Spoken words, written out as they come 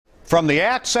From the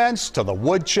accents to the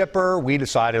wood chipper, we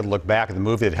decided to look back at the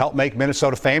movie that helped make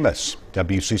Minnesota famous.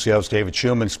 WCCO's David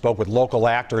Schuman spoke with local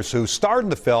actors who starred in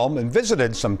the film and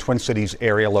visited some Twin Cities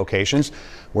area locations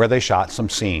where they shot some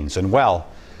scenes. And well,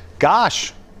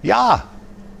 gosh, yeah,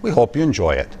 we hope you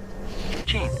enjoy it.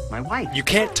 Jane, my wife. You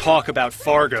can't talk about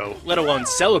Fargo, let alone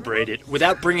celebrate it,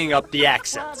 without bringing up the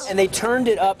accents. And they turned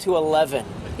it up to 11.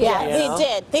 Yeah, they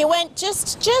did. They went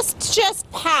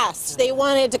just past. They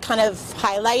wanted to kind of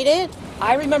highlight it.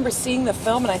 I remember seeing the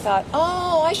film and I thought,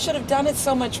 oh, I should have done it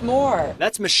so much more.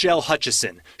 That's Michelle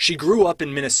Hutchison. She grew up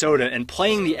in Minnesota, and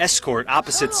playing the escort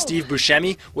opposite Steve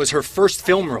Buscemi was her first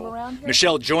film role.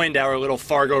 Michelle joined our little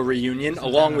Fargo reunion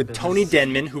along with Tony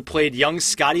Denman, who played young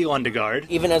Scotty Lundegaard.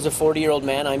 Even as a 40-year-old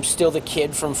man, I'm still the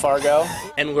kid from Fargo.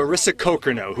 And Larissa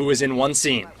Cokerno, who was in one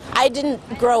scene. I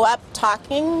didn't grow up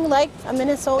talking like a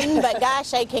Minnesotan, but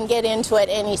gosh, I can get into it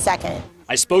any second.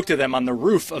 I spoke to them on the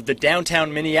roof of the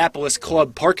downtown Minneapolis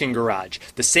club parking garage,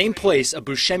 the same place a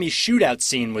Buscemi shootout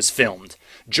scene was filmed.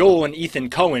 Joel and Ethan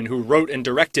Cohen, who wrote and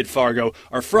directed Fargo,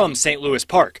 are from St. Louis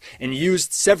Park and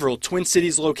used several Twin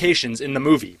Cities locations in the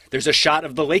movie. There's a shot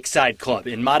of the Lakeside Club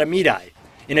in Matamidi.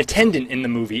 An attendant in the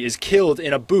movie is killed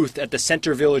in a booth at the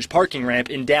Center Village parking ramp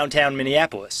in downtown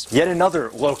Minneapolis. Yet another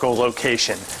local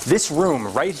location. This room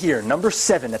right here, number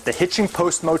 7 at the Hitching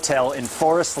Post Motel in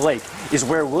Forest Lake, is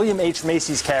where William H.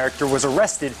 Macy's character was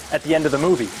arrested at the end of the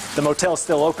movie. The motel's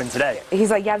still open today. He's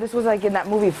like, yeah, this was like in that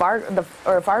movie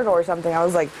Fargo or something. I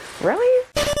was like, really?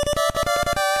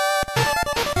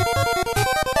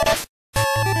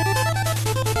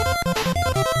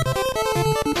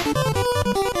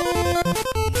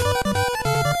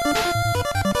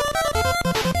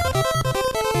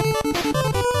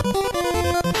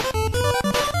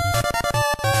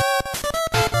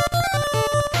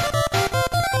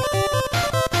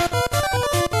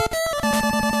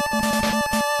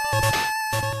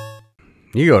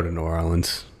 You go to New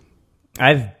Orleans.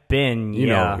 I've been, You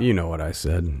know what I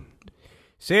said.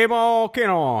 I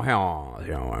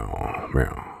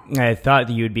thought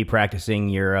that you'd be practicing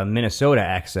your Minnesota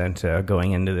accent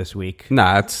going into this week.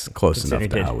 Nah, it's close enough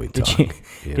to how we talk.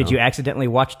 Did you accidentally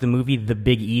watch the movie The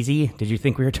Big Easy? Did you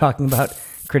think we were talking about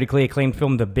critically acclaimed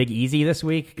film The Big Easy this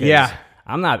week? Yeah.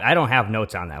 I don't have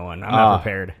notes on that one. I'm not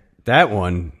prepared. That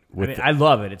one. I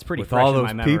love it. It's pretty fresh all in those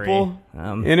my memory. people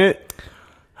in it.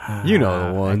 You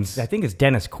know the ones. I think it's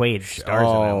Dennis Quaid stars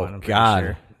in that one. I'm God.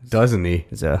 sure. Doesn't he?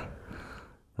 It's a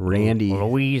Randy.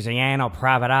 Louisiana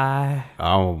private eye.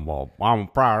 I'm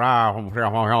proud.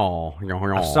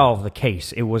 I solved the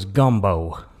case. It was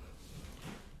Gumbo.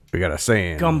 We got a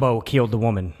saying. Gumbo killed the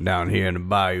woman. Down here in the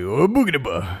bayou.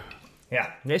 Boogity.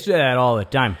 Yeah, they say that all the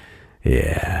time.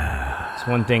 Yeah. It's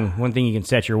one thing you can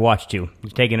set your watch to.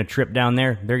 You're taking a trip down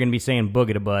there, they're going to be saying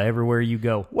boogity everywhere you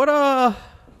go.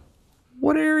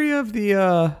 What area of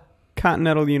the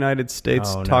continental United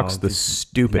States talks the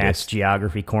stupidest? Matt's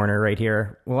geography corner right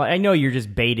here. Well, I know you're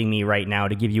just baiting me right now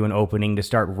to give you an opening to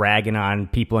start ragging on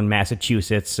people in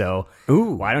Massachusetts, so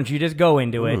why don't you just go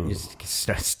into it?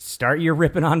 Just start your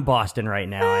ripping on Boston right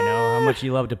now. I know how much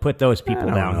you love to put those people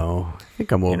down. I don't know. I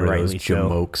think I'm over those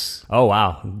jamokes. Oh,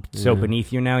 wow. So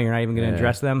beneath you now? You're not even going to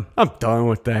address them? I'm done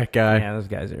with that guy. Yeah, those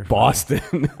guys are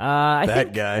Boston. I that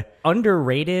think guy.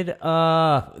 Underrated.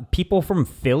 People from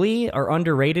Philly are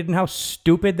underrated in how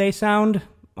stupid they sound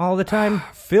all the time.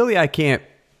 Philly, I can't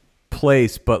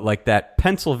place, but like that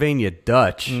Pennsylvania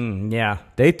Dutch. Yeah.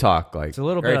 They talk like it's a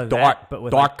little bit of that, but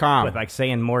with .com. With like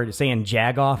saying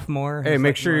jagoff more. Hey,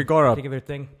 make sure you go to particular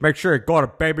thing. Make sure you go to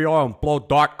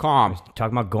babyoilandblow.com.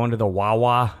 Talking about going to the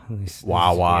Wawa.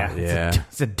 Wawa,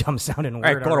 It's a dumb sounding word.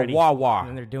 Hey, go already. to Wawa.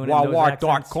 And they're doing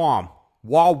Wawa.com.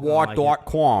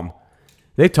 Wawa.com.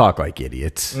 They talk like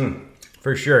idiots.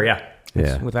 For sure, yeah.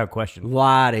 Yeah. Without question. A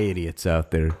lot of idiots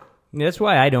out there. That's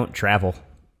why I don't travel.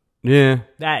 Yeah.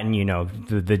 That and,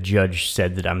 the judge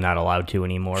said that I'm not allowed to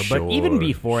anymore. Sure, but even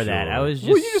before that, I was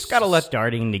just, you just gotta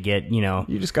starting to get,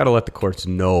 You just got to let the courts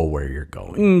know where you're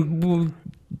going.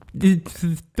 The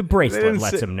bracelet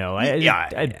lets them know.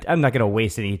 I'm not going to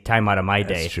waste any time out of my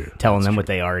day telling them what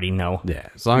they already know. Yeah,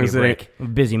 as long as it ain't I'm a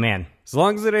busy man. As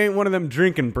long as it ain't one of them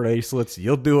drinking bracelets,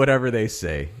 you'll do whatever they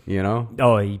say,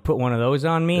 Oh, you put one of those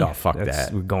on me? Oh, fuck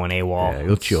that. We're going AWOL. Yeah,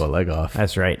 you'll chew a leg off.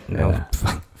 That's right. Yeah.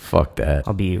 Fuck that.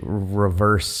 I'll be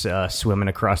reverse swimming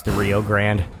across the Rio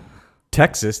Grande.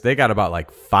 Texas, they got about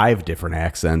like 5 different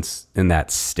accents in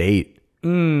that state.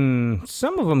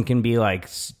 Some of them can be like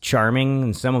charming,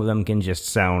 and some of them can just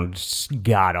sound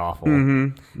god awful.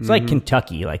 It's like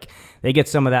Kentucky, like they get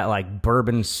some of that like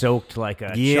bourbon soaked, like a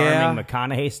charming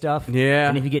McConaughey stuff. Yeah.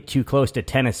 And if you get too close to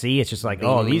Tennessee, it's just like,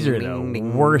 oh, these are the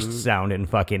worst sounding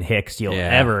fucking hicks you'll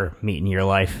ever meet in your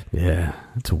life. Yeah,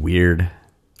 it's weird.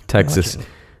 Texas.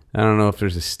 I don't know if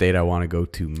there's a state I want to go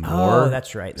to more. Oh,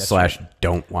 that's right.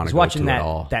 Don't want to go watching to at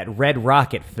all. that Red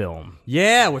Rocket film.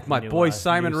 Yeah, with my boy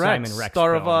Simon new Rex, Simon Rex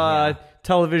star film, of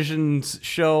television's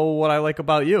show What I Like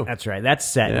About You. That's right. That's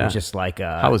set in just like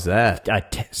How was that? a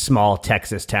small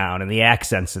Texas town, and the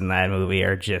accents in that movie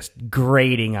are just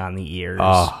grating on the ears.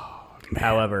 Oh, man.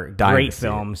 However, Dying great to see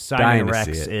film. it. Simon Dying to Rex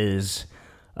see it. is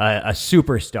a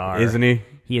superstar, Isn't he?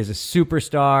 He is a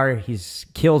superstar. He's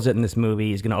kills it in this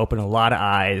movie. He's going to open a lot of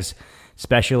eyes,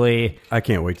 especially I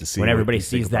can't wait to see when what everybody you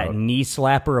think sees that about. knee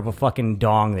slapper of a fucking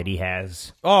dong that he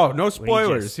has. Oh, no When he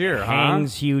spoilers just here,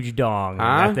 hangs huge dong. And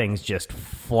Huh? that thing's just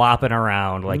flopping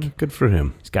around like Good for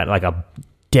him. he's got like a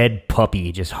dead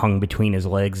puppy just hung between his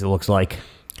legs. It looks like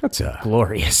That's a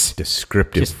glorious.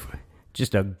 descriptive.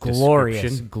 Just a glorious,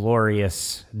 Description.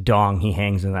 glorious dong he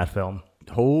hangs in that film.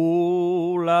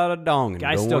 Whole lot of donging.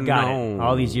 Guy still going got on. it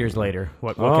all these years later.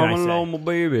 What can I say? Hello, my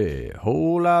baby.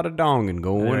 Whole lot of donging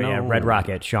going Yeah, on. Red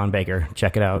Rocket, Sean Baker.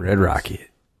 Check it out. Red Rocket.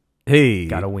 Hey,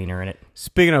 Got a wiener in it.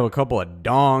 speaking of a couple of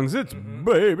dongs, it's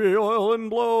Baby Oil and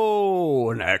Blow,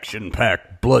 an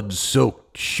action-packed,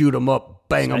 blood-soaked, shoot 'em up,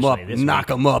 bang 'em up, Especially this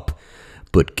knock 'em up,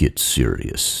 but get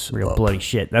serious. Real up. bloody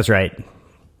shit. That's right.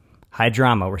 High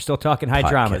drama. We're still talking high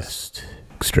dramas. Podcast.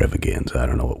 Extravaganza. I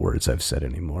don't know what words I've said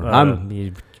anymore.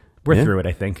 We're Yeah? through it,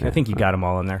 I think. I think you got them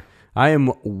all in there. I am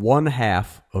one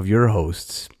half of your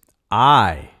hosts.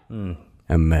 I am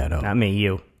Maddo. Not me,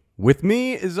 you. With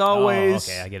me, as always,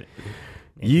 Oh, okay, I get it.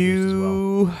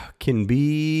 you can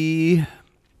be.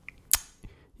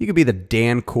 You could be the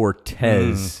Dan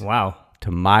Cortez Wow.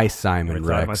 to my Simon I thought of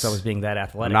Rex. myself as being that I'm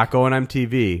athletic. not going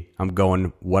MTV. I'm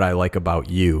going What I Like About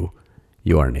You.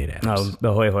 You are Nate Adams. Oh,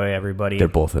 ahoy, hoy, everybody. They're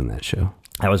both in that show.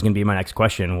 That was going to be my next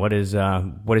question. What is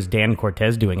Dan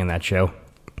Cortez doing in that show?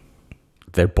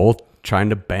 They're both trying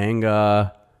to bang.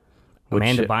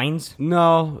 Amanda which- Bynes?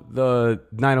 No, the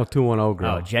 90210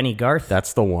 girl. Oh, Jenny Garth?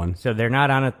 That's the one. So they're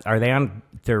not on it. Are they on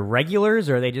their regulars,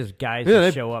 or are they just guys Yeah, that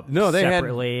they- show up no, they had,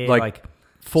 separately? like,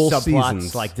 full subplots,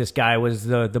 seasons. Like this guy was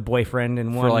the boyfriend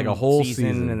in one like a whole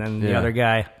season. and then the Yeah. other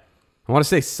guy. I want to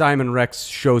say Simon Rex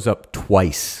shows up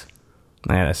twice.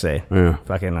 I gotta say, Yeah.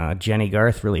 fucking Jenny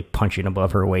Garth really punching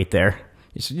above her weight there.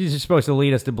 You're supposed to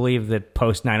lead us to believe that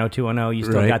post 90210, you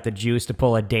still Right. got the juice to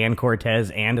pull a Dan Cortez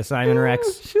and a Simon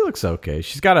Rex. She looks okay.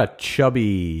 She's got a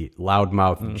chubby,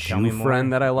 loudmouth Tell me Jew more.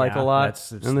 friend that I like Yeah, a lot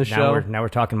that's- in the now show. Now we're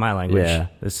talking my language. Yeah.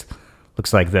 This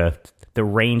looks like the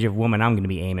range of woman I'm going to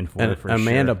be aiming for. And for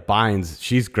Amanda sure. Bynes,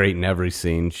 she's great in every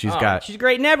scene. She's She's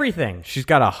great in everything.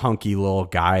 got a hunky little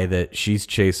guy that she's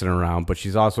chasing around, but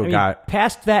she's also I mean, got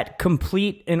past that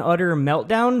complete and utter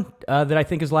meltdown that I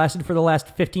think has lasted for the last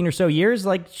 15 or so years.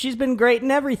 Like, she's been great in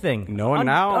everything. Knowing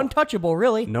now- untouchable,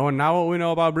 really. knowing now what we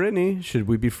know about Brittany. Should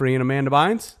we be freeing Amanda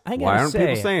Bynes? I gotta Why aren't say,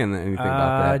 people saying anything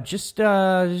about that? Just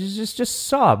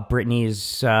saw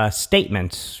Brittany's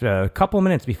statement a couple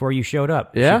minutes before you showed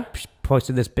up. Yeah? She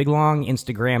posted this big long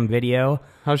Instagram video.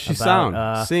 How's she about,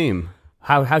 sound? Seem?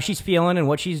 How she's feeling and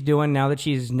what she's doing now that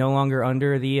she's no longer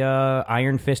under the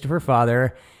iron fist of her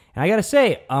father. And I gotta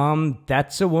say,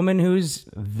 that's a woman who's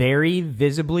very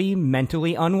visibly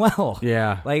mentally unwell.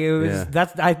 Yeah. Like it was. Yeah.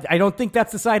 That's. I don't think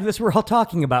that's the side of this we're all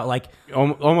talking about. Like,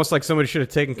 Almost like somebody should have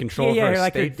taken control of her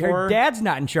like estate her for her. dad's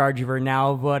not in charge of her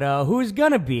now, but who's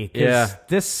gonna be? 'Cause Yeah.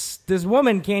 This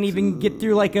woman can't even get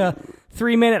through like a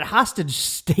 3-minute hostage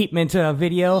statement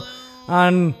video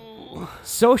on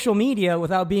social media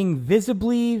without being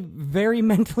visibly very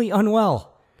mentally unwell.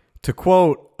 To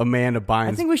quote Amanda Bynes,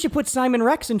 I think we should put Simon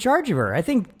Rex in charge of her. I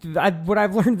think what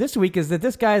I've learned this week is that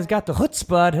this guy's got the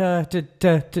chutzpah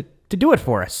to do it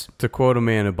for us. to quote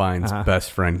Amanda Bynes'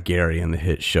 best friend Gary in the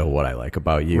hit show What I Like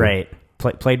About You. Right.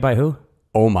 Played by who?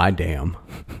 Oh my damn.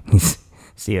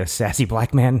 See a sassy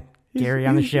black man, Gary,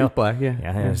 on the He's show? black, yeah.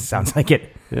 Yeah, it sounds like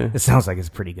it. Yeah. It sounds like it's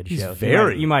a pretty good show.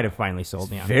 very- You might have finally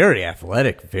sold me on it. Very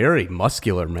athletic, very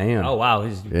muscular man. Oh, wow.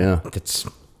 Yeah. That's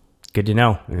good to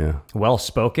know. Yeah. Well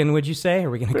spoken, would you say? Are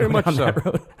we going to Very go much down so. that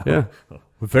road? Yeah.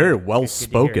 Very well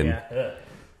spoken.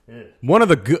 One of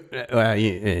the good,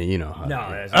 you know. How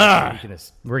No,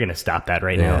 we're gonna stop that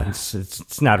right Yeah. now.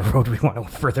 It's not a road we want to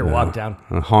further walk down.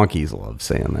 honkies love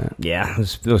saying that. Yeah,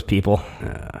 those people.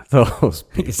 Those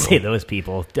You can say those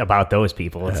people about those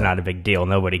people. It's not a big deal.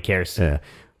 Nobody cares. Yeah.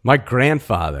 My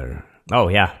grandfather Oh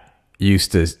yeah.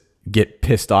 used to get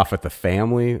pissed off at the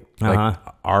family, like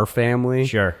our family.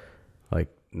 Sure. Like,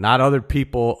 not other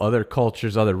people, other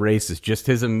cultures, other races, just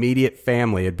his immediate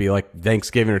family. It'd be like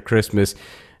Thanksgiving or Christmas,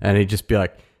 and he'd just be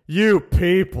like, you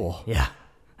people. Yeah,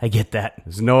 I get that.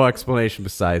 There's no explanation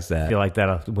besides that. I feel like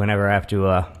that whenever I have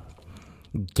to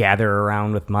gather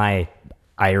around with my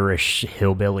Irish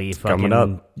hillbilly coming fucking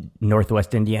up.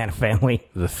 Northwest Indiana family.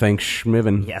 The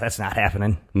Thanksgiving. Yeah, that's not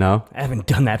happening. No? I haven't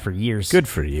done that for years. Good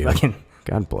for you. Fucking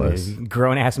God bless.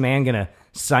 grown-ass man gonna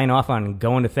sign off on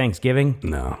going to Thanksgiving?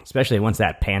 No. Especially once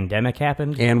that pandemic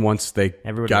happened. And once they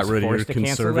Everybody got was rid of your forced to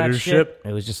cancel that conservatorship. shit.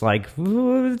 It was just like,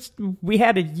 we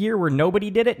had a year where nobody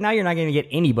did it. Now you're not going to get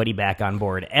anybody back on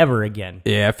board ever again.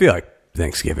 Yeah, I feel like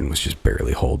Thanksgiving was just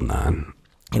barely holding on.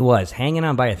 It was hanging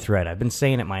on by a thread. I've been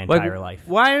saying it my entire life.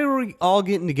 Why are we all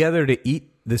getting together to eat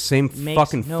the same Makes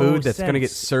fucking no food that's going to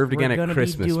get sense. served again We're at gonna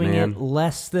Christmas, be doing man? it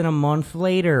less than a month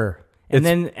later. And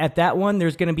then at that one,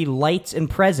 there's going to be lights and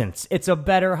presents. It's a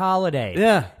better holiday.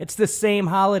 Yeah. It's the same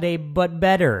holiday, but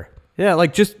better. Yeah,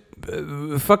 like just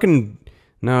fucking...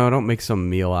 No, don't make some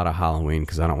meal out of Halloween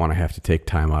because I don't want to have to take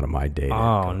time out of my day.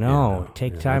 Oh, no.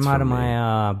 Take time out of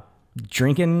my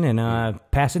drinking and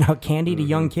passing out candy to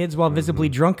young kids while visibly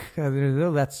drunk.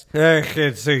 That's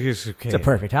It's a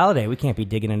perfect holiday. We can't be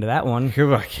digging into that one.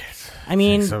 Come on, kids. I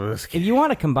mean, some of this if you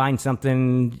want to combine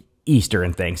something... Easter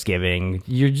and Thanksgiving,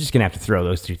 you're just gonna have to throw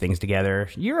those two things together.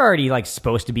 You're already like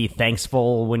supposed to be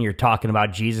thankful when you're talking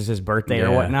about Jesus' birthday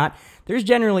or whatnot. There's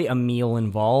generally a meal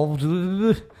involved.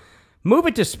 Move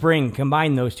it to spring.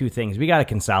 Combine those two things. We got to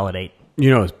consolidate. You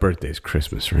know his birthday's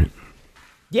Christmas, right?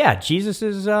 Yeah, Jesus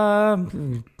is. He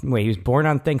was born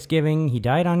on Thanksgiving. He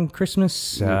died on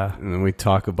Christmas. And then we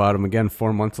talk about him again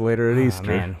 4 months later at Easter.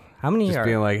 Man. How many Just are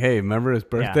being like, hey, remember his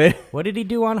birthday? Yeah. What did he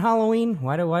do on Halloween?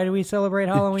 Why do we celebrate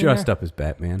Halloween? Dressed there? up as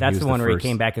Batman. That's He was the one where first. he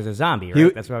came back as a zombie,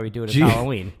 right? That's why we do it as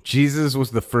Halloween. Jesus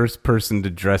was the first person to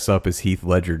dress up as Heath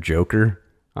Ledger Joker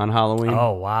on Halloween.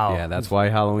 Oh, wow. Yeah, that's why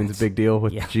Halloween's a big deal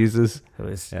with Jesus. It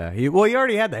was He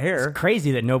already had the hair.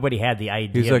 crazy that nobody had the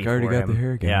idea. He's like, I already before got the him.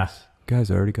 hair, guys. Yeah. Guys,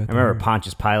 I already got the I remember hair.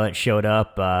 Pontius Pilate showed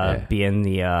up being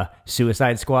the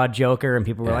Suicide Squad Joker, and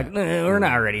people were like, we're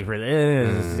not ready for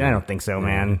this. I don't think so,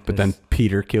 man. But then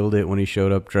Peter killed it when he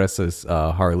showed up dressed as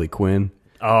Harley Quinn.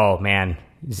 Oh, man.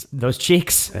 Those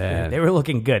cheeks, they were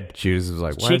looking good. Jesus was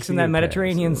like, why Cheeks is in he that a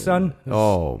Mediterranean sun.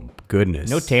 Oh, goodness.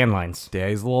 No tan lines.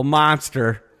 Daddy's a little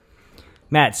monster.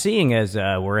 Matt, seeing as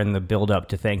we're in the build-up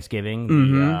to Thanksgiving,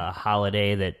 the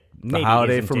holiday that maybe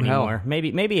holiday isn't from hell. anymore.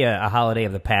 Maybe a holiday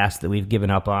of the past that we've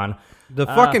given up on. The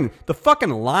fucking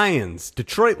Lions,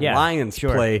 Detroit Yeah, Lions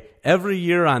sure. play every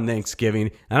year on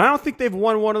Thanksgiving, and I don't think they've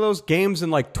won one of those games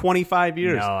in like 25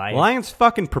 years. No, Lions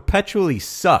fucking perpetually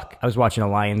suck. I was watching a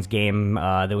Lions game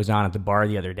that was on at the bar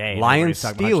the other day. and Lions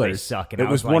everybody was talking about how much they Steelers. suck, and It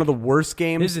I was like, one of the worst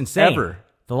games This is insane. ever.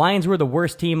 The Lions were the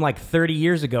worst team like 30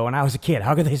 years ago, and I was a kid.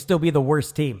 How could they still be the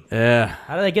worst team? Yeah,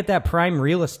 How do they get that prime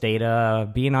real estate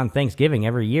being on Thanksgiving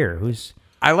every year?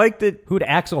 I like that. Who'd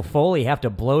Axel Foley have to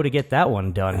blow to get that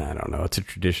one done? I don't know. It's a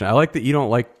tradition. I like that you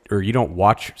don't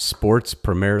watch sports,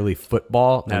 primarily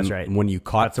football. That's and right. When you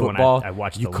caught That's the one football, I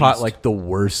watched you the caught least. like the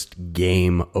worst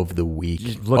game of the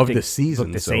week Looked of the season.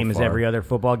 Looked the so same as far. every other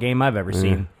football game I've ever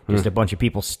seen. Just a bunch of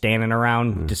people standing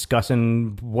around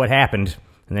discussing what happened,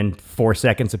 and then 4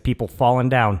 seconds of people falling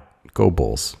down. Go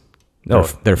Bulls. Oh.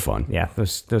 They're fun. Yeah,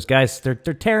 those guys, they're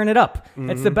tearing it up.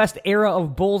 It's the best era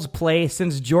of Bulls play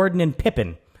since Jordan and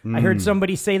Pippen. I heard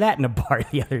somebody say that in a bar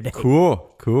the other day. Cool.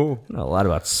 I know a lot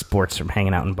about sports from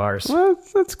hanging out in bars. Well,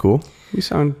 that's cool. You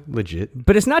sound legit.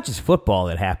 But it's not just football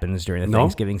that happens during the No?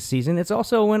 Thanksgiving season. It's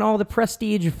also when all the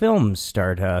prestige films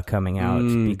start coming out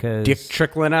because Dick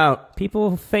trickling out.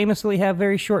 people famously have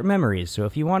very short memories. So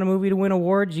if you want a movie to win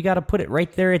awards, you got to put it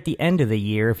right there at the end of the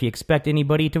year if you expect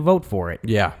anybody to vote for it.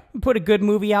 Yeah. Put a good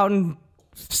movie out in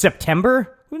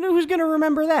September? Who's going to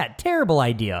remember that? Terrible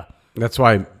idea. That's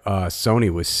why Sony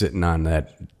was sitting on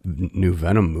that new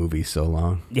Venom movie so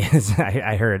long. Yes,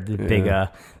 I heard the big. They're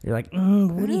like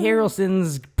Woody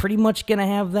Harrelson's pretty much gonna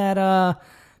have that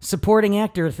supporting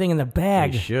actor thing in the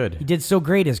bag. He should. He did so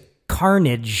great as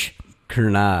Carnage.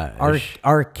 Carnage.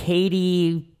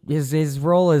 Arcady. His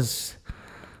role was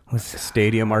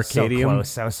Stadium so Arcadium.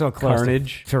 close. I was so close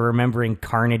Carnage. to remembering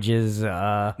Carnage's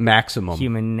Maximum.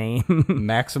 human name.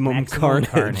 Maximum Maximum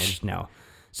Carnage. No.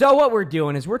 So what we're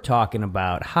doing is we're talking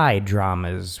about high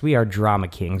dramas. We are drama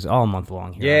kings all month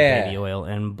long here on Baby Oil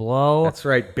and Blow. That's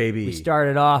right, baby. We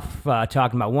started off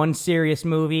talking about one serious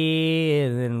movie,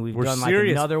 and then we're done like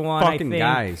another one. Fucking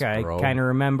I think guys, I bro. kind of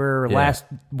remember last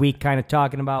week, kind of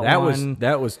talking about one.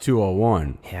 That was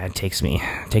 201. Yeah, it takes me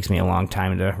a long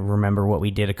time to remember what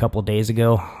we did a couple days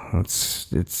ago.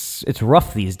 It's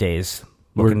rough these days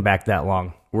looking back that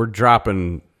long. We're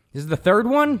dropping. This is the third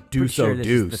one. Deuce-o-deuce. Pretty sure this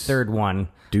is the third one.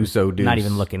 Deuce-o-deuce. Not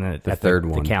even looking at the third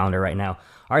one. The calendar right now.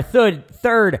 Our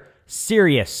third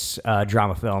serious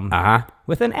drama film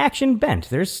with an action bent.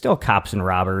 There's still cops and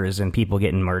robbers and people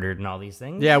getting murdered and all these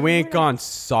things. Yeah, we ain't gone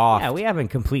soft. Yeah, we haven't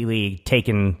completely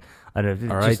taken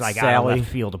just like out of left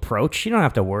field approach. You don't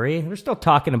have to worry. We're still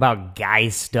talking about guy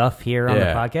stuff here on the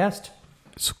podcast.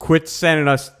 So quit sending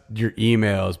us your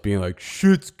emails being like,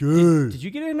 shit's good. Did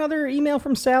you get another email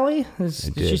from Sally? Did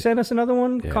she send us another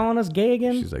one calling us gay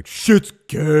again? She's like, shit's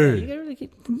gay. You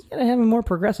gotta have a more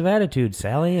progressive attitude,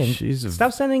 Sally. And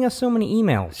stop sending us so many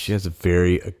emails. She has a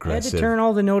very I had aggressive to turn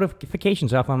all the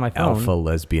notifications off on my phone. alpha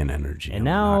lesbian energy. And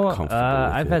now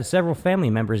I've had several family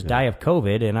members die of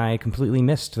COVID, and I completely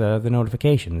missed the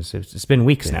notifications. It's been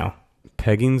weeks now.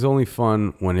 Pegging's only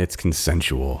fun when it's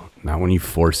consensual, not when you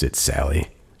force it, Sally.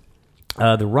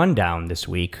 The rundown this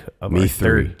week of our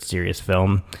third serious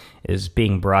film is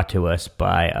being brought to us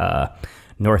by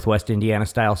Northwest Indiana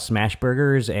style smash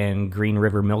burgers and Green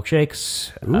River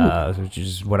milkshakes, which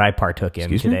is what I partook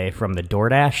in today from the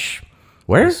DoorDash.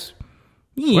 Where?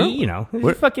 You know,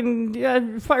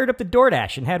 fucking fired up the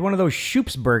DoorDash and had one of those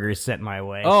Shoop's burgers sent my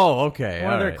way. Oh, okay.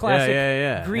 One of their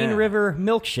classic Green River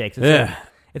milkshakes.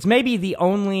 It's maybe the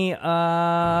only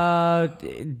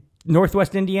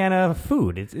Northwest Indiana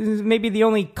food. It's maybe the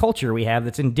only culture we have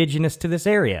that's indigenous to this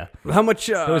area. How much?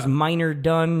 Those minor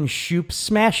done Shoop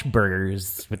smash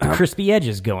burgers with the crispy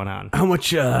edges going on. How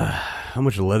much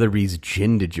Leatherby's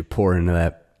gin did you pour into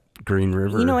that Green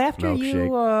River? You know, after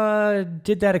milkshake? you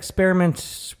did that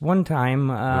experiment one time,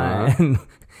 and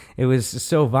it was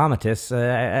so vomitous,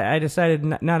 I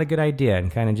decided not a good idea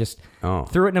and kind of just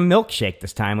threw it in a milkshake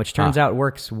this time, which turns out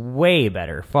works way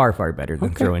better, far better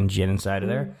than throwing gin inside of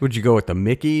there. Would you go with the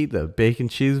Mickey, the bacon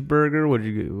cheeseburger? Would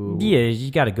you? Yeah,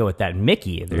 you got to go with that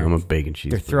Mickey. I'm a bacon cheeseburger.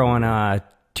 They're throwing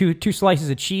two slices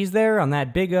of cheese there on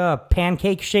that big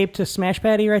pancake-shaped smash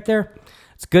patty right there.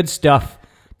 It's good stuff.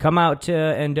 Come out to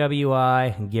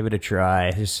NWI and give it a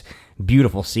try. There's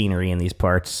beautiful scenery in these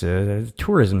parts.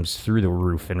 Tourism's through the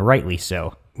roof, and rightly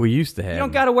so. We used to have. You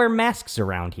don't got to wear masks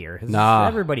around here. Nah.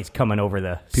 Everybody's coming over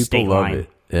the People state love line. it.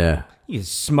 Yeah. You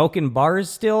smoking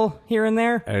bars still here and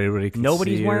there.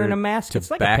 Nobody's wearing a mask. It's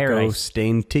like a paradise.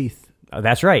 Stained teeth. Oh,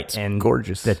 that's right. And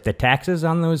gorgeous. The taxes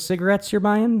on those cigarettes you're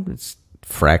buying, it's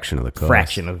fraction of the cost.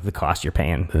 Fraction of the cost you're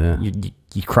paying. Yeah.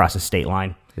 You cross a state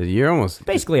line. You're almost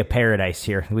basically a paradise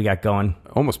here we got going.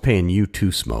 Almost paying you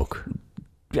to smoke.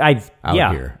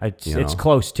 Here, it's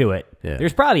close to it. Yeah.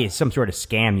 There's probably some sort of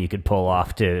scam you could pull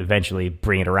off to eventually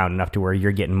bring it around enough to where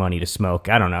you're getting money to smoke.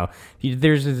 I don't know.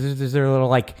 There's there little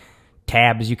like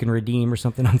tabs you can redeem or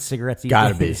something on cigarettes.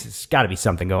 Gotta be. It's got to be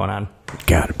something going on.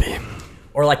 Gotta be.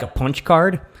 Or like a punch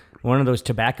card. One of those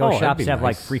tobacco shops have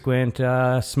like nice. frequent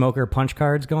smoker punch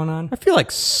cards going on. I feel like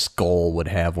Skull would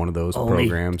have one of those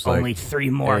programs. Only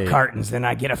 3 more cartons, then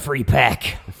I get a free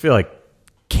pack. I feel like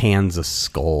Kansas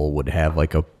Skull would have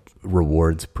like a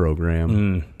rewards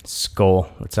program. Skull.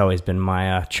 It's always been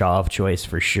my chaw of choice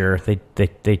for sure.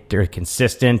 They're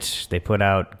consistent. They put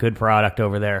out good product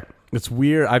over there. It's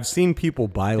weird. I've seen people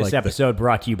buy this episode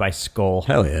brought to you by Skull.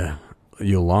 Hell yeah.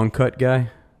 You a long cut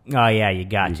guy? Oh yeah, you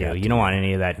got to. You don't want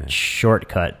any of that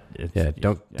shortcut.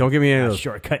 Don't give me any of those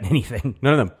shortcutting anything.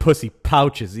 None of them pussy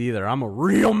pouches either. I'm a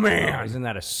real man. Isn't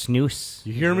that a snooze?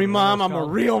 You hear me, Mom? I'm a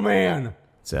real man.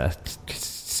 It's a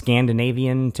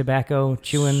Scandinavian tobacco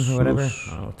chewing or whatever. I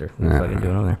don't know what they're fucking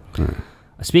doing over there.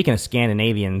 Speaking of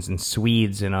Scandinavians and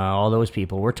Swedes and all those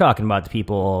people, we're talking about the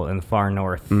people in the far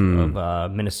north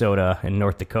of Minnesota and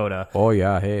North Dakota. Oh,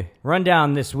 yeah, hey.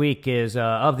 Rundown this week is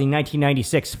of the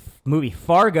 1996 movie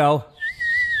Fargo.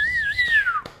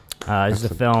 This is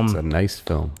a film. It's a nice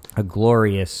film. A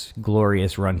glorious,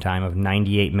 glorious runtime of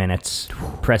 98 minutes.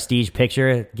 Prestige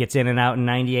picture. Gets in and out in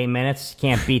 98 minutes.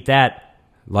 Can't beat that.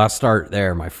 Last start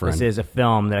there, my friend. This is a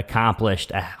film that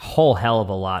accomplished a whole hell of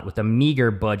a lot with a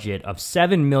meager budget of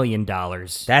 $7 million.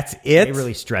 That's it? They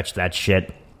really stretched that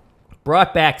shit.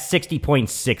 Brought back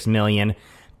 $60.6 million.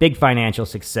 Big financial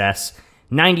success.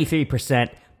 93%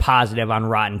 positive on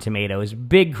Rotten Tomatoes.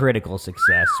 Big critical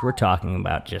success. We're talking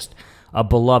about just a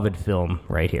beloved film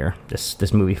right here.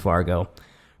 This movie Fargo.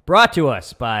 Brought to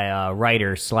us by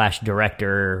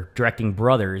writer/director, directing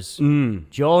brothers,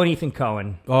 Joel and Ethan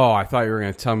Coen. Oh, I thought you were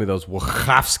going to tell me those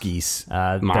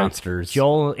Wachowskis monsters.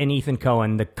 Joel and Ethan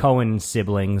Coen, the Coen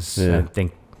siblings. Yeah. I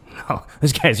think,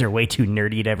 those guys are way too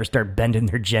nerdy to ever start bending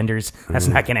their genders. That's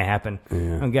not going to happen. I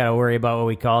don't got to worry about what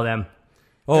we call them.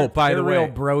 Oh, by the They're way, real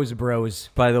bros.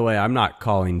 By the way, I'm not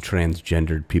calling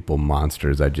transgendered people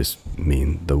monsters. I just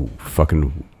mean the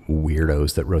fucking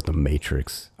weirdos that wrote The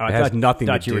Matrix. Oh, It has nothing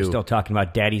to thought do. you were still talking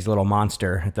about Daddy's Little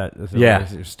Monster. I thought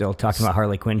you're still talking about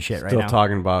Harley Quinn shit right now. Still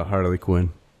talking about Harley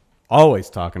Quinn. Always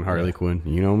talking Harley Quinn.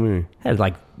 You know me. Had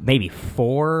like maybe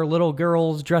 4 little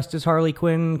girls dressed as Harley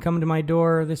Quinn come to my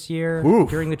door this year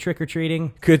during the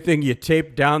trick-or-treating. Good thing you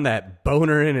taped down that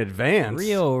boner in advance.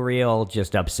 Real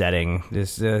just upsetting.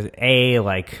 This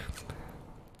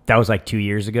that was like 2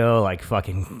 years ago. Like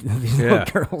fucking these little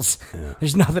girls. Yeah.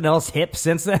 There's nothing else hip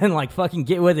since then. Like fucking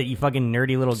get with it, you fucking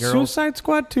nerdy little girls. Suicide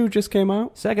Squad 2 just came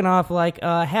out. Second off,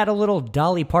 had a little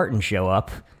Dolly Parton show up.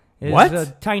 It What? was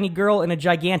a tiny girl in a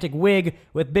gigantic wig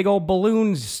with big old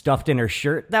balloons stuffed in her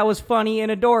shirt. That was funny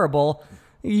and adorable.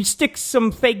 You stick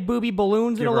some fake booby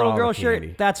balloons in Give a her little all girl the shirt.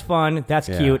 candy. That's fun. That's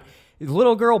Yeah. cute.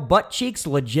 Little girl butt cheeks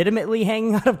legitimately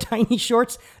hanging out of tiny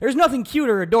shorts. There's nothing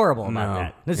cute or adorable about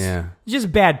that. It's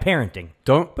just bad parenting.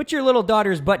 Don't Put your little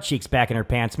daughter's butt cheeks back in her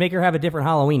pants. Make her have a different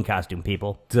Halloween costume,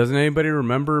 people. Doesn't anybody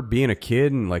remember being a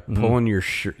kid and like pulling your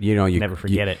shirt? You know, you Never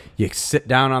forget it. You sit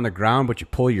down on the ground, but you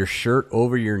pull your shirt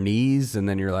over your knees, and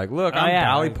then you're like, "Look, I'm yeah.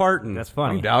 Dolly Parton. That's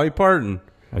funny. I'm Dolly Parton."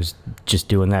 I was just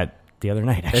doing that the other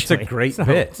night, actually. It's a great It's not-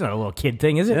 bit. It's not a little kid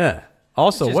thing, is it? Yeah.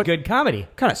 Also, It's just what good comedy.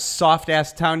 kind of soft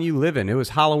ass town you live in? It was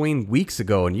Halloween weeks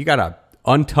ago, and you got a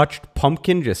untouched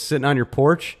pumpkin just sitting on your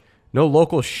porch. No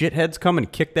local shitheads come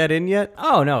and kick that in yet?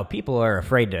 Oh, no. People are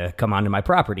afraid to come onto my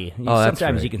property. that's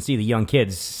Sometimes right. you can see the young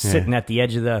kids sitting at the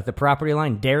edge of the property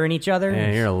line, daring each other.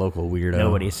 Yeah, you're a local weirdo.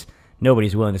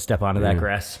 Nobody's willing to step onto that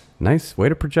grass. Nice way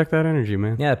to project that energy,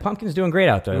 man. Yeah, the pumpkin's doing great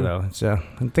out there, though. It's, I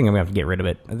think I'm going to have to get rid of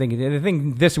it. I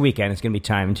think this weekend it's going to be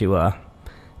time to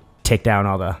take down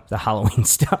all the Halloween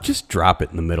stuff. Just drop it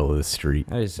in the middle of the street.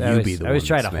 I was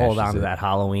trying to hold on to that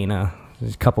Halloween a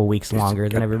couple weeks longer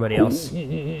than everybody else.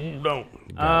 Joel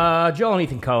and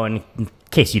Ethan Coen, in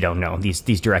case you don't know, these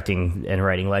directing and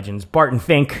writing legends. Barton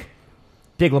Fink,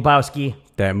 Big Lebowski,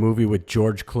 That movie with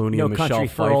George Clooney No and Michelle Country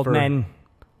Pfeiffer. for Old Men,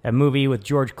 a movie with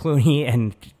George Clooney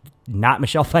and not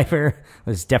Michelle Pfeiffer. It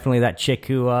was definitely that chick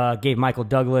who gave Michael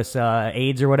Douglas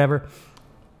AIDS or whatever.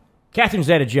 Catherine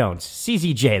Zeta-Jones,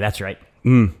 CZJ, that's right.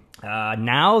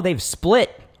 Now they've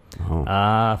split.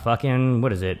 Fucking,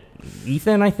 what is it?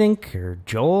 Ethan, I think, or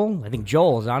Joel? I think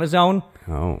Joel is on his own.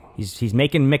 Oh. He's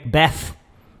making Macbeth.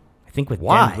 I think with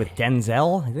Why? with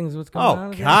Denzel. I think is what's going on.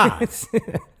 Oh, God.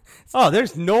 Oh,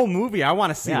 there's no movie I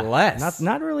want to see Yeah, less.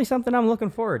 Not really something I'm looking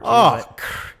forward to. Oh, but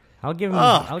I'll give him.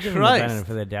 Oh, I'll give him Christ. the benefit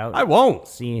of the doubt. I won't.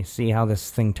 See how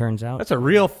this thing turns out. That's a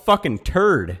real fucking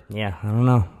turd. Yeah, I don't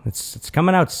know. It's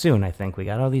coming out soon. I think we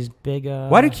got all these big.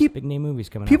 Why do you keep big name movies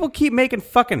coming People out? keep making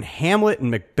fucking Hamlet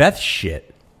and Macbeth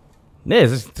shit.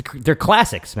 They're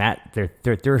classics, Matt. They're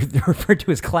referred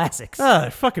to as classics. They're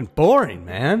fucking boring,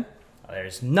 man.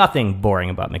 There's nothing boring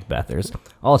about Macbeth. There's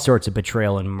all sorts of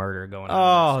betrayal and murder going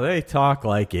on. Oh, they talk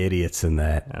like idiots in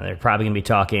that. They're probably going to be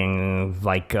talking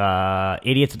like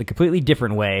idiots in a completely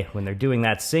different way when they're doing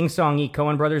that sing-songy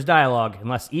Coen Brothers dialogue.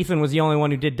 Unless Ethan was the only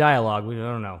one who did dialogue. We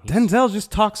don't know. Denzel just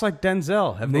talks like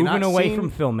Denzel. Have they Moving not away seen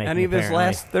from filmmaking, any of his apparently.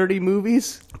 last 30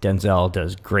 movies? Denzel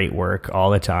does great work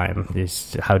all the time.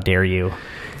 How dare you?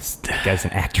 This guy's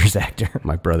an actor's actor.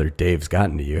 My brother Dave's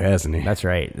gotten to you, hasn't he? That's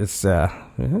right. It's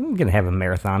I'm going to have a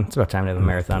marathon. It's about time to have a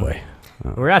marathon. boy.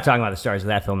 We're not talking about the stars of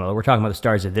that film, though. We're talking about the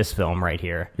stars of this film right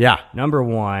here. Yeah. Number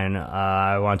one,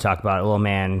 I want to talk about a little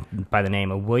man by the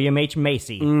name of William H.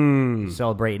 Macy.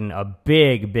 Celebrating a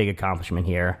big accomplishment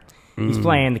here. He's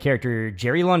playing the character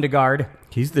Jerry Lundegaard.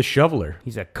 He's the shoveler.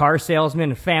 He's a car salesman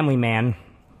and family man.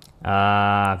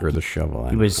 Or the shovel.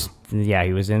 He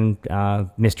was in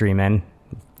Mystery Men.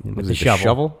 With the it the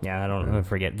shovel? Yeah, I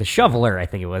forget. The Shoveler, I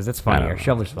think it was. That's funnier.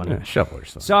 Shoveler's funny. Yeah,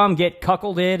 shoveler's funny. Saw him get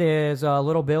cuckolded as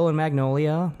Little Bill in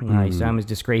Magnolia. You saw him as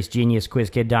disgraced genius quiz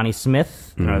kid Donnie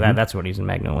Smith. No, that's when he was in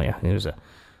Magnolia. He was a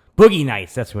Boogie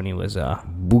Nights. That's when he was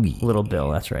Boogie. Little Bill.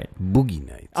 That's right. Boogie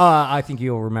Nights. I think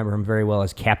you'll remember him very well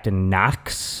as Captain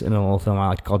Knox in a little film I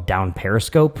like called Down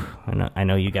Periscope. I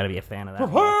know you got to be a fan of that.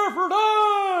 Prepare for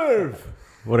dive!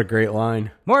 What a great line.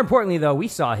 More importantly, though, we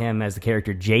saw him as the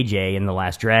character JJ in The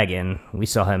Last Dragon. We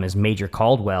saw him as Major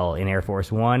Caldwell in Air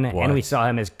Force One. What? And we saw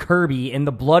him as Kirby in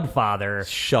The Bloodfather.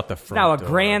 Shut the front Now a door.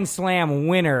 Grand Slam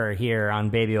winner here on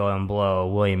Baby Oil and Blow,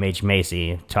 William H.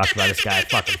 Macy. Talked about this guy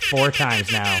fucking 4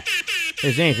 times now.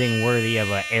 there's anything worthy of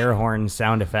an air horn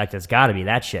sound effect, it's got to be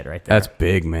that shit right there. That's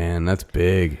big, man. That's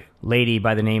big. Lady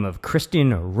by the name of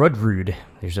Kristen Rudrud.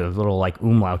 There's a little like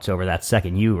umlauts over that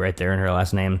second U right there in her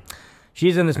last name.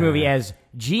 She's in this movie as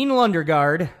Jean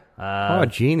Lundergaard.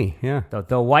 Jeannie, yeah.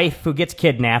 The wife who gets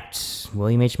kidnapped.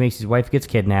 William H. Macy's wife gets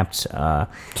kidnapped.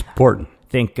 It's important.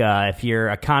 Think if you're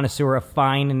a connoisseur of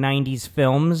fine 90s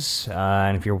films,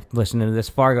 and if you're listening to this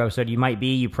Fargo episode,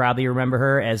 you probably remember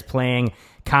her as playing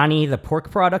Connie, the pork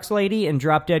products lady in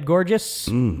Drop Dead Gorgeous.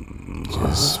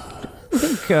 I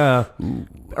think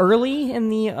early in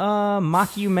the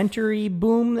mockumentary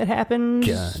boom that happened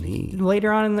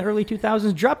later on in the early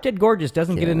 2000s, Drop Dead Gorgeous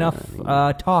doesn't get enough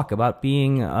talk about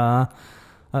being a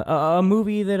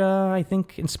movie that I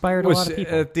think inspired a lot of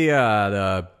people.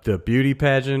 The beauty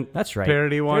pageant. That's right.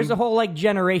 Parody one. There's a whole like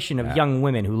generation of young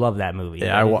women who love that movie.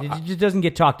 Yeah, it just doesn't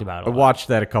get talked about. I watched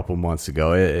that a couple months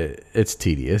ago. It's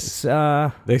tedious.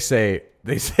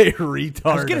 They say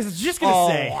retard. I was just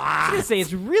gonna say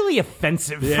it's really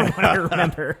offensive from what I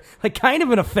remember. Like kind of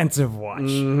an offensive watch.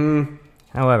 Mm-hmm.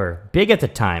 However, big at the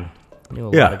time. I knew a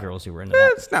lot of girls who were into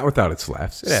that. It's not without its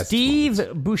laughs. Steve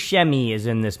Buscemi is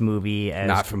in this movie as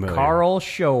Not familiar. Carl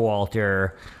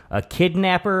Showalter, a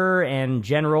kidnapper and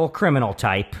general criminal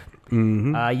type.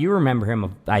 Mm-hmm. You remember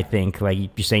him, I think. Like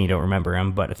you're saying you don't remember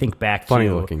him, but I think back to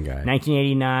funny-looking guy.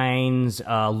 1989's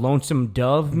Lonesome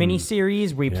Dove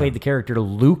miniseries where he played the character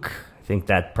Luke. I think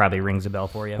that probably rings a bell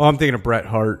for you. Oh, I'm thinking of Bret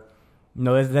Hart.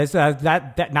 No, that's not the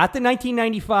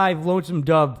 1995 Lonesome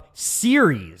Dove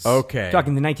series. Okay. I'm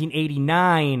talking the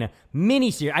 1989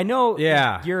 miniseries. I know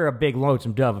Yeah. you're a big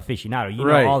Lonesome Dove aficionado. You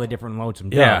Right. know all the different Lonesome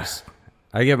Doves. Yes.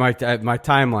 I get my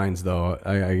timelines, though.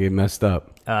 I get messed up.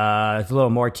 It's a little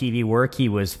more TV work. He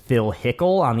was Phil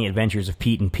Hickle on The Adventures of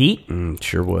Pete and Pete.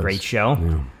 Sure was. Great show.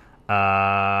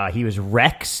 Yeah. He was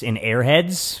Rex in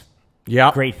Airheads.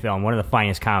 Yeah. Great film. One of the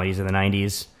finest comedies of the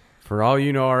 90s. For all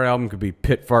you know, our album could be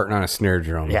Pit farting on a snare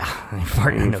drum. Yeah,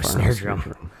 farting no snare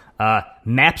drum.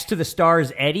 Maps to the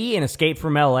Stars Eddie in Escape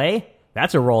from L.A.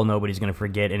 That's a role nobody's going to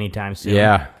forget anytime soon.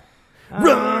 Yeah.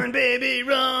 Run, baby,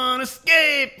 run,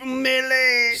 escape from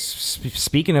L.A.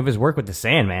 Speaking of his work with the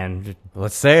Sandman,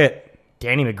 Let's say it.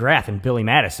 Danny McGrath and Billy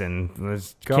Madison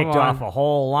was Come kicked on. off a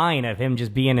whole line of him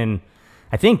just being in,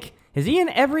 I think, is he in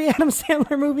every Adam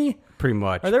Sandler movie? Pretty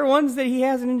much. Are there ones that he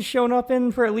hasn't shown up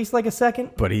in for at least like a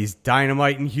second? But he's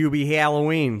dynamite in Hubie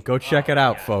Halloween. Go check it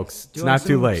out, folks. It's Doing not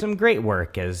too late. Some great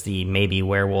work as the maybe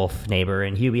werewolf neighbor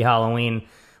in Hubie Halloween.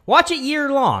 Watch it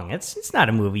year long. It's not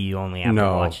a movie you only have to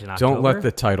No, watch in October. don't let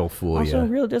the title fool Also, you.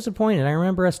 real disappointed. I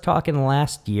remember us talking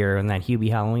last year when that Hubie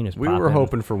Halloween was We popping. were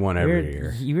hoping for one every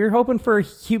year. You were hoping for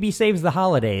Hubie Saves the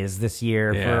Holidays this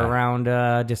year Yeah. for around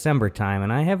December time,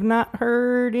 and I have not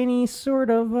heard any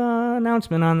sort of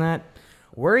announcement on that.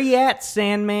 Where you at,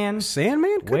 Sandman?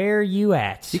 Sandman? Where you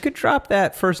at? You could drop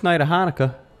that first night of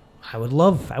Hanukkah. I would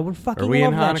fucking Are we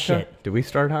love in that Hanukkah? shit. Did we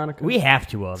start Hanukkah? We have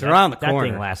to have. It's around the That corner.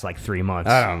 thing lasts like 3 months.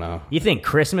 I don't know. You think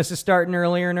Christmas is starting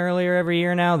earlier and earlier every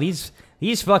year now? These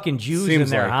fucking Jews Seems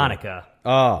and their like it. Hanukkah.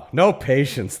 Oh, no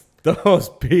patience. Those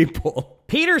people.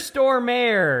 Peter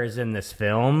Stormare is in this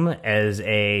film as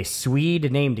a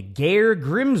Swede named Geir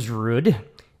Grimsrud,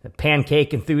 a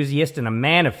pancake enthusiast and a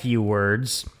man of few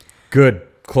words. Good,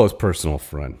 close personal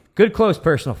friend. Good close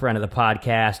personal friend of the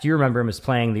podcast. You remember him as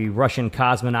playing the Russian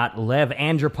cosmonaut Lev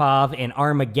Andropov in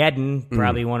Armageddon,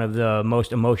 probably one of the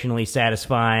most emotionally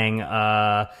satisfying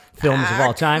films of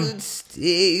all time.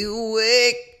 Stay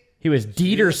awake. He was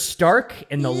Dieter Stark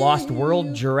in The Lost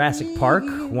World Jurassic Park,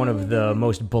 one of the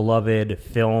most beloved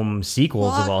film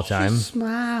sequels of all time.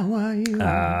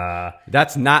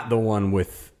 That's not the one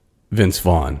with Vince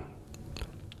Vaughn,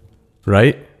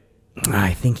 right?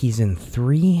 I think he's in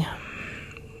 3.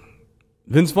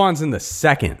 Vince Vaughn's in the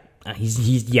second. He's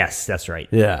yes, that's right.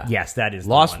 Yeah. Yes, that is the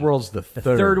Lost one. World's the The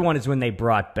third. third one is when they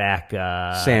brought back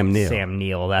Sam Neill. Sam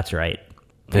Neill, that's right.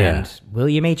 Yeah. And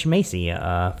William H. Macy,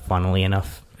 funnily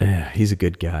enough. Yeah, he's a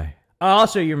good guy.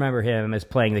 Also, you remember him as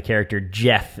playing the character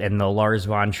Jeff in the Lars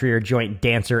von Trier joint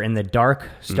Dancer in the Dark,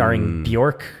 starring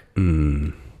Bjork.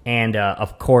 And,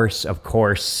 of course,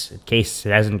 in case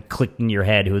it hasn't clicked in your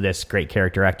head who this great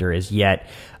character actor is yet,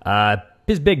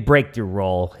 his big breakthrough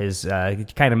role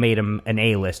kind of made him an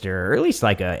A-lister, or at least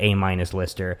like a A-minus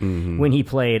lister, when he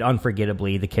played,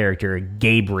 unforgettably, the character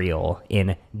Gabriel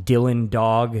in Dylan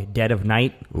Dog, Dead of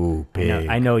Night. Ooh, big.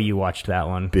 I know you watched that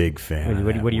one. Big fan.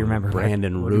 What do you remember?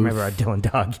 Brandon What do you Roof. remember about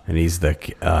Dylan Dog? And he's the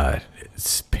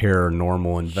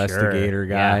paranormal investigator Sure.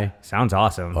 guy. Yeah. Sounds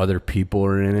awesome. Other people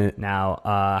are in it.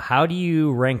 Now, how do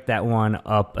you rank that one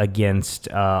up against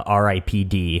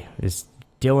R.I.P.D.?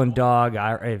 Dylan Dog.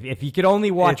 If you could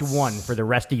only watch one for the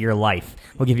rest of your life,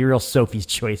 we'll give you real Sophie's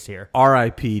choice here.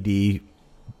 R.I.P.D.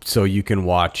 So you can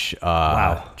watch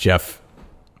Jeff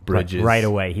Bridges right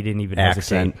away. He didn't even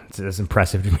accent. hesitate. So that's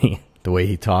impressive to me. The way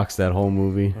he talks that whole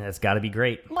movie. That's got to be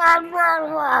great.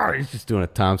 He's just doing a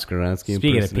Tom Skronsky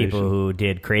Speaking of people who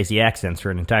did crazy accents for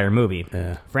an entire movie,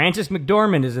 Frances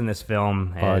McDormand is in this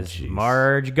film as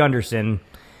Marge Gunderson.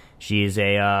 She's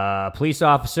a police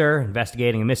officer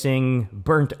investigating a missing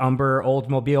burnt umber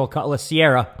Oldsmobile Cutlass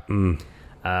Sierra.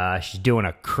 She's doing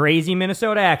a crazy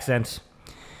Minnesota accent.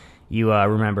 You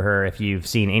remember her if you've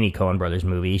seen any Coen Brothers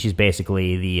movie. She's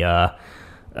basically the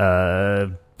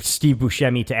Steve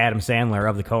Buscemi to Adam Sandler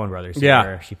of the Coen Brothers.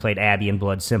 Yeah. She played Abby in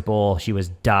Blood Simple. She was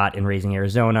Dot in Raising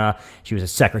Arizona. She was a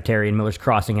secretary in Miller's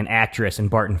Crossing, an actress in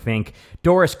Barton Fink.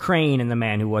 Doris Crane in The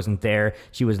Man Who Wasn't There.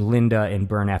 She was Linda in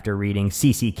Burn After Reading.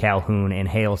 Cece Calhoun in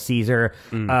Hail Caesar.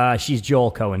 She's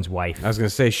Joel Coen's wife. I was going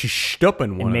to say she's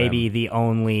stupping one And maybe of them. the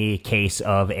only case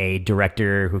of a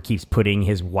director who keeps putting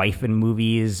his wife in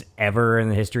movies ever in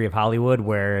the history of Hollywood,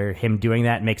 where him doing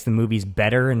that makes the movies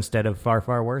better instead of far,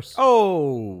 far worse.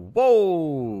 Oh,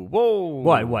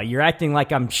 whoa. What? You're acting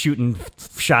like I'm shooting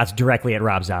shots directly at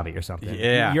Rob Zombie or something.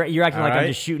 Yeah. You're acting like I'm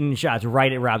just shooting shots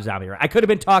right at Rob Zombie. I could have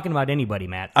been talking about anybody,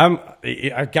 Matt. I'm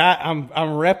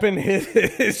repping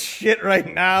his shit right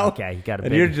now. Okay, you got a And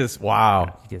big- you're just,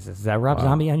 wow. Is that Rob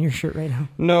Zombie on your shirt right now?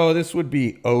 No, this would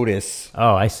be Otis,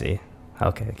 Oh, I see.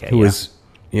 Okay. who yeah. was,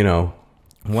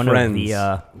 one friends of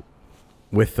the.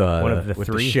 with the with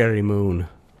three? the Sherry Moon.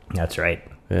 That's right.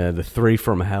 The three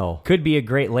from hell. Could be a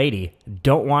great lady.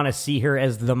 Don't want to see her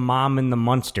as the mom in the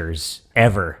Munsters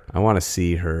ever. I want to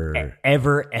see her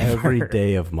Ever. every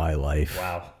day of my life.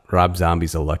 Wow. Rob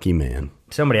Zombie's a lucky man.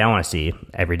 Somebody I want to see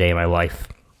every day of my life.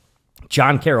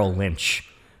 John Carroll Lynch.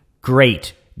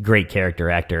 Great character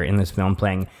actor in this film,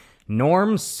 playing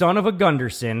Norm, son of a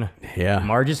Gunderson. Yeah.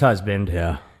 Marge's husband.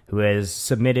 Yeah. Who has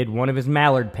submitted one of his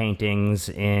Mallard paintings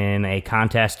in a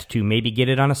contest to maybe get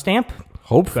it on a stamp?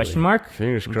 Hopefully. Question mark?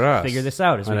 Fingers crossed. Figure this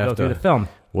out as we I'd go have through to the film.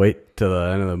 Wait till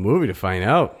the end of the movie to find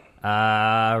out.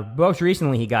 Most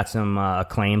recently, he got some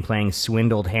acclaim playing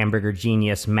swindled hamburger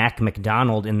genius Mac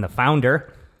McDonald in The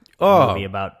Founder. A movie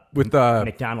about with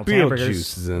McDonald's hamburgers.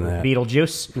 Beetlejuice is in that.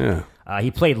 Beetlejuice. Yeah. He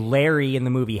played Larry in the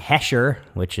movie Hesher,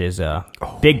 which is a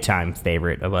big-time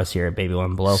favorite of us here at Baby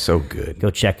One Below. So good.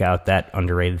 Go check out that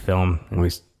underrated film. When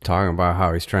he's talking about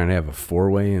how he's trying to have a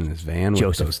four-way in his van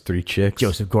with those three chicks.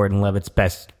 Joseph Gordon-Levitt's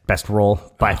best role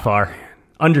by far.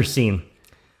 Underseen.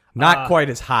 Not quite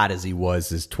as hot as he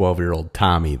was as 12-year-old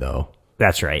Tommy, though.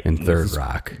 That's right. In Third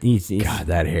Rock. He's God,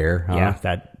 that hair. Huh?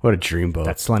 Yeah, what a dreamboat.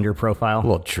 That slender profile. What a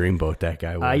little dreamboat that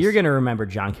guy was. You're going to remember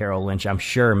John Carroll Lynch, I'm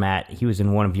sure, Matt. He was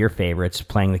in one of your favorites,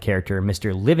 playing the character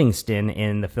Mr. Livingston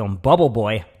in the film Bubble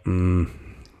Boy.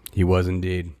 He was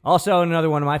indeed. Also, another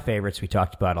one of my favorites we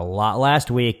talked about a lot last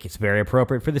week. It's very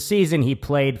appropriate for the season. He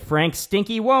played Frank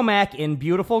Stinky Womack in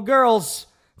Beautiful Girls.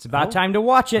 It's about time to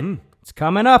watch it. It's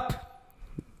coming up.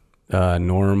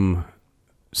 Norm,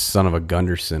 son of a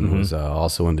Gunderson, was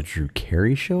also in the Drew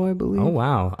Carey show, I believe. Oh,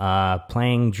 wow.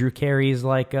 Playing Drew Carey's,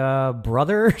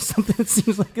 brother or something, it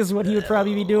seems like is what he would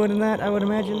probably be doing in that, I would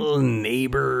imagine. Little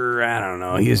neighbor, I don't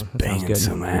know. He was banging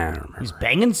some, I don't remember. He's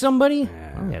banging somebody?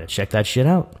 I gotta check that shit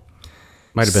out.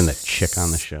 Might have been the chick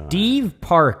on the show. Steve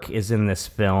Park is in this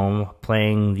film,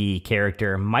 playing the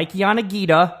character Mike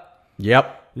Yanagita.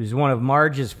 Yep. Who's one of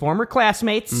Marge's former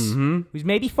classmates, who's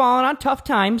maybe fallen on tough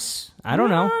times. I don't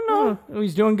know. No.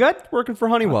 He's doing good? Working for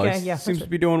Honeywell. Okay, He yeah. seems to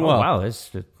be doing well. Oh, wow.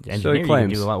 This engineer can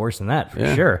do a lot worse than that,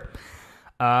 for sure.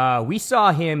 We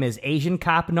saw him as Asian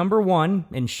Cop number 1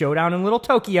 in Showdown in Little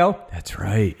Tokyo. That's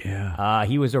right, yeah.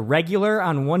 He was a regular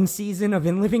on one season of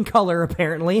In Living Color,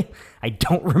 apparently. I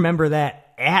don't remember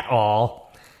that at all.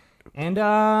 And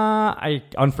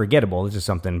Unforgettable. This is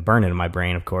something burning in my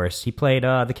brain, of course. He played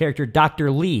the character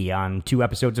Dr. Lee on 2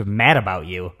 episodes of Mad About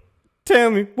You.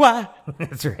 Tell me why.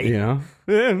 That's right. You know?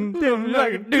 Tell me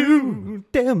like I do.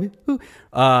 Tell me who.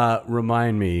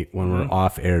 Remind me when we're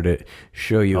off air to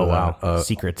show you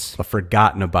secrets. A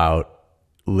forgotten about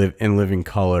In Living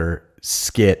Color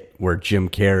skit where Jim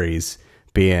Carrey's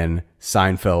being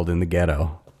Seinfeld in the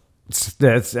ghetto.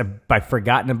 That's by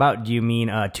forgotten about. Do you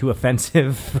mean too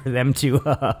offensive for them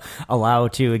to allow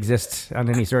to exist on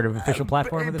any sort of official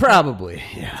platform? Probably,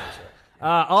 yeah.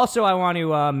 Also, I want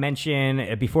to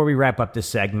mention before we wrap up this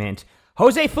segment,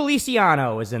 Jose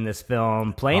Feliciano is in this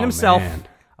film, playing himself. Man.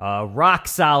 A rock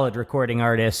solid recording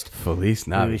artist. Felice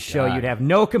Navidad. Whose show you'd have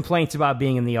no complaints about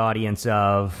being in the audience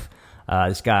of.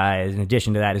 This guy, in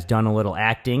addition to that, has done a little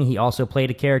acting. He also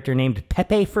played a character named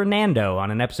Pepe Fernando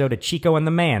on an episode of Chico and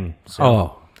the Man.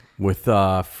 So, with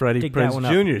Freddie Dig that Prinze one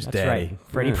up. Jr.'s That's daddy. right.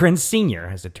 Freddie Yeah. Prinze Sr.,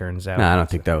 as it turns out. No, I don't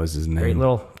think that was his name.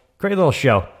 Great little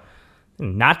show.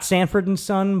 Not Sanford and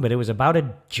Son, but it was about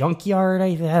a junkyard.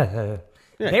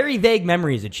 Very vague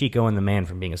memories of Chico and the Man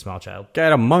from being a small child.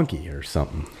 Got a monkey or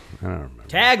something. I don't remember.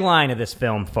 Tagline of this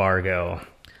film, Fargo.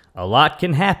 A lot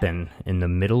can happen in the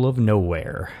middle of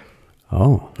nowhere.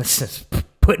 Oh, This is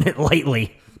putting it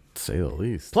lightly. to say the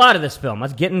least. Plot of this film.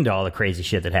 Let's get into all the crazy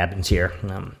shit that happens here.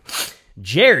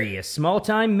 Jerry, a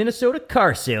small-time Minnesota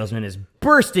car salesman, is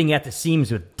bursting at the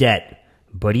seams with debt,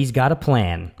 but he's got a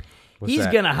plan. He's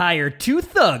that? going to hire 2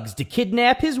 thugs to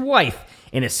kidnap his wife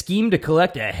in a scheme to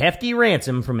collect a hefty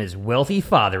ransom from his wealthy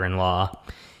father-in-law.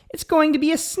 It's going to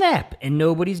be a snap, and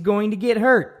nobody's going to get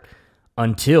hurt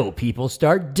until people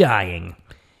start dying.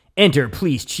 Enter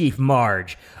Police Chief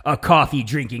Marge, a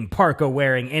coffee-drinking,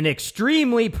 parka-wearing, and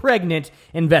extremely pregnant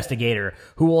investigator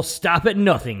who will stop at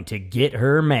nothing to get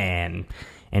her man.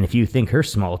 And if you think her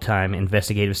small-time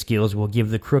investigative skills will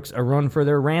give the crooks a run for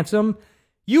their ransom,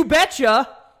 you betcha!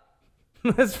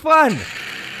 That's fun.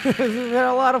 We had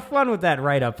a lot of fun with that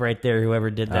write-up right there, whoever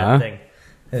did that thing.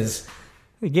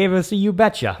 They gave us a you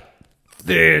betcha.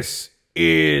 This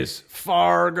is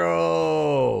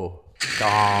Fargo.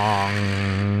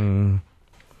 Dong.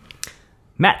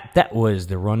 Matt, that was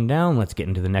the rundown. Let's get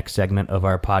into the next segment of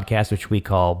our podcast, which we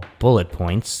call Bullet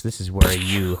Points. This is where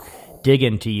you dig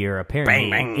into your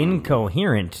apparently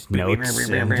incoherent notes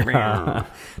and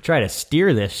try to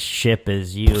steer this ship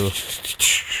as you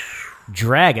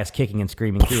drag us kicking and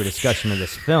screaming through a discussion of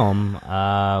this film.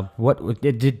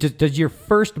 Does your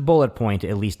first bullet point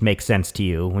at least make sense to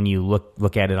you when you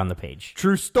look at it on the page?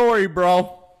 True story,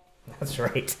 bro. That's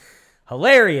right.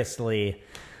 Hilariously,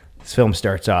 this film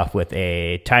starts off with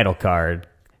a title card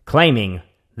claiming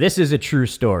this is a true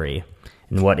story,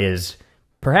 and what is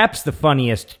perhaps the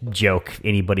funniest joke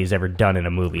anybody's ever done in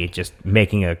a movie, just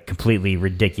making a completely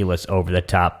ridiculous,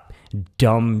 over-the-top,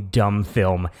 dumb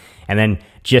film, and then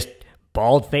just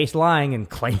bald-faced lying and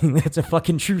claiming that it's a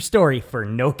fucking true story for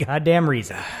no goddamn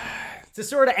reason. It's the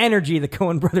sort of energy the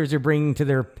Coen brothers are bringing to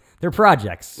their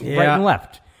projects, right and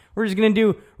left. We're just going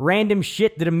to do random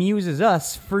shit that amuses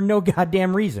us for no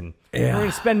goddamn reason. Yeah. We're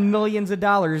going to spend millions of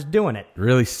dollars doing it.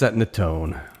 Really setting the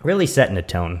tone. Really setting a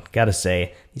tone, gotta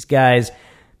say. These guys,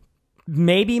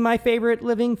 maybe my favorite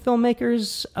living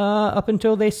filmmakers up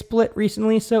until they split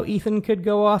recently, so Ethan could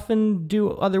go off and do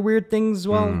other weird things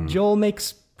while Joel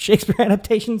makes Shakespeare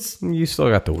adaptations. You still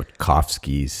got the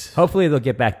Wachowskis. Hopefully they'll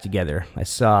get back together. I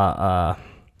saw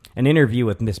an interview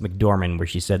with Miss McDormand where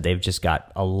she said they've just got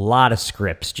a lot of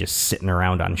scripts just sitting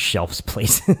around on shelves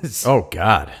places. Oh,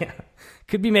 God. Yeah.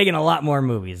 Could be making a lot more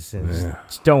movies.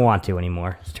 Just don't want to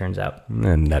anymore, it turns out.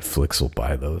 And Netflix will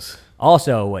buy those.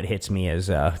 Also, what hits me is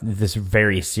this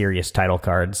very serious title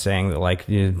card saying that, like,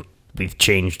 we've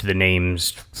changed the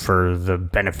names for the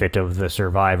benefit of the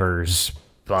survivors,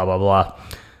 blah, blah, blah.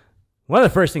 One of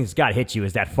the first things that's got to hit you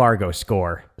is that Fargo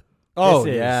score. Oh,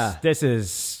 This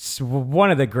is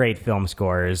one of the great film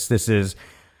scores. This is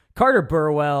Carter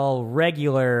Burwell,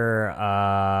 regular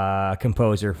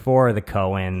composer for the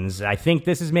Coens. I think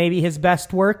this is maybe his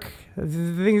best work. I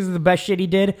think this is the best shit he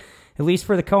did, at least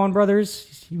for the Coen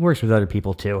brothers. He works with other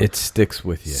people, too. It sticks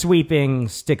with you. Sweeping,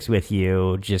 sticks with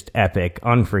you, just epic,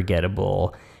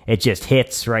 unforgettable. It just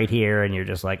hits right here, and you're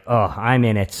just like, oh, I'm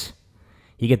in it.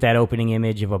 You get that opening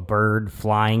image of a bird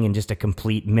flying in just a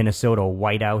complete Minnesota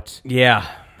whiteout. Yeah.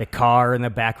 The car in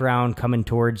the background coming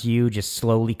towards you, just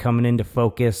slowly coming into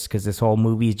focus, because this whole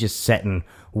movie is just set in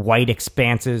white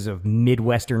expanses of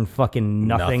Midwestern fucking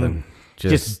nothing.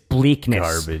 Just bleakness.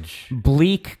 Garbage.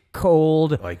 Bleak,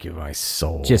 cold. Like in my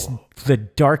soul. Just the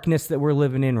darkness that we're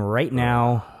living in right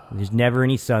now. There's never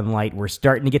any sunlight. We're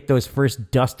starting to get those first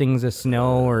dustings of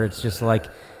snow, or it's just like,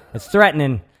 it's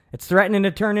threatening. It's threatening to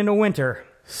turn into winter.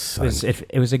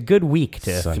 It was a good week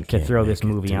to throw this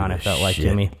movie on, it felt like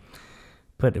to me.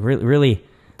 But really,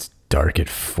 it's dark at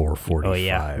 4:45. Oh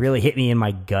yeah, really hit me in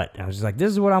my gut. I was just like, this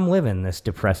is what I'm living, this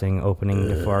depressing opening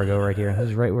to Fargo right here. This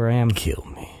is right where I am. Kill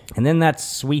me. And then that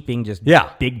sweeping, just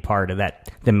big part of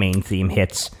the main theme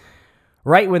hits.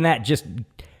 Right when that just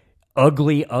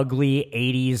ugly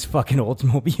 80s fucking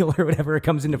Oldsmobile or whatever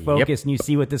comes into focus, and you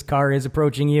see what this car is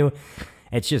approaching you.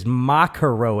 It's just mock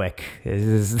heroic.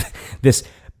 This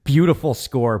beautiful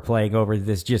score playing over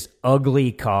this just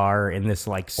ugly car in this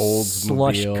like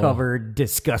slush-covered,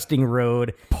 disgusting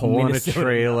road. Pulling a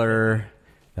trailer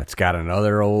that's got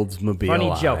another Oldsmobile.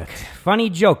 Funny joke. Funny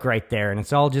joke right there, and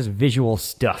it's all just visual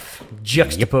stuff.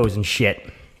 Juxtaposing shit.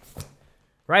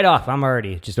 Right off, I'm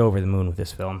already just over the moon with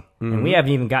this film. Mm-hmm. And we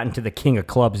haven't even gotten to the King of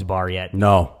Clubs bar yet.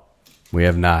 No, we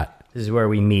have not. This is where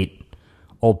we meet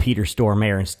old Peter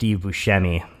Stormare and Steve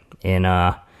Buscemi in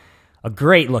a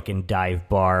great-looking dive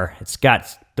bar. It's got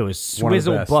those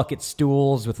swizzle bucket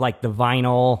stools with, like, the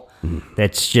vinyl.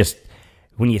 That's just...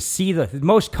 When you see the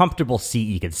most comfortable seat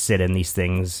you could sit in these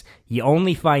things, you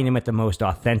only find them at the most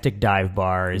authentic dive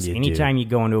bars. Anytime you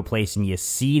go into a place and you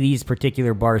see these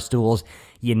particular bar stools,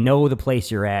 you know the place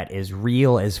you're at is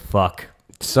real as fuck.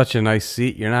 Such a nice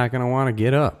seat, you're not going to want to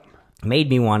get up. Made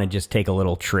me want to just take a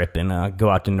little trip and go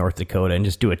out to North Dakota and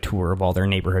just do a tour of all their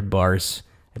neighborhood bars.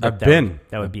 I've been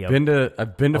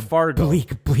to Fargo.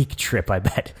 Bleak trip, I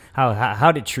bet.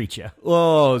 How'd it treat you?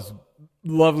 Oh, it's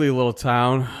lovely little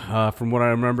town. From what I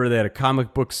remember, they had a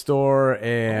comic book store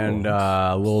and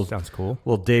sounds cool.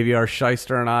 Little Davey R.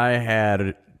 Shyster and I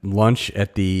had lunch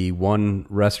at the one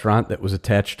restaurant that was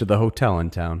attached to the hotel in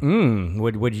town.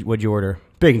 What'd you order?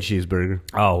 Bacon cheeseburger.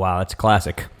 Oh wow, that's a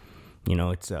classic. You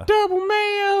know, it's double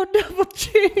mayo, double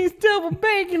cheese, double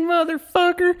bacon,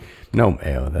 motherfucker. No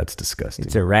mayo, that's disgusting.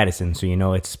 It's a Radisson, so you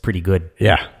know it's pretty good.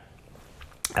 Yeah.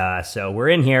 So we're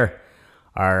in here.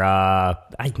 Our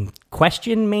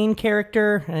question main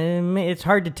character, it's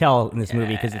hard to tell in this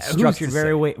movie because it's structured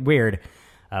very weird.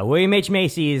 William H.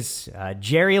 Macy's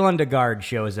Jerry Lundegaard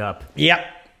shows up. Yep.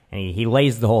 And he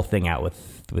lays the whole thing out with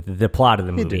the plot of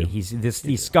the movie. These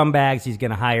scumbags, he's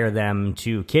going to hire them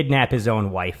to kidnap his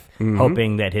own wife,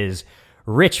 hoping that his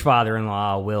rich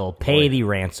father-in-law will pay the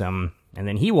ransom, and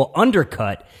then he will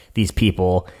undercut these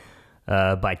people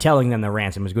by telling them the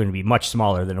ransom is going to be much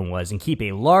smaller than it was and keep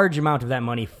a large amount of that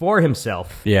money for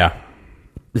himself. Yeah.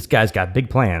 This guy's got big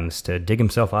plans to dig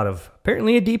himself out of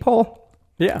apparently a deep hole.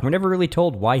 Yeah. We're never really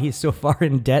told why he's so far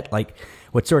in debt, like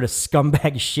what sort of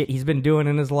scumbag shit he's been doing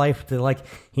in his life to, like,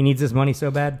 he needs this money so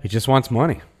bad. He just wants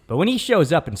money. But when he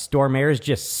shows up and Stormare's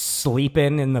just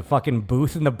sleeping in the fucking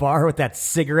booth in the bar with that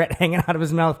cigarette hanging out of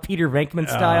his mouth, Peter Venkman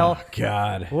style. Oh,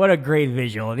 God. What a great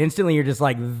visual. And instantly you're just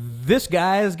like, this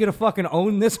guy is going to fucking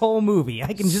own this whole movie.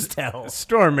 I can just tell.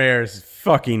 Stormare's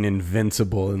fucking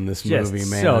invincible in this movie,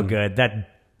 man. So good. That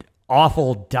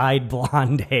awful dyed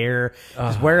blonde hair.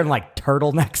 Just wearing like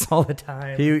turtlenecks all the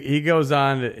time. He goes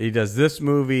on, he does this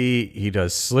movie, he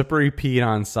does Slippery Pete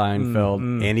on Seinfeld,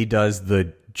 and he does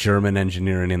the German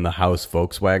engineering in the house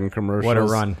Volkswagen commercials.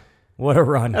 What a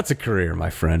run. That's a career, my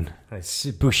friend.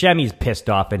 Buscemi's pissed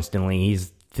off instantly.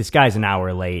 This guy's an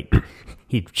hour late.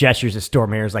 He gestures at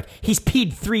Stormare's like, he's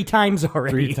peed 3 times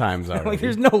already. 3 times already. Like,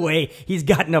 there's no way he's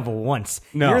gotten up once.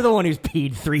 No. You're the one who's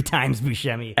peed 3 times,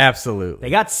 Buscemi. Absolutely. They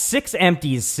got 6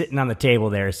 empties sitting on the table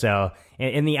there, so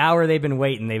in the hour they've been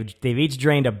waiting, they've each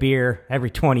drained a beer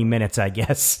every 20 minutes, I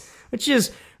guess, which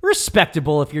is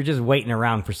respectable if you're just waiting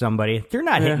around for somebody. They're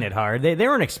not hitting it hard. They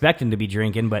weren't expecting to be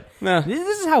drinking, but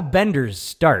this is how benders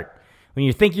start. When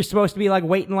you think you're supposed to be like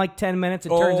waiting like 10 minutes, it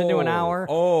turns into an hour.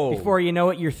 Before you know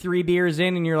it, you're 3 beers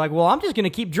in, and you're like, well, I'm just going to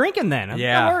keep drinking then.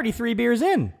 I'm already 3 beers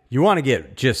in. You want to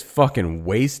get just fucking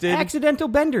wasted? Accidental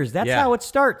benders. That's how it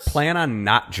starts. Plan on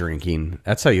not drinking.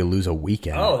 That's how you lose a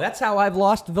weekend. Oh, that's how I've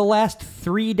lost the last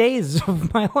 3 days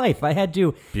of my life. I had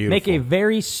to make a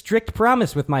very strict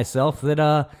promise with myself that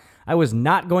I was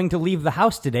not going to leave the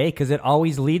house today because it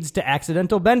always leads to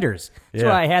accidental benders. That's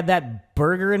why I had that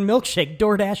burger and milkshake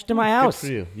DoorDash to my house. Good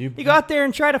for you. You go out there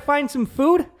and try to find some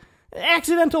food,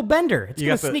 accidental bender. It's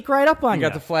going to sneak right up on you. You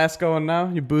got the flask going now?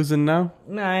 You boozing now?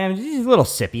 No, these little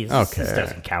sippies. Okay. This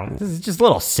doesn't count. This is just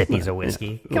little sippies of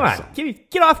whiskey. Come on,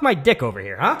 get off my dick over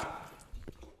here, huh?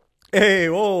 Hey,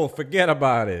 whoa, forget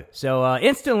about it. So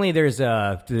instantly there's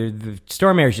the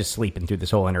Stormare's just sleeping through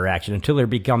this whole interaction until there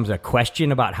becomes a question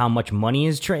about how much money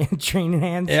is training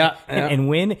hands and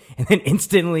win. And then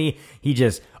instantly he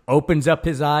just opens up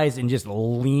his eyes and just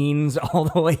leans all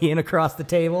the way in across the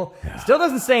table. Yeah. Still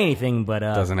doesn't say anything, but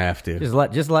doesn't have to.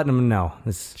 Just letting him know.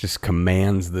 Just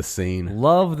commands the scene.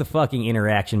 Love the fucking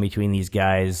interaction between these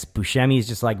guys. Buscemi's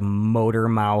just like motor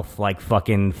mouth, like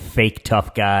fucking fake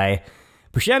tough guy.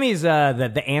 Buscemi's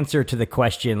the answer to the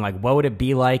question, like, what would it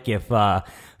be like if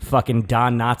fucking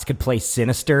Don Knotts could play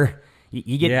Sinister?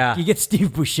 You get Steve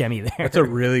Buscemi there. That's a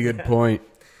really good point.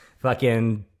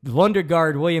 Fucking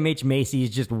Lundegaard, William H. Macy's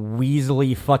just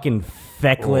weaselly, fucking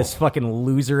feckless, fucking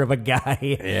loser of a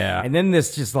guy. Yeah. And then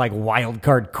this just like wild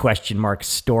card question mark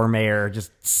Stormare,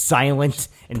 just silent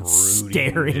and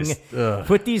staring.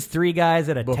 Put these 3 guys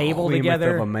at a table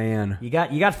together. Of a man. You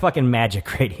got fucking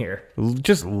magic right here.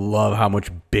 Just love how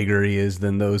much bigger he is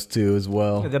than those 2 as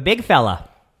well. The big fella.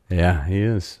 Yeah, he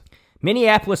is.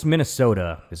 Minneapolis,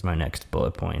 Minnesota is my next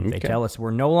bullet point. They tell us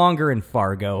we're no longer in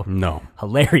Fargo. No.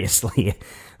 Hilariously,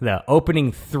 the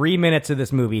opening 3 minutes of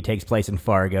this movie takes place in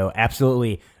Fargo.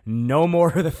 Absolutely no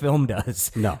more of the film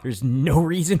does. No. There's no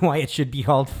reason why it should be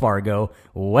called Fargo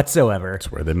whatsoever.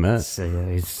 That's where they met.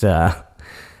 It's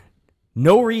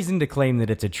no reason to claim that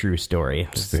it's a true story.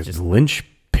 It's the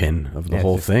linchpin of the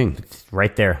whole thing. It's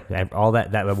right there. All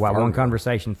that one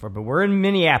conversation for. But we're in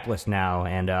Minneapolis now,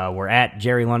 and we're at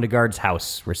Jerry Lundegaard's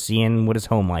house. We're seeing what his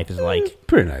home life is like.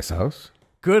 Pretty nice house.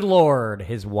 Good Lord,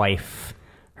 his wife,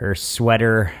 her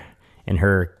sweater, and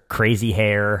her crazy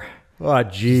hair. Oh,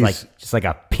 jeez. Just like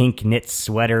a pink knit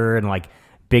sweater and like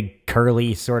big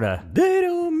curly sort of. They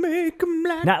don't make them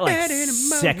like Not like that anymore.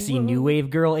 sexy new wave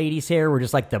girl 80s hair where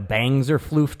just like the bangs are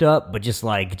floofed up, but just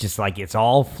like it's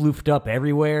all floofed up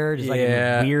everywhere. Just like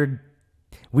in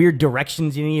weird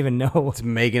directions you didn't even know. It's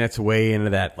making its way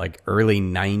into that like early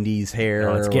 90s hair.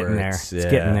 Oh, it's getting there. It's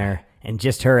getting there. And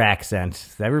just her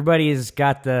accent. Everybody's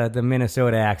got the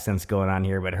Minnesota accents going on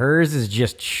here, but hers is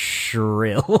just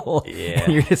shrill. Yeah.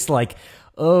 And you're just like,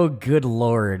 oh, good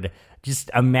Lord.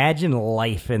 Just imagine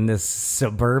life in this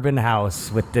suburban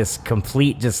house with this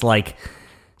complete just like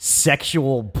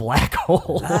sexual black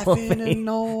hole of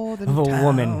a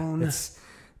woman. It's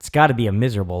got to be a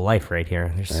miserable life right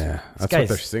here. That's what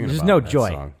they're singing There's about no in that joy.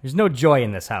 song. There's no joy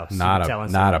in this house. Not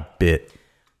a bit.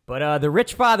 But the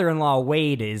rich father-in-law,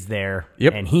 Wade, is there.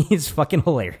 Yep. And he's fucking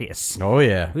hilarious. Oh,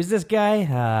 yeah. Who's this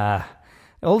guy?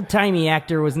 Old-timey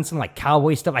actor, was in some like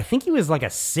cowboy stuff. I think he was like a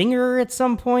singer at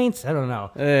some points. I don't know.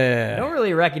 I don't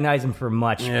really recognize him for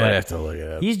much. Yeah, but I have to look it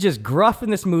up. He's just gruff in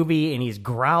this movie, and he's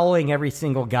growling every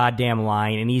single goddamn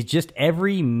line, and he's just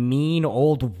every mean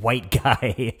old white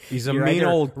guy He's a you're mean either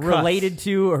old cuss. related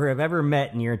to or have ever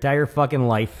met in your entire fucking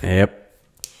life. Yep.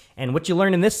 And what you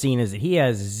learn in this scene is that he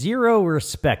has zero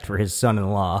respect for his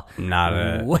son-in-law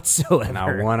whatsoever.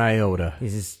 Not one iota.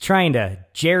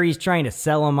 Jerry's trying to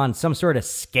sell him on some sort of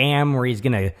scam where he's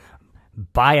going to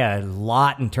buy a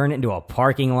lot and turn it into a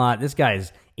parking lot. This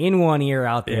guy's in one ear,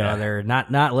 out the other,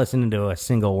 not listening to a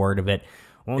single word of it.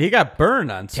 He got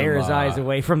burned on some tear his eyes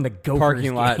away from the Gophers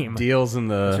parking lot game. deals in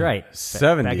the That's right.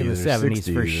 70s. Back in the or 70s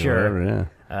 60s for or sure. whatever,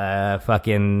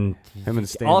 Fucking. Him and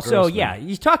Stan Also, Grossman.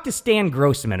 you talk to Stan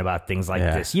Grossman about things like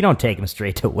this. You don't take him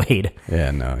straight to Wade.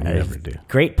 Yeah, no, you never do.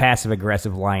 Great passive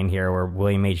aggressive line here where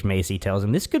William H. Macy tells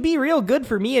him, "This could be real good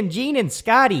for me and Gene and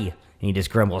Scotty." And he just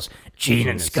grumbles, Gene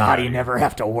and Scotty never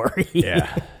have to worry.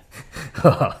 Yeah.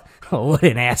 Oh, what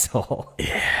an asshole.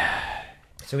 Yeah.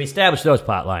 So we established those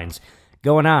plot lines.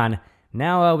 Going on.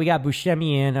 Now we got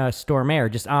Buscemi and Stormare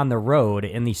just on the road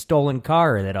in the stolen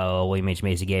car that William H.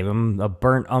 Macy gave him, a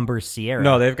burnt umber Sierra.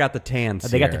 No, they've got the tan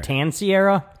Sierra. They got the tan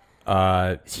Sierra?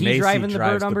 Is he driving the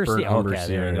burnt umber Sierra? Okay,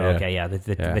 there we go. Okay, yeah.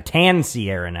 The tan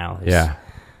Sierra now. Yeah.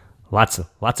 Lots of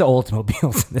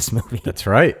Oldsmobiles in this movie. That's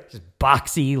right. Just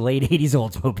boxy, late 80s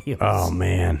Oldsmobiles. Oh,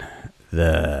 man.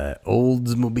 The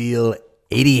Oldsmobile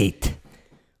 88.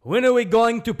 When are we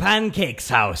going to Pancake's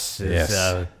house?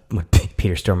 Yes. What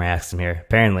Peter Stormare asks him here.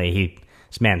 Apparently,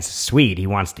 this man's sweet. He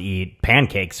wants to eat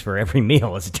pancakes for every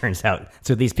meal, as it turns out. That's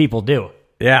what these people do.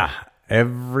 Yeah.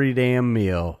 Every damn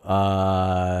meal.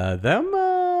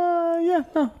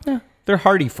 They're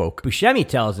hearty folk. Buscemi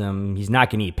tells him he's not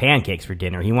going to eat pancakes for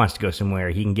dinner. He wants to go somewhere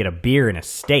he can get a beer and a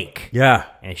steak. Yeah.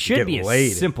 And it should be a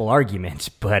simple argument,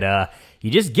 but you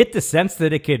just get the sense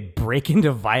that it could break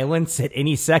into violence at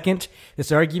any second.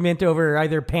 This argument over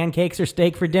either pancakes or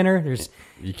steak for dinner.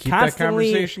 You keep that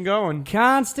conversation going.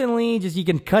 Constantly, just you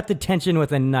can cut the tension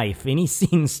with a knife. Any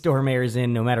scene Stormare's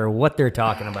in, no matter what they're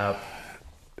talking about.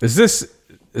 Is this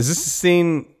a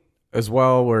scene as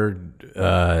well where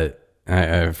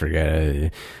I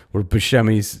forget where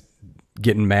Buscemi's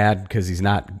getting mad because he's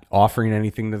not offering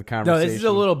anything to the conversation? No, this is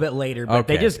a little bit later, but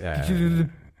they just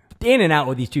in and out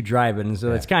with these two driving,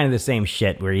 so it's kind of the same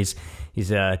shit where he's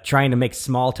trying to make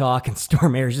small talk and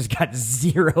Stormare's just got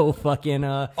zero fucking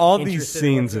all these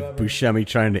scenes of Buscemi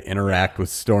trying to interact with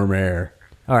Stormare.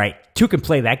 All right, two can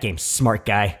play that game, smart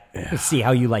guy. Yeah. Let's see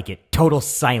how you like it. Total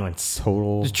silence.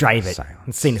 Just drive it.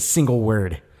 Not saying a single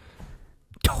word.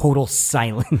 Total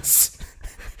silence.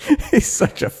 He's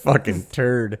such a fucking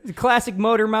turd. It's a classic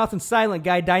motor mouth and silent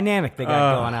guy dynamic they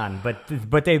got going on,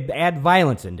 but they add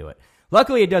violence into it.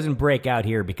 Luckily, it doesn't break out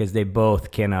here because they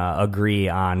both can agree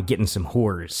on getting some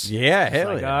whores. Yeah,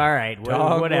 hell yeah. All right,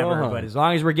 whatever. But as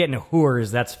long as we're getting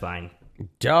whores, that's fine.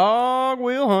 Dog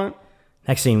will hunt.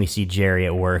 Next thing we see Jerry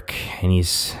at work, and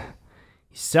he's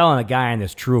selling a guy on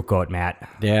this True Coat, Matt.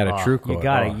 Yeah, the True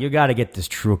Coat. You gotta get this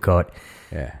True Coat.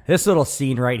 Yeah. This little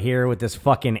scene right here with this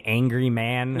fucking angry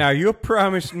man. Now, you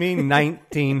promised me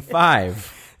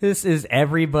 19.5. This is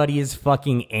everybody's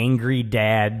fucking angry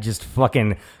dad just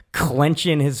fucking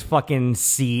clenching his fucking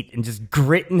seat and just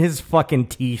gritting his fucking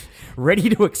teeth, ready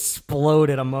to explode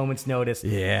at a moment's notice.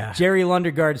 Yeah. Jerry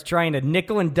Lundegaard's trying to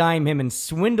nickel and dime him and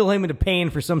swindle him into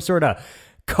paying for some sort of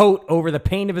coat over the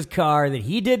paint of his car that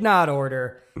he did not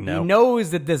order. Nope. He knows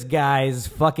that this guy's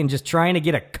fucking just trying to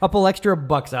get a couple extra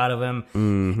bucks out of him.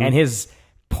 And his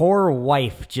poor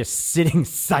wife just sitting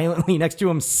silently next to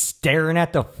him, staring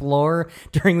at the floor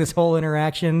during this whole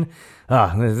interaction.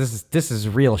 This is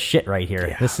real shit right here.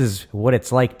 Yeah. This is what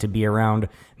it's like to be around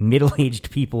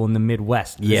middle-aged people in the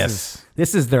Midwest. This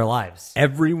is their lives.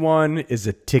 Everyone is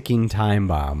a ticking time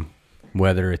bomb,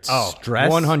 whether it's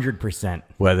stress, 100%.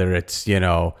 whether it's,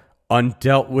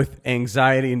 undealt with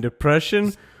anxiety and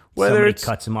depression, whether Somebody it's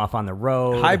cuts him off on the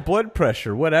road, high blood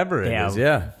pressure, whatever it is.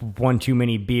 Yeah. One too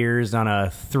many beers on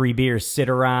a 3-beer sit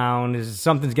around.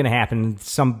 Something's going to happen.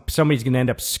 Somebody's going to end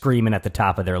up screaming at the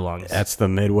top of their lungs. That's the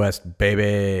Midwest,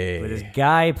 baby. But this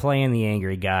guy playing the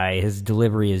angry guy, his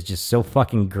delivery is just so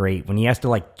fucking great. When he has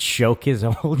to choke his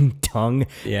own tongue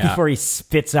before he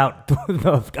spits out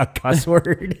a cuss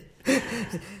word.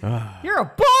 You're a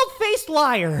bald-faced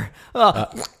liar.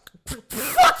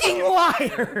 Fucking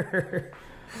liar.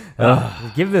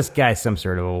 Give this guy some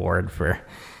sort of award for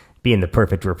being the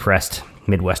perfect repressed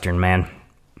Midwestern man.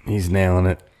 He's nailing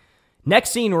it.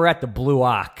 Next scene, we're at the Blue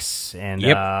Ox, and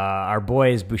our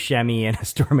boys Buscemi and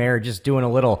Stormare are just doing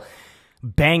a little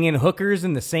banging hookers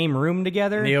in the same room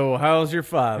together. Neil, how's your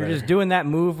father? They're just doing that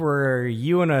move where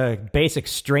you and a basic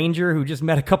stranger who just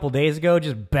met a couple days ago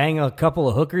just bang a couple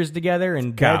of hookers together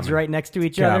in beds right next to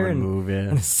each other in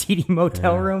a seedy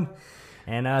motel room.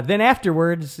 And then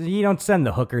afterwards, you don't send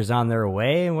the hookers on their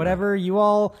way and whatever. You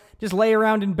all just lay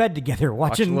around in bed together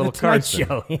watching the Tonight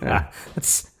Show. Yeah.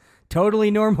 That's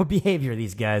totally normal behavior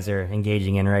these guys are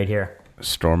engaging in right here.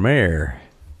 Stormare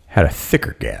had a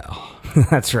thicker gal.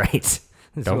 That's right.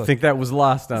 Don't think that was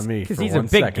lost on me. Because for he's one a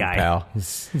big second, guy. pal.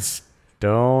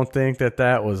 Don't think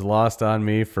that was lost on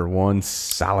me for one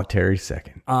solitary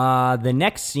second. The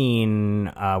next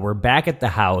scene, we're back at the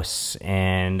house,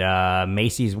 and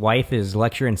Macy's wife is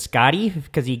lecturing Scotty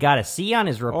because he got a C on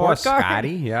his report card.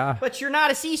 Scotty, yeah. But you're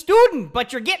not a C student,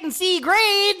 but you're getting C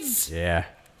grades. Yeah.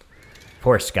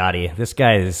 Poor Scotty. This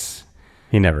guy is...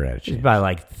 He never had a chance. He's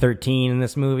about 13 in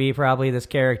this movie, probably, this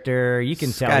character. You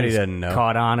can tell Scotty he's doesn't know.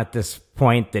 Caught on at this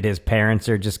point that his parents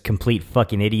are just complete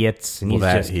fucking idiots. And he's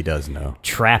just he does know.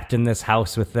 Trapped in this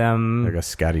house with them. I guess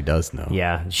Scotty does know.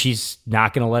 Yeah, she's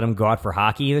not going to let him go out for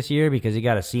hockey this year because he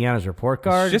got a C on his report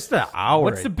card. It's just an hour.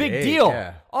 What's the big day, deal?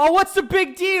 Yeah. Oh, what's the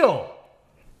big deal?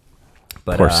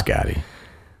 But, poor Scotty.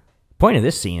 Point of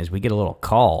this scene is we get a little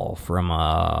call from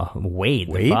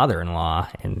Wade, the father-in-law,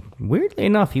 and weirdly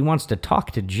enough, he wants to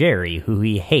talk to Jerry, who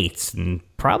he hates, and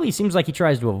probably seems like he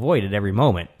tries to avoid it every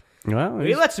moment. Well,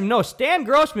 he lets him know Stan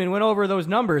Grossman went over those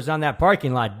numbers on that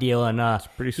parking lot deal, and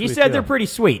he said they're pretty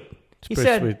sweet. He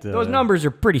said those numbers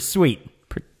are pretty sweet.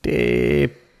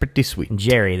 Pretty sweet. And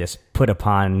Jerry, this put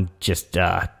upon, just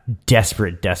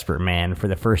desperate man. For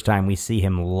the first time, we see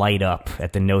him light up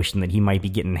at the notion that he might be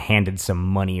getting handed some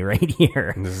money right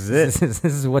here. This is it. This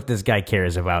is what this guy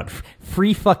cares about.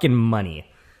 Free fucking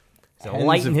money. So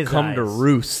light in his come eyes. to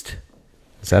roost.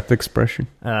 Is that the expression?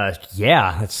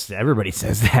 Yeah, everybody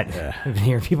says that. Yeah. I've been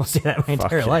hearing people say that my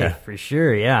entire life, for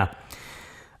sure, yeah.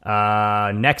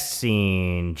 Next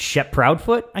scene, Shep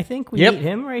Proudfoot, I think. We meet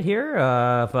him right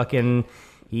here.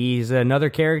 He's another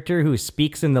character who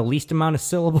speaks in the least amount of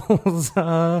syllables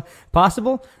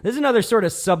possible. This is another sort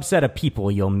of subset of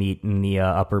people you'll meet in the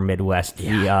upper Midwest.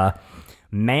 The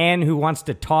man who wants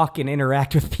to talk and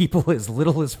interact with people as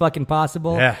little as fucking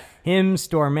possible. Yeah. Him,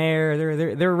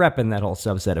 Stormare, they're repping that whole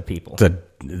subset of people.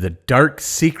 The dark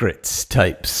secrets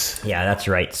types. Yeah, that's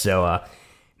right. So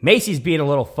Macy's being a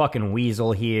little fucking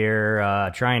weasel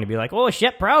here, trying to be like, oh,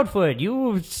 Shep Proudfoot,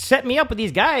 you set me up with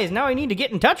these guys. Now I need to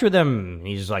get in touch with them. And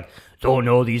he's just like, don't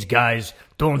know these guys.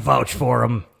 Don't vouch for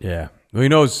them. Yeah. Well, he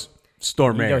knows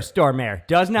Stormare. He knows Stormare.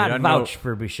 Does not vouch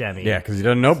for Buscemi. Yeah, because he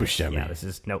doesn't know Buscemi. Yeah, this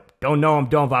is, nope. Don't know him.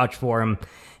 Don't vouch for him.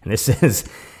 And this is...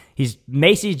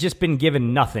 Macy's just been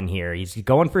given nothing here. He's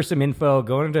going for some info,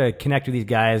 going to connect with these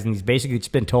guys, and he's basically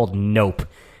just been told nope.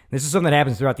 This is something that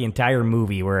happens throughout the entire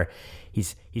movie where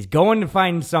He's going to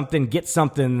find something, get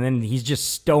something, and then he's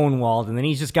just stonewalled, and then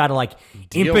he's just got to like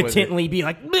Deal with impotently be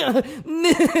like,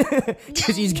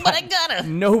 because he's got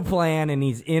no plan, and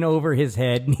he's in over his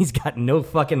head, and he's got no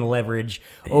fucking leverage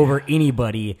over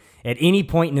anybody at any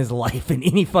point in his life, in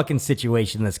any fucking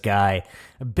situation. This guy,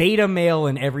 beta male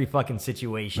in every fucking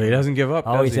situation. But he doesn't give up,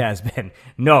 does Always he? has been.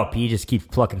 Nope, he just keeps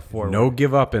plucking forward. No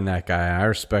give up in that guy. I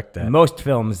respect that. In most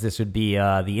films, this would be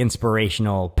the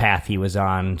inspirational path he was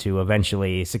on to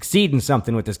eventually succeed in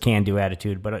something with this can-do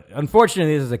attitude. But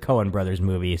unfortunately, this is a Coen Brothers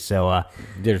movie, so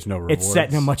there's no rewards. it's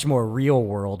set in a much more real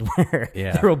world where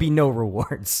Yeah. there will be no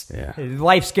rewards. Yeah.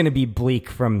 Life's going to be bleak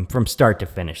from start to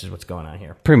finish is what's going on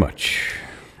here. Pretty much.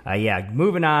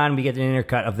 Moving on, we get an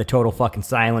intercut of the total fucking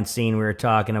silence scene we were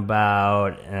talking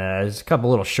about. There's a couple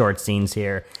little short scenes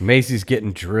here. Macy's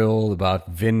getting drilled about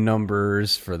VIN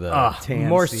numbers for the tan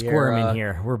More Sierra. squirming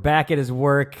here. We're back at his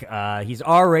work. He's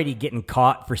already getting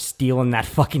caught for stealing that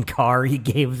fucking car he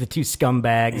gave the two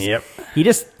scumbags. Yep. He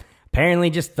apparently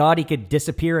just thought he could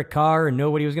disappear a car and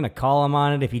nobody was going to call him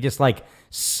on it if he just like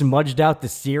smudged out the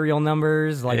serial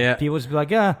numbers. Like Yeah. people just be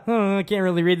like, I can't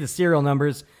really read the serial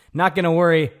numbers. Not going to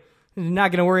worry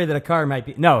that a car might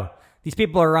be. No, these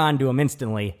people are on to him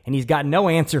instantly, and he's got no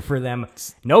answer for them,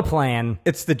 no plan.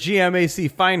 It's the GMAC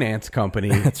Finance Company.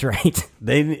 That's right.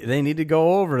 They need to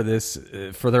go over this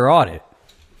for their audit.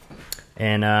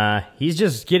 And he's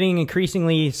just getting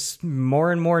increasingly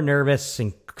more and more nervous,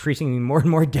 increasingly more and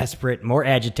more desperate, more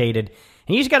agitated.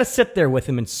 And you just got to sit there with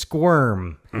him and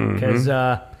squirm. Because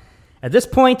at this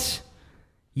point,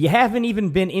 you haven't even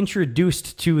been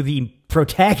introduced to the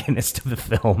protagonist of the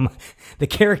film, the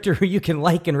character who you can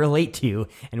like and relate to.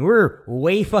 And we're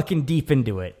way fucking deep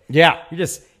into it. Yeah. You're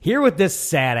just here with this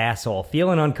sad asshole,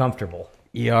 feeling uncomfortable.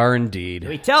 You are indeed.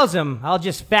 He tells him, I'll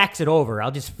just fax it over.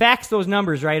 I'll just fax those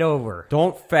numbers right over.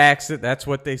 Don't fax it. That's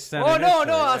what they sent. Oh, no,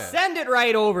 initially. I'll send it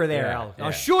right over there. Yeah,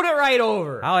 I'll shoot it right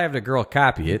over. I'll have the girl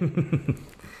copy it.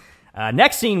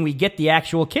 Next scene, we get the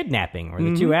actual kidnapping, where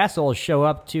the two assholes show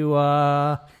up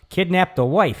to kidnap the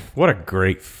wife. What a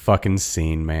great fucking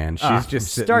scene, man. She's From just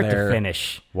sitting start there to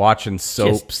finish. watching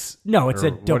soaps. No, it's Or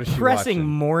a what is she depressing watching?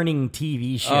 morning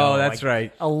TV show. Oh, that's like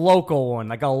right. A local one,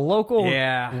 like a local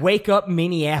Yeah. Wake Up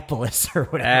Minneapolis or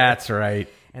whatever. That's right.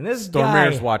 And this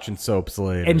Stormare's guy, watching soaps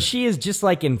later. and she is just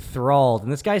like enthralled. And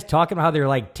this guy's talking about how they're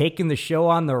like taking the show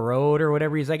on the road or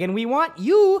whatever. He's like, and we want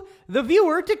you, the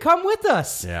viewer, to come with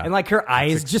us. Yeah. And like her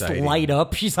eyes just exciting. light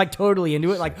up. She's like totally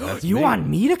into it. Like, That's you me. want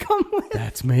me to come with?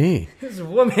 That's me. This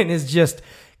woman is just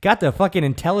got the fucking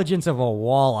intelligence of a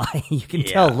walleye. You can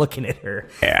tell looking at her.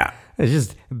 Yeah. It's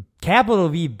just capital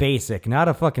V basic, not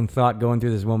a fucking thought going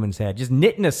through this woman's head. Just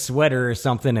knitting a sweater or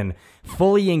something and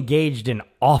fully engaged in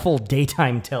awful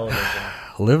daytime television.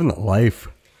 Living the life.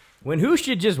 When who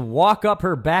should just walk up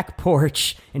her back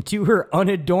porch and to her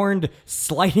unadorned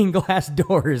sliding glass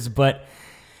doors, but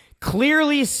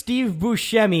clearly Steve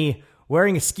Buscemi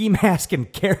wearing a ski mask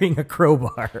and carrying a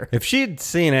crowbar. If she'd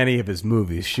seen any of his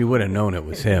movies, she would have known it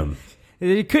was him.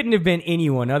 It couldn't have been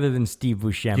anyone other than Steve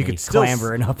Buscemi You could still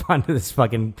clambering up onto this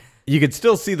fucking You could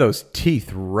still see those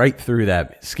teeth right through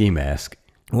that ski mask.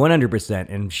 100%.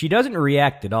 And she doesn't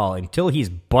react at all until he's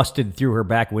busted through her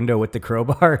back window with the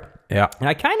crowbar. Yeah. And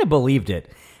I kind of believed it.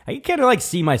 I kind of like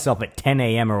see myself at 10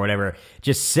 a.m. or whatever,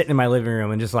 just sitting in my living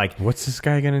room and just like, What's this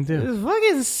guy gonna do? does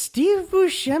fucking Steve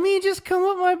Buscemi just come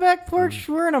up my back porch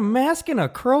wearing a mask and a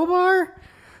crowbar?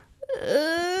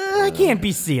 I can't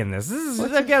be seeing this.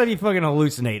 I've got to be fucking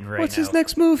hallucinating right What's now. his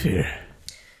next move here?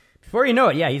 Before you know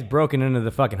it, yeah, he's broken into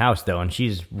the fucking house, though, and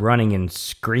she's running and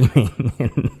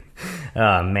screaming.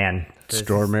 Oh, man.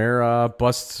 Stormare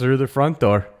busts through the front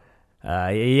door.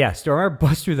 Yeah, Stormare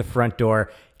busts through the front door,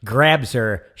 grabs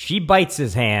her, she bites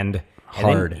his hand. And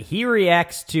Hard. then he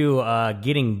reacts to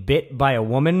getting bit by a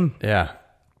woman, Yeah.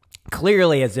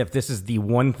 clearly as if this is the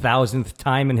 1,000th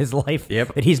time in his life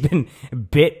Yep. that he's been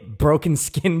bit, broken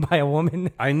skin by a woman.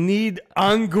 I need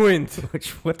unguent. Which,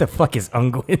 what the fuck is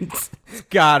unguent? It's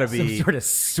gotta Some be. sort of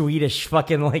Swedish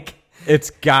fucking, like,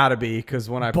 It's gotta be, because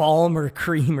when I balm or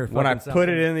cream or when I fucking put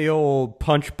something. it in the old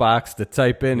punch box to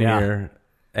type in Yeah. here,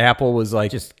 Apple was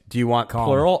like, Just do you want calm.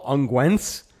 plural?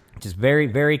 Unguents? Just very,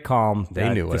 very calm. They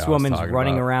knew what this I was woman's talking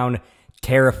running about. around,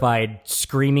 terrified,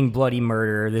 screaming bloody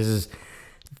murder. This is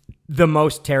the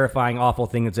most terrifying, awful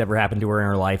thing that's ever happened to her in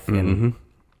her life. And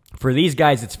for these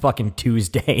guys, it's fucking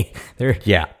Tuesday. They're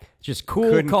Yeah. just cool,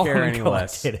 Couldn't calm, care and any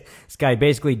less. collected. This guy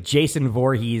basically, Jason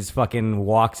Voorhees, fucking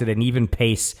walks at an even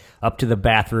pace up to the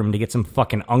bathroom to get some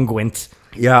fucking unguent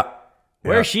Yeah.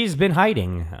 where she's been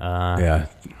hiding. Yeah.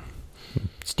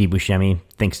 Steve Buscemi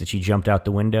thinks that she jumped out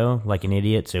the window like an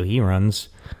idiot, so he runs.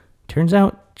 Turns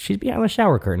out she's behind the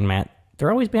shower curtain, Matt.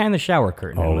 They're always behind the shower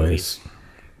curtain. In movies.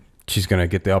 She's gonna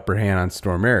get the upper hand on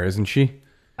Stormare, isn't she?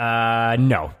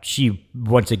 No. She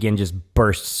once again just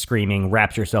bursts screaming,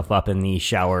 wraps herself up in the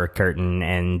shower curtain,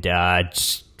 and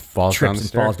just Falls down trips the and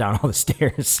stairs? falls down all the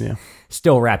stairs. Yeah.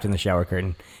 Still wrapped in the shower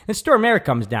curtain. And Stormare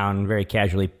comes down and very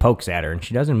casually pokes at her, and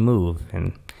she doesn't move.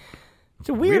 And it's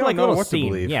a weird, don't know little what to scene.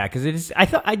 believe. Yeah, because it is.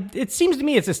 It seems to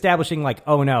me it's establishing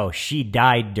oh no, she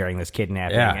died during this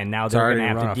kidnapping, Yeah, and now it's they're already gonna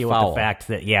have run to deal afoul. with the fact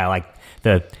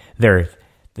that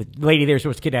the lady they're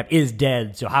supposed to kidnap is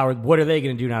dead. So what are they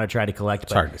going to do now to try to collect?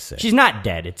 It's hard to say. She's not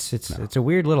dead. It's a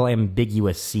weird little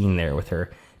ambiguous scene there with her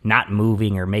not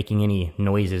moving or making any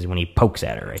noises when he pokes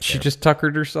at her. Right She there. just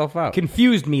tuckered herself out.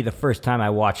 Confused me the first time I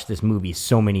watched this movie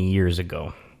so many years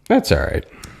ago. That's all right.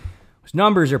 His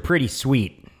numbers are pretty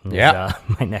sweet. Yeah.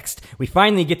 My next, we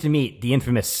finally get to meet the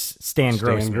infamous Stan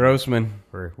Grossman. Grossman.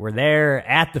 We're there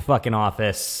at the fucking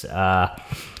office,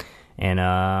 and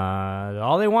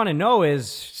all they want to know is,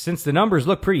 since the numbers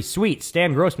look pretty sweet,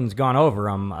 Stan Grossman's gone over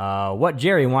them. What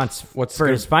Jerry wants for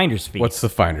his finder's fee. What's the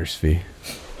finder's fee?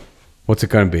 What's it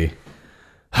going to be?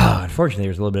 Unfortunately,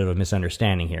 there's a little bit of a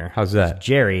misunderstanding here. How's that?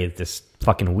 Jerry, this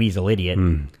fucking weasel idiot,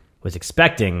 was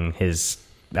expecting his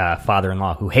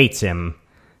father-in-law, who hates him,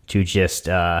 to just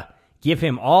give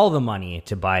him all the money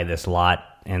to buy this lot,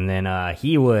 and then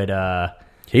he would...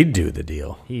 He'd do the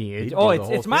deal.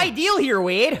 It's my deal here,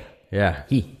 Wade. Yeah.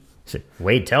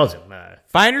 Wade tells him,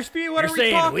 Finder's fee? What you're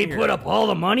saying we put up all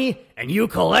the money and you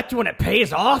collect when it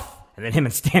pays off? And then him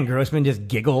and Stan Grossman just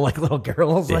giggle like little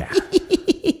girls. Yeah.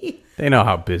 They know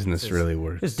how business really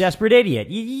works. This desperate idiot.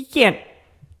 You can't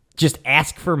just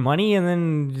ask for money and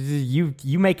then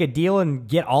you make a deal and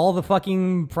get all the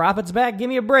fucking profits back. Give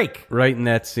me a break. Right in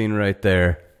that scene right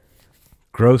there,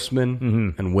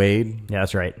 Grossman and Wade. Yeah,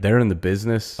 that's right. They're in the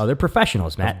business. Oh, they're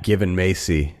professionals, Matt. Giving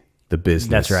Macy the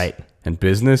business. That's right. And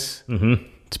business,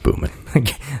 it's booming.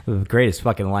 The greatest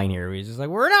fucking line here. He's just like,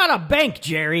 "We're not a bank,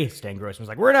 Jerry." Stan Grossman's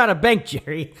like, "We're not a bank,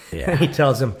 Jerry." Yeah. And he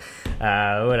tells him,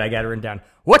 what I got written down.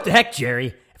 "What the heck,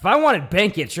 Jerry? If I wanted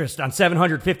bank interest on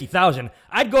 $750,000,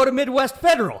 I'd go to Midwest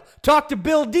Federal. Talk to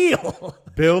Bill Deal."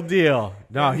 Bill Deal.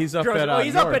 No, he's up Grossman, at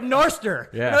he's North. up at Norster.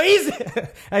 Yeah. No,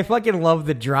 I fucking love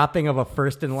the dropping of a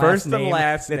first and last name.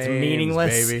 last that's names,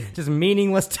 meaningless. baby. Just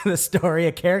meaningless to the story.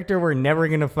 A character we're never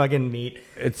gonna fucking meet.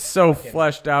 It's so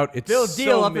fleshed out. It's Bill so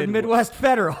Deal up at Midwest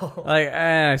Federal.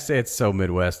 I say it's so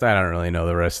Midwest. I don't really know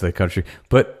the rest of the country,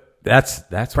 but that's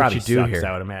Probably what you do sucks, here.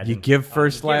 I would imagine. You give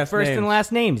first First names. and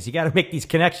last names. You got to make these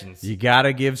connections. You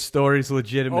gotta give stories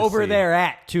legitimacy. Over there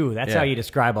at, too. That's Yeah. how you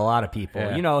describe a lot of people.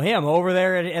 Yeah. You know, him over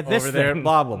there at this Over there, thing.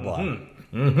 blah blah blah.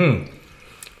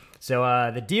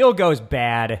 So the deal goes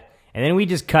bad, and then we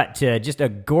just cut to just a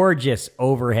gorgeous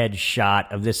overhead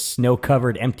shot of this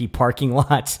snow-covered empty parking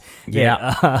lot.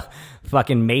 Yeah. that,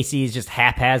 fucking Macy's just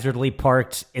haphazardly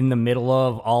parked in the middle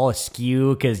of, all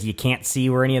askew, because you can't see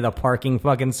where any of the parking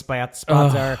fucking spots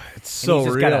are. it's so and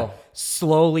he's just gotta real.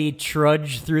 slowly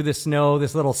trudge through the snow,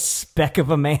 this little speck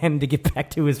of a man, to get back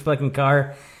to his fucking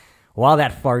car, while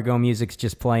that Fargo music's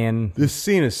just playing. This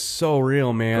scene is so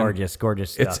real, man. Gorgeous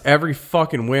stuff. It's every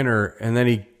fucking winter, and then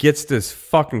he gets this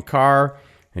fucking car,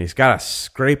 and he's got to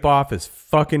scrape off his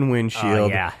fucking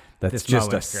windshield. yeah. That's This just a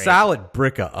moment's great. solid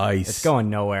brick of ice. It's going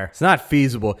nowhere. It's not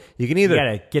feasible. You can either You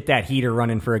gotta get that heater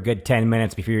running for a good 10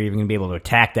 minutes before you're even gonna be able to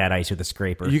attack that ice with a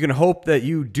scraper. you can hope that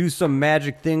you do some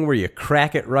magic thing where you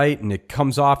crack it right and it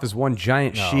comes off as one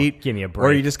giant sheet. give me a Or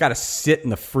break. you just got to sit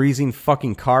in the freezing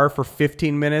fucking car for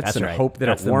 15 minutes That's and right. hope that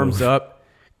That's it the warms move. up.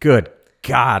 Good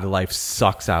God, life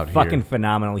sucks out here. Fucking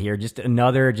phenomenal here. Just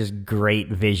another just great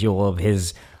visual of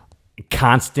his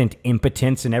constant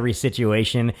impotence in every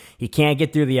situation. He can't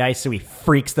get through the ice, so he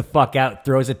freaks the fuck out,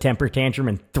 throws a temper tantrum,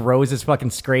 and throws his fucking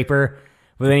scraper.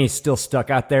 But then he's still stuck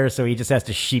out there, so he just has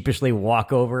to sheepishly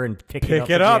walk over and pick it up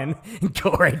again and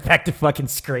go right back to fucking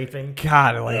scraping.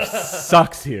 God, life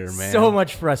sucks here, man. So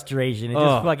much frustration. It just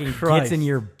Oh, fucking Christ. gets in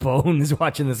your bones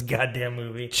watching this goddamn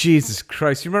movie. Jesus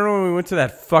Christ. You remember when we went to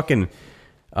that fucking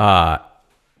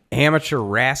amateur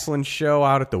wrestling show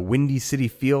out at the Windy City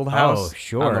Fieldhouse? Oh,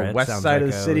 sure. On the That west sounds side like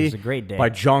of the it city. was a great day. By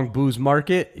Jong Boo's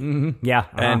Market. Yeah.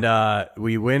 And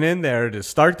we went in there to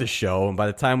start the show, and by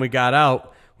the time we got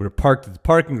out, we were parked at the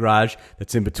parking garage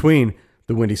that's in between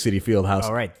the Windy City Fieldhouse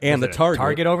all right. and Was the it a Target.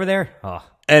 Target over there? Oh,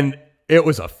 And it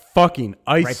was a fucking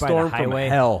ice right by storm the highway.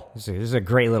 from hell. This is a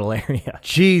great little area.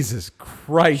 Jesus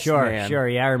Christ, Sure, man. sure.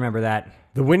 Yeah, I remember that.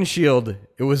 The windshield,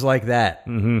 it was like that.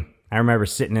 I remember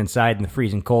sitting inside in the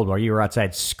freezing cold while you were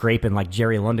outside scraping like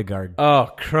Jerry Lundegaard. Oh,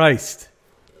 Christ.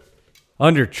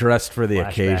 Underdressed for the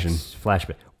occasion.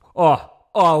 Flashback.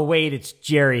 Oh, wait, it's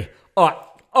Jerry.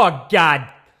 Oh, God.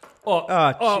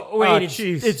 Wait,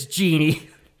 it's Jeannie.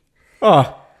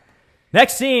 Oh,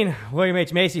 Next scene, William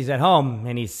H. Macy's at home,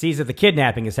 and he sees that the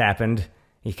kidnapping has happened.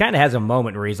 He kind of has a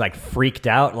moment where he's like freaked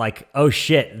out, like, oh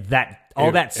shit,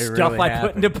 all that stuff really I happened.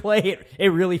 put into play, it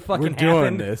really fucking We're doing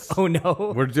happened. this. Oh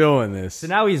no. we're doing this. So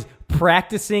now he's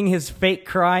practicing his fake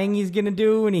crying he's gonna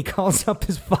do, and he calls up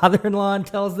his father-in-law and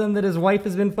tells them that his wife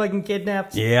has been fucking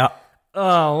kidnapped. Yeah.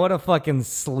 Oh, what a fucking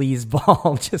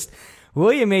sleazeball. Just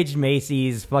William H.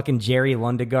 Macy's fucking Jerry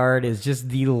Lundegaard is just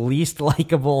the least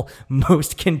likable,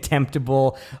 most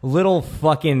contemptible little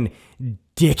fucking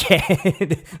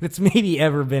dickhead that's maybe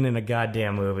ever been in a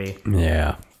goddamn movie.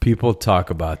 Yeah. People talk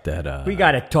about that. We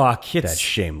gotta talk. It's That's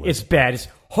shameless. It's bad.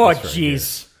 Oh,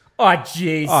 jeez. Oh,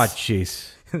 jeez. Oh, jeez.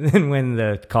 And then when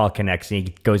the call connects,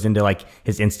 he goes into like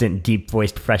his instant deep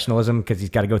voiced professionalism because he's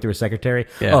got to go through a secretary.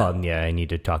 Yeah. Oh, yeah, I need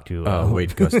to talk to.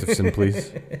 Wade Gustafson,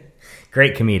 please.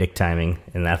 Great comedic timing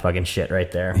in that fucking shit right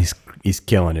there. He's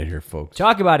killing it here, folks.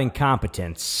 Talk about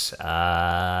incompetence.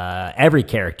 Every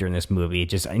character in this movie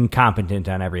just incompetent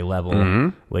on every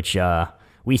level, which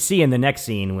we see in the next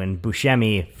scene when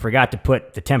Buscemi forgot to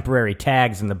put the temporary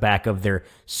tags in the back of their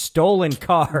stolen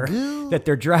car that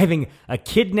they're driving a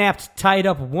kidnapped,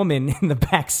 tied-up woman in the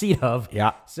back seat of.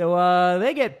 Yeah. So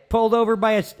they get pulled over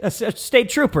by a state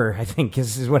trooper, I think,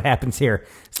 is what happens here.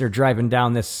 So they're driving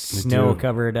down this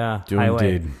snow-covered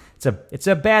highway. indeed. It's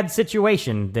a bad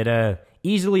situation that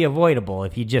easily avoidable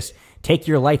if you just take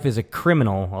your life as a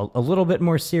criminal a little bit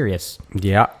more serious.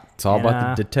 Yeah. It's all And,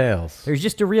 about the details. There's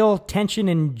just a real tension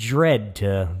and dread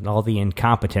to all the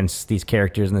incompetence these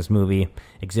characters in this movie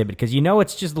exhibit because you know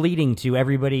it's just leading to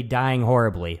everybody dying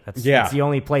horribly. That's the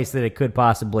only place that it could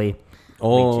possibly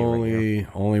lead to right here.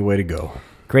 Only way to go.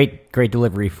 Great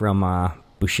delivery from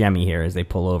Buscemi here as they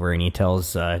pull over and he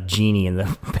tells Jeannie in the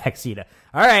backseat,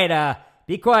 all right,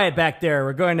 be quiet back there.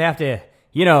 We're going to have to,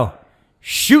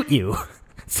 shoot you.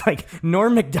 It's like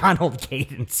Norm Macdonald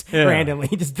cadence randomly.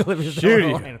 He just delivers the Shoot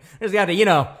you. line. There's got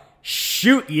to,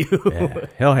 shoot you. Yeah,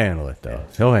 he'll handle it, though.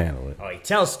 He'll handle it. Oh, he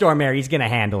tells Stormare he's gonna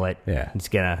handle it. Yeah. He's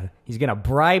gonna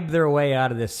bribe their way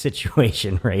out of this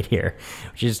situation right here,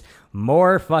 which is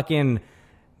more fucking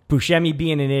Buscemi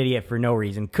being an idiot for no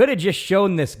reason. Could have just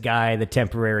shown this guy the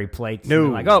temporary plates. No.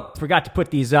 And like, oh, forgot to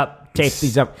put these up, tape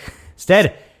these up.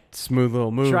 Instead, Smooth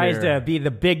little move tries here. to be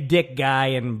the big dick guy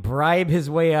and bribe his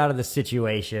way out of the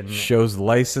situation. Shows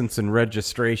license and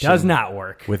registration. Does not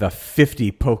work. With a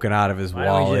 50 poking out of his Why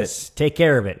don't we wallet. just take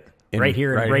care of it right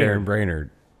here in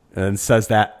Brainerd. And then says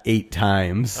that 8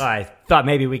 times. I thought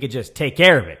maybe we could just take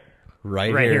care of it right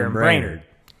here in Brainerd.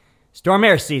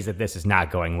 Stormare sees that this is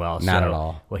not going well. Not so at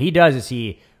all. What he does is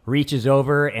he reaches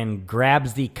over and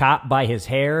grabs the cop by his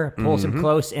hair, pulls him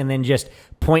close, and then just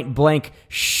point blank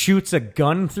shoots a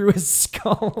gun through his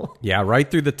skull. Yeah, right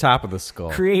through the top of the skull.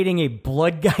 Creating a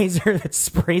blood geyser that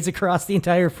sprays across the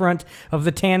entire front of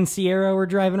the tan Sierra we're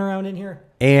driving around in here.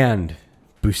 And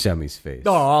Buscemi's face.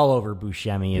 Oh, all over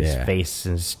Buscemi, his face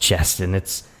and his chest, and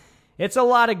it's a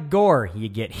lot of gore you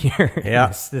get here. Yeah.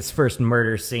 in this first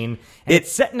murder scene. And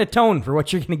it's setting a tone for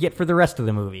what you're going to get for the rest of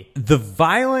the movie. The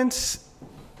violence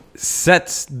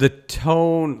sets the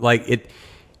tone. Like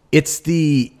it's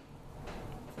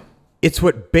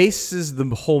what bases the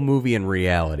whole movie in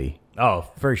reality. Oh,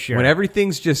 for sure. When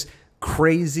everything's just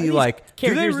crazy, like do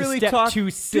they characters a really step talk? too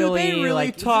silly, Do they really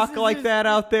like, talk like that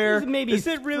out there? maybe Is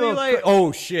it really little like?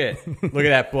 Oh shit! Look at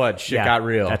that blood. Shit got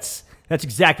real. That's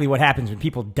exactly what happens when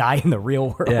people die in the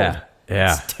real world.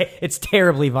 Yeah. It's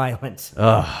terribly violent.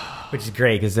 Which is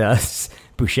great because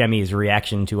Buscemi's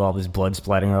reaction to all this blood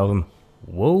splattering all of him.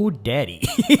 Whoa, daddy.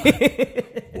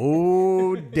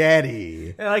 Oh,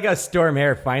 daddy. I like how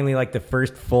Stormare finally, like the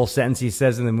first full sentence he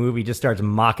says in the movie, just starts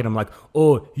mocking him like,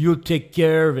 oh, you'll take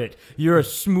care of it. You're a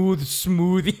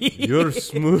smoothie. You're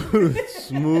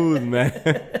smooth,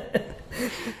 man.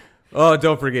 Oh,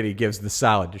 don't forget he gives the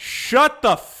solid, shut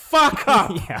the fuck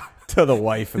up Yeah. to the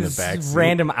wife in the These back seat.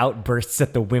 random outbursts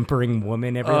at the whimpering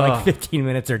woman every like 15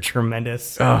 minutes are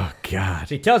tremendous. Oh, God.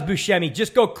 So he tells Buscemi,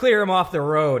 just go clear him off the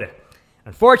road.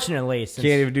 Unfortunately, since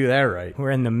Can't even do that right. we're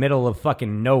in the middle of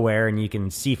fucking nowhere and you can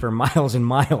see for miles and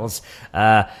miles,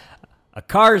 a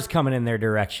car's coming in their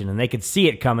direction and they could see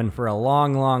it coming for a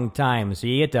long, long time. So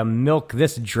you get to milk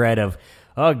this dread of,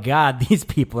 oh God, these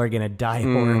people are going to die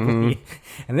horribly.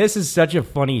 And this is such a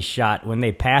funny shot when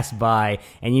they pass by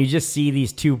and you just see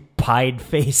these two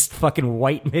pied-faced fucking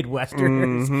white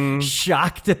Midwesterners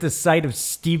shocked at the sight of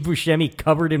Steve Buscemi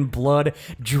covered in blood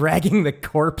dragging the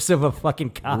corpse of a fucking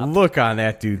cop. Look on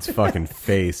that dude's fucking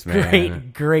face,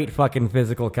 man. Great fucking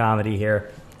physical comedy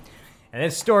here. And then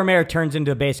Stormare turns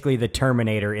into basically the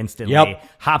Terminator instantly. Yep.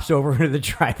 Hops over into the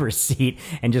driver's seat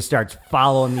and just starts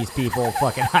following these people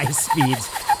fucking high speeds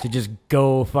to just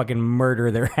go fucking murder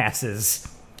their asses.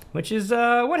 Which is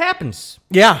what happens.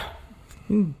 Yeah.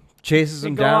 Chases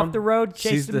him go down. off the road,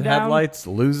 chase sees him the down. headlights,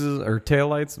 loses or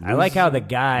taillights. I like how the loses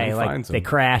guy, and like, finds they him.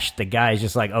 crashed. The guy's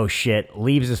just like, oh shit,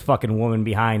 leaves his fucking woman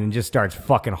behind and just starts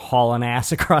fucking hauling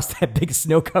ass across that big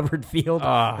snow-covered field.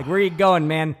 Like, where are you going,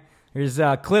 man? There's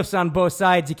cliffs on both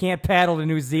sides. You can't paddle to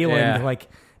New Zealand. Yeah. Like,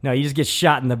 no, you just get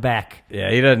shot in the back.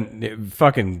 Yeah, he doesn't.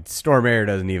 Fucking Stormare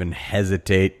doesn't even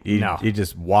hesitate. He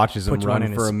just watches him Puts one in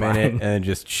run for his a minute spine. and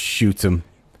just shoots him.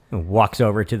 Walks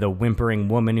over to the whimpering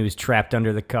woman who's trapped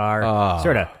under the car.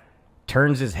 Sort of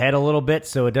turns his head a little bit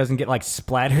so it doesn't get like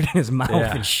splattered in his mouth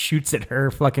and shoots at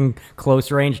her fucking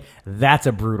close range. That's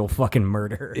a brutal fucking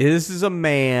murder. This is a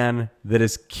man that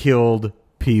has killed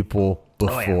people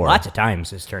before. Oh, yeah. Lots of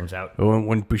times, this turns out.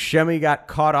 When Buscemi got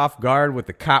caught off guard with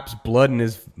the cop's blood in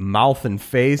his mouth and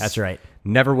face. That's right.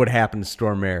 Never would happen to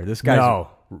Stormare. This guy's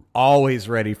always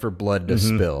ready for blood to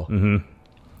spill.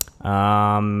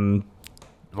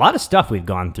 A lot of stuff we've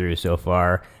gone through so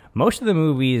far. Most of the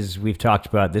movies we've talked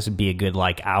about, this would be a good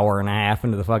like hour and a half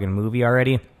into the fucking movie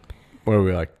already. What are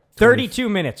we like? 32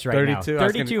 minutes right 32? now. I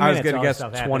was 32 gonna- I was minutes. gonna all guess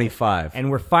this stuff 25. happening.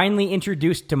 And we're finally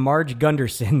introduced to Marge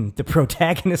Gunderson, the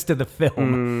protagonist of the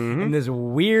film, in this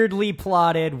weirdly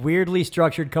plotted, weirdly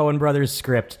structured Coen Brothers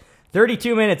script.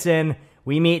 32 minutes in,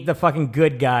 we meet the fucking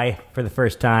good guy for the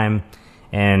first time.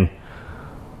 And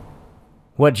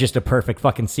what just a perfect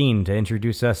fucking scene to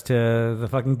introduce us to the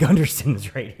fucking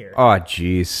Gundersons right here. Oh,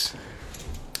 jeez.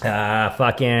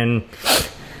 Fucking.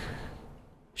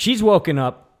 She's woken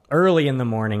up early in the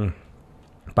morning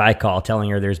by call telling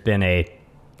her there's been a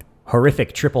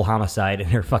horrific triple homicide in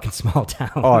her fucking small town.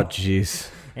 Oh, jeez.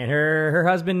 And her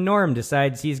husband Norm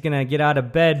decides he's gonna get out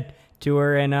of bed to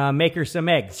her and make her some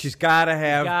eggs. She's gotta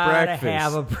have breakfast.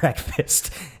 Have a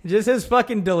breakfast. Just his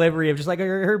fucking delivery of just like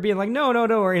her being like, no, don't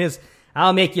worry. His,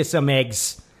 I'll make you some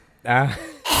eggs. It's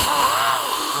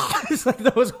like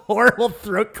the most horrible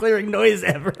throat clearing noise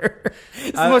ever.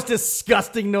 It's the most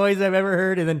disgusting noise I've ever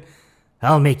heard. And then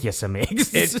I'll make you some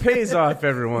eggs. It pays off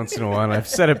every once in a while. And I've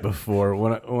said it before.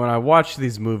 When I watch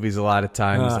these movies, a lot of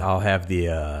times I'll have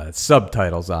the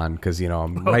subtitles on because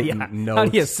I'm writing notes. How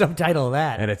do you subtitle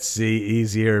that? And it's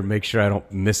easier. Make sure I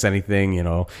don't miss anything.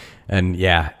 And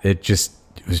yeah, it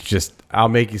was just I'll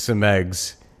make you some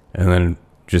eggs, and then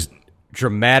just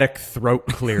dramatic throat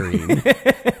clearing.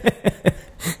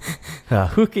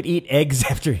 Who could eat eggs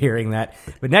after hearing that?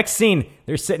 But next scene,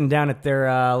 they're sitting down at their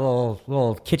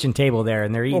little kitchen table there,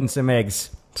 and they're eating some eggs.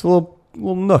 It's a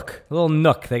little nook. A little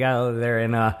nook. They got there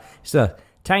in just a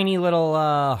tiny little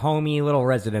homey little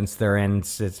residence they're in.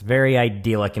 It's very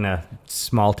idyllic in a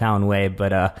small town way.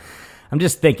 But I'm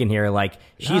just thinking here, like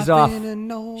she's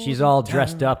all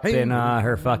dressed up in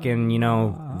her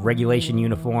fucking regulation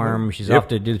uniform. She's off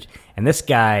to do, and this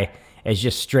guy is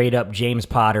just straight up James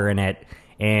Potter in it.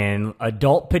 In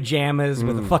adult pajamas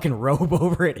with a fucking robe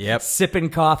over it,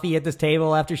 sipping coffee at this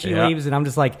table after she leaves, and I'm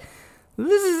just like,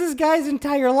 this is this guy's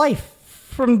entire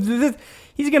life.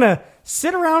 He's gonna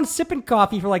sit around sipping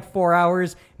coffee for like 4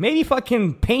 hours, maybe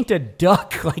fucking paint a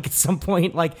duck like at some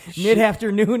point, like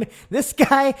mid-afternoon. This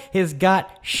guy has got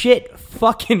shit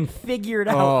fucking figured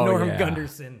out, Norm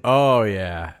Gunderson. Oh,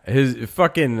 yeah. His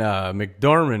fucking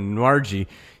McDormand, Margie,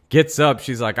 gets up.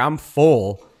 She's like, I'm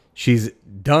full. She's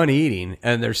done eating,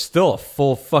 and there's still a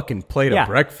full fucking plate of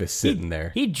breakfast sitting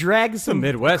there. He drags some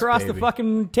Midwest, across the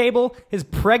fucking table. His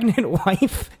pregnant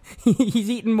wife. He's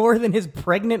eating more than his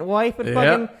pregnant wife. And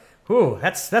fucking, ooh,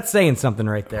 that's saying something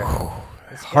right there.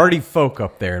 Hardy folk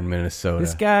up there in Minnesota.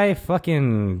 This guy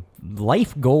fucking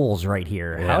life goals right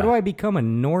here. Yeah. How do I become a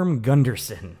Norm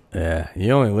Gunderson? Yeah,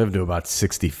 you only live to about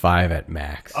 65 at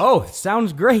max. Oh,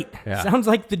 sounds great. Yeah. Sounds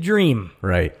like the dream.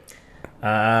 Right.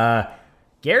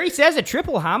 Gary says a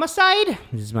triple homicide?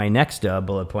 This is my next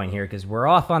bullet point here, because we're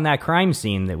off on that crime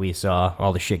scene that we saw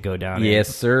all the shit go down in.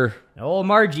 Yes, sir. Old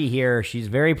Margie here, she's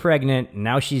very pregnant.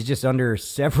 Now she's just under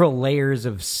several layers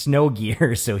of snow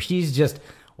gear, so she's just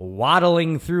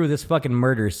waddling through this fucking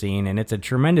murder scene, and it's a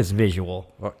tremendous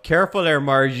visual. Well, careful there,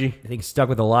 Margie. I think stuck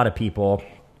with a lot of people.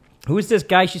 Who's this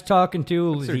guy she's talking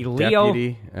to? Is he Leo?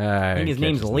 Deputy? I think his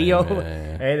name's Leo.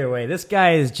 Either way, this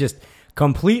guy is just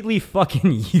completely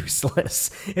fucking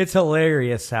useless. It's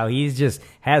hilarious how he's just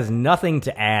has nothing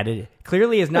to add. It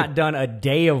clearly has not done a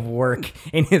day of work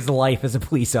in his life as a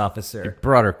police officer.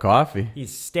 Brought her coffee.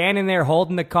 He's standing there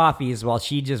holding the coffees while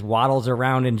she just waddles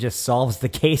around and just solves the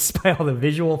case by all the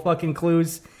visual fucking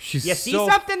clues. You see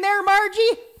something there,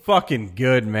 Margie? fucking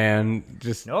good, man.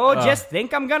 Just just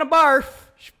think I'm gonna barf.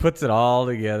 She puts it all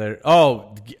together.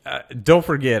 Oh, don't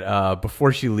forget,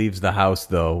 before she leaves the house,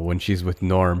 though, when she's with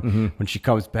Norm, when she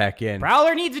comes back in,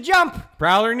 Prowler needs a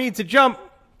jump.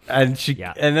 And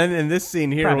and then in this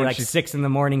scene here, Probably when like she's 6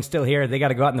 a.m. still here. They got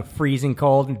to go out in the freezing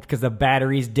cold because the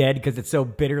battery's dead because it's so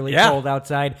bitterly cold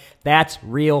outside. That's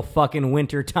real fucking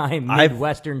wintertime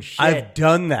Midwestern shit. I've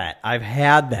done that. I've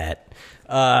had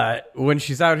that. When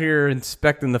she's out here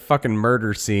inspecting the fucking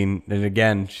murder scene, and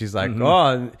again, she's like,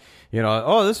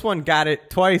 this one got it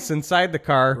twice inside the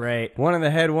car. Right. One in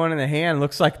the head, one in the hand.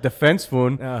 Looks like a defense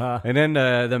wound. And then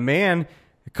the man,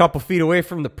 a couple feet away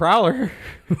from the Prowler.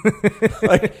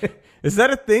 Like, is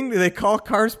that a thing? Do they call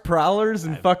cars Prowlers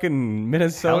in fucking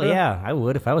Minnesota? Hell yeah, I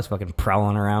would if I was fucking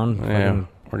prowling around. Yeah,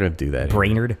 we're going to do that.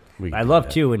 Brainerd. I love,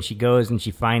 too, when she goes and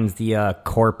she finds the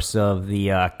corpse of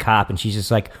the cop, and she's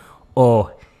just like,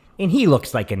 oh, and he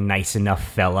looks like a nice enough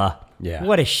fella. Yeah.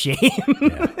 What a shame.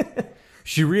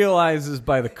 She realizes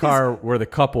by the car where the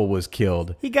couple was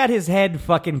killed. He got his head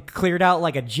fucking cleared out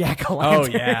like a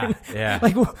jack-o'-lantern. Oh, yeah.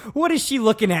 Like, what is she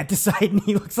looking at deciding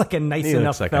he looks like a nice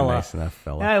enough fella?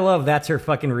 And I love that's her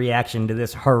fucking reaction to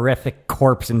this horrific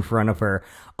corpse in front of her.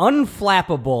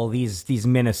 Unflappable, these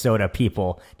Minnesota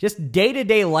people. Just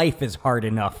day-to-day life is hard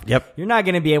enough. Yep. You're not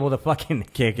going to be able to fucking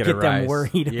Can't get them a rise.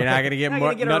 worried. You're not going to get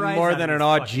nothing more than an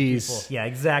odd geez. Yeah,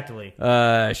 exactly.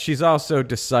 She's also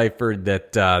deciphered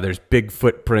that there's big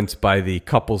footprints by the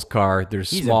couple's car.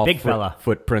 There's He's small a big fella.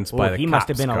 footprints by the He must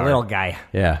have been cop's car. a little guy.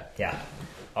 Yeah. Yeah.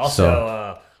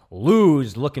 Also,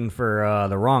 Lou's looking for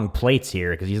the wrong plates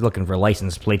here because he's looking for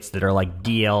license plates that are like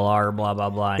DLR, blah, blah,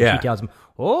 blah. And she tells him,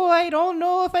 I don't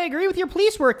know if I agree with your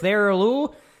police work there,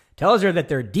 Lou. Tells her that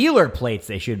they're dealer plates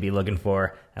they should be looking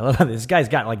for. I love how this guy's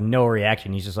got like no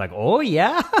reaction. He's just like, oh,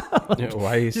 yeah?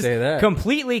 Why do you say that?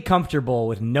 Completely comfortable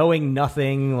with knowing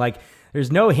nothing. Like,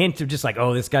 there's no hint of just like,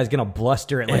 this guy's going to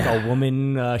bluster at like a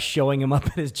woman showing him up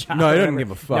at his job. No, he doesn't give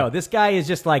a fuck. No, this guy is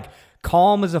just like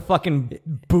calm as a fucking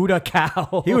Buddha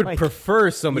cow. He would prefer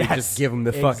somebody just give him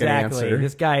the fucking answer.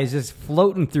 This guy is just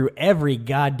floating through every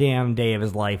goddamn day of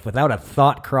his life without a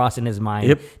thought crossing his mind.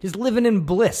 Yep. Just living in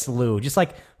bliss, Lou. Just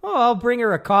like, I'll bring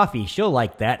her a coffee. She'll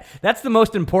like that. That's the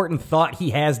most important thought he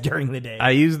has during the day.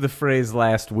 I used the phrase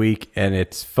last week, and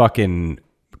it's fucking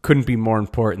couldn't be more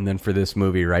important than for this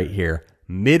movie right here.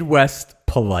 Midwest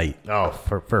polite. Oh,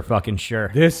 for fucking sure.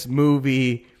 This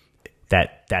movie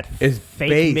that is fake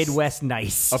based Midwest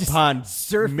nice upon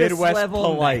surface Midwest level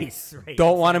polite. Nice. Right.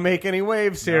 Don't want to make any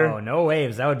waves here. No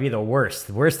waves. That would be the worst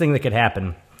thing that could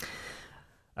happen.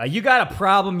 You got a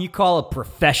problem, you call a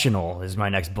professional, is my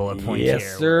next bullet point here.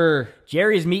 Yes, sir.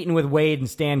 Jerry's meeting with Wade and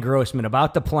Stan Grossman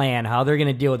about the plan, how they're going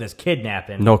to deal with this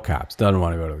kidnapping. No cops. Doesn't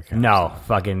want to go to the cops. No,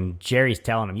 fucking Jerry's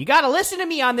telling him, you got to listen to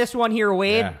me on this one here,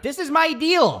 Wade. Yeah. This is my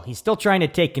deal. He's still trying to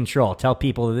take control. Tell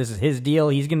people that this is his deal.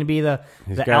 He's going to be the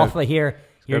alpha here.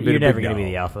 You're never going to be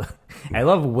the alpha. I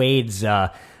love Wade's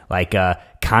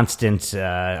constant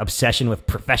obsession with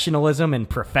professionalism and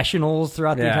professionals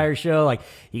throughout the entire show. Like,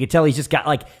 you can tell he's just got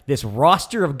like this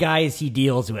roster of guys he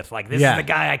deals with. Like, this is the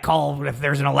guy I call if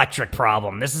there's an electric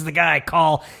problem. This is the guy I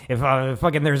call if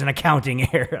fucking there's an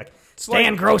accounting error. Like,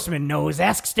 Stan Grossman knows.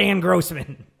 Ask Stan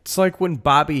Grossman. It's like when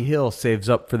Bobby Hill saves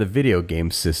up for the video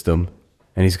game system,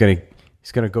 and he's gonna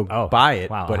go buy it.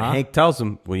 But Hank tells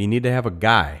him, "Well, you need to have a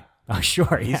guy." Oh,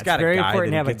 sure. He's got a guy that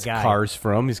he gets cars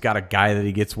from. He's got a guy that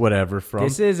he gets whatever from.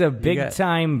 This is a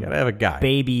big-time have a guy.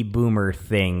 baby boomer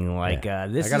thing. Like,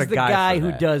 this is the guy guy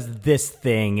who does this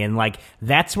thing. And, like,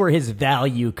 that's where his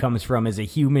value comes from as a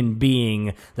human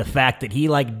being. The fact that he,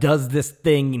 like, does this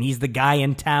thing, and he's the guy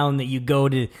in town that you go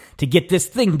to get this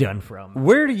thing done from.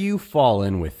 Where do you fall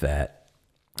in with that?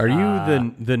 Are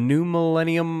you the new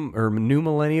millennium or new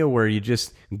millennial where you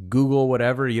just Google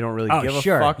whatever, you don't really give a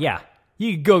fuck? Yeah.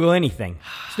 You can Google anything.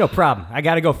 It's no problem. I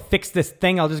got to go fix this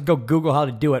thing. I'll just go Google how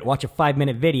to do it. Watch a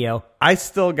 5-minute video. I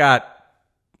still got...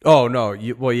 Oh, no.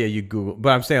 You Google. But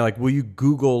I'm saying, like, will you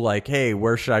Google, like, hey,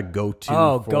 where should I go to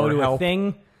for go to help? a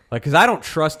thing? Like, because I don't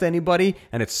trust anybody,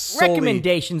 and it's solely...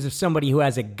 Recommendations of somebody who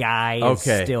has a guy is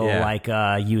still,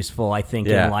 useful, I think,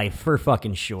 in life, for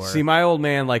fucking sure. See, my old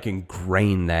man, like,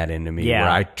 ingrained that into me, where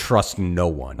I trust no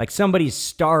one. Like, somebody's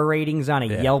star ratings on a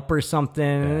Yelp or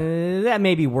something, that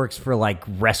maybe works for, like,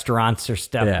 restaurants or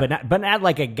stuff, but not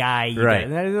like a guy.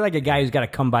 Like a guy who's got to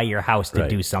come by your house to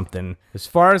do something. As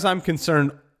far as I'm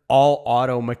concerned... all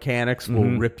auto mechanics will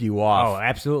rip you off. Oh,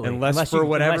 absolutely. Unless for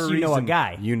whatever reason, you know a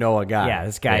guy. You know a guy. Yeah,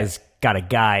 this guy's got a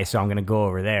guy, so I'm going to go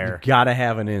over there. Gotta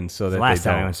have an in so that Last they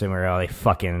time I don't. went somewhere else,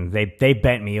 they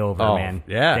bent me over, Oh, man.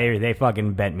 yeah. They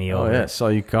fucking bent me Oh over. yeah, saw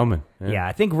you coming. Yeah,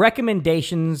 I think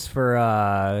recommendations for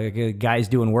guys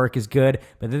doing work is good,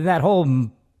 but then that whole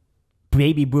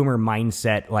baby boomer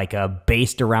mindset, like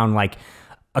based around like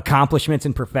accomplishments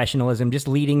and professionalism, just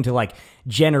leading to like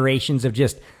generations of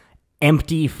just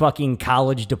empty fucking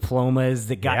college diplomas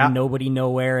that got nobody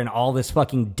nowhere and all this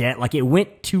fucking debt. Like it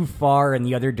went too far in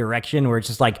the other direction where it's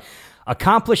just like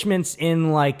accomplishments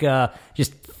in like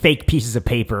just fake pieces of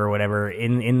paper or whatever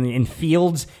in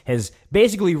fields has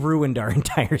basically ruined our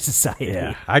entire society.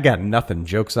 Yeah, I got nothing.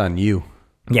 Joke's on you.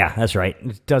 Yeah, that's right.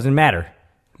 It doesn't matter.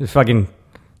 Just fucking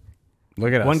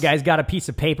Look at us. one guy's got a piece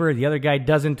of paper, the other guy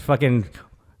doesn't. Fucking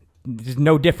there's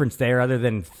no difference there other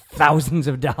than thousands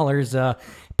of dollars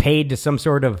paid to some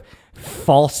sort of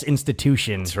false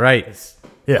institution. That's right.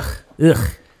 Ugh.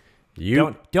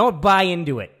 You Don't buy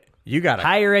into it. You got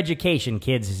Higher education,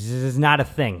 kids. This is not a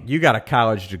thing. You got a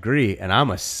college degree, and I'm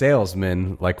a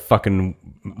salesman, like fucking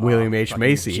William H.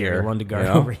 Macy Jerry here. Lundegaard you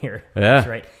know? over here. Yeah. That's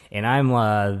right. And I'm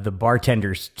the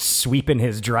bartender sweeping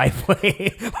his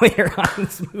driveway later on in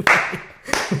this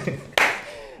movie.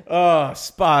 Oh,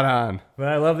 spot on. But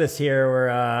I love this here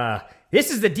where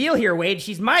this is the deal here, Wade.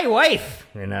 She's my wife.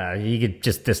 And you get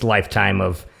just this lifetime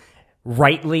of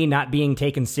rightly not being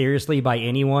taken seriously by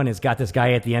anyone has got this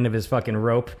guy at the end of his fucking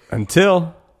rope.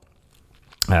 Until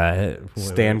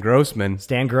Stan Grossman.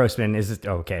 Stan Grossman is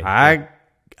okay. I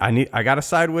gotta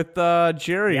side with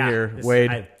Jerry here,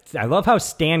 Wade. I love how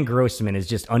Stan Grossman is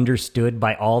just understood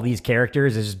by all these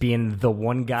characters as just being the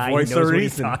one guy Voice who knows of what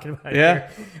he's reason. talking about. Yeah.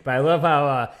 Here. But I love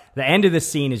how the end of the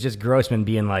scene is just Grossman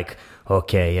being like,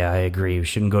 okay, yeah, I agree. We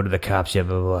shouldn't go to the cops yet,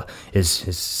 blah, blah, blah. Is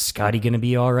Scotty going to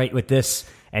be all right with this?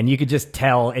 And you could just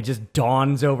tell it just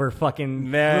dawns over fucking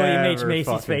William H. Never Macy's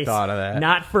fucking face. thought of that.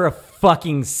 Not for a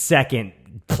fucking second.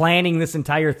 Planning this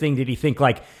entire thing, did he think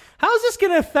like, how's this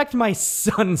going to affect my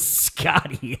son,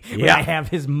 Scotty, when Yeah. I have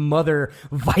his mother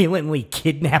violently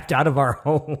kidnapped out of our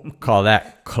home? Call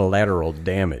that collateral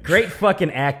damage. Great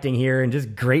fucking acting here and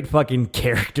just great fucking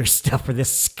character stuff for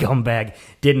this scumbag.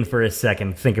 Didn't for a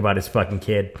second think about his fucking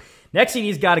kid. Next thing,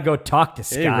 he's got to go talk to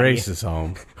Scotty. He races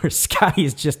home. Where Scotty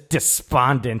is just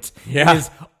despondent Yeah. in his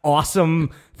awesome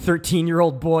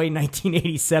 13-year-old boy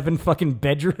 1987 fucking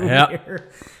bedroom here.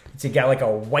 So you got like a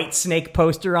White Snake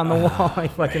poster on the wall, I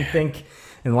fucking think,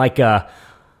 and like a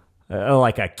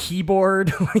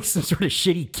keyboard, like some sort of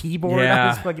shitty keyboard on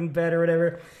his fucking bed or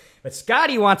whatever. But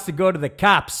Scotty wants to go to the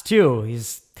cops too.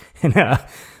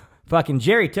 Fucking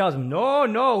Jerry tells him,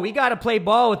 no, we got to play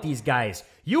ball with these guys.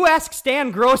 You ask Stan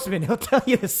Grossman, he'll tell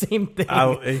you the same thing.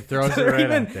 He throws it right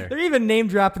out there. They're even name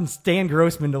dropping Stan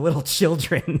Grossman to little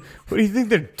children. What do you think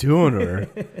they're doing to her?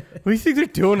 What do you think they're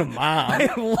doing to Mom? I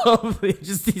love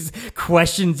just these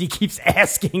questions he keeps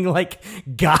asking, like,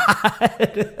 God.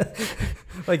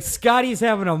 Like, Scotty's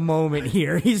having a moment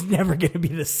here. He's never going to be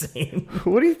the same.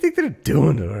 What do you think they're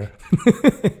doing to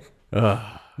her?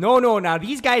 No, now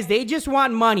these guys, they just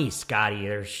want money,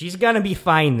 Scotty. She's going to be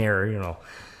fine there, you know.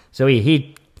 So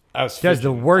he does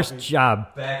the worst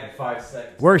job. Back in 5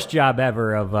 seconds. Worst job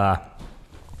ever of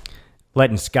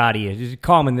letting Scotty, just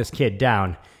calming this kid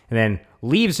down, and then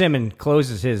leaves him and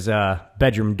closes his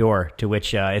bedroom door, to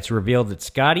which it's revealed that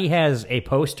Scotty has a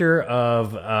poster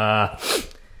of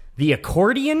the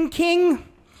Accordion King.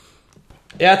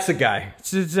 Yeah, it's a guy.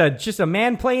 It's just a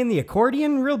man playing the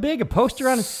accordion real big, a poster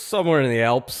on Somewhere in the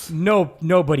Alps.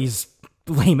 Nobody's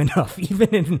lame enough, even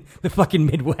in the fucking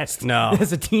Midwest. No.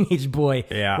 As a teenage boy,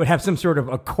 would have some sort of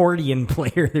accordion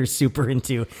player they're super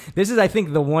into. This is, I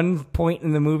think, the one point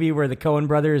in the movie where the Coen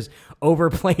brothers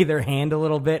overplay their hand a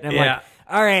little bit. And I'm like,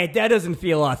 all right, that doesn't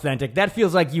feel authentic. That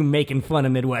feels like you making fun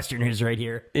of Midwesterners right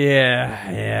here.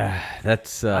 Yeah.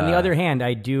 That's On the other hand,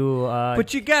 I do.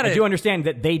 But you gotta- I do understand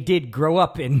that they did grow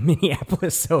up in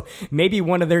Minneapolis, so maybe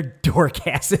one of their dork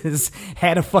asses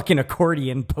had a fucking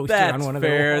accordion poster That's on one of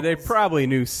fair. their walls. They probably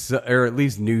knew, or at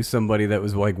least knew somebody that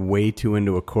was like way too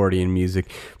into accordion music.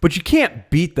 But you can't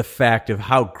beat the fact of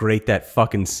how great that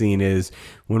fucking scene is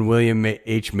when William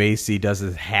H. Macy does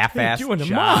his half-assed Doing the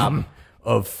job mom.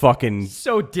 of fucking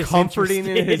So comforting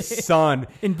his disinterested son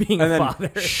in being and a then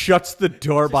father. shuts the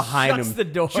door behind shuts him the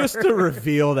door. just to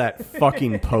reveal that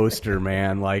fucking poster,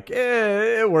 man. Like,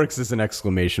 it works as an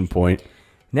exclamation point.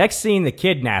 Next scene, the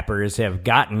kidnappers have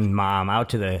gotten Mom out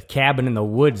to the cabin in the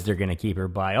woods they're going to keep her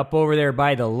by. Up over there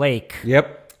by the lake.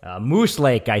 Yep. Moose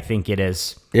Lake, I think it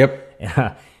is.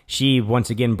 Yep. She once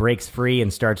again breaks free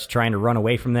and starts trying to run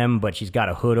away from them, but she's got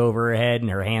a hood over her head and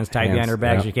her hands tied behind her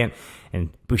back. Yep. She can't. And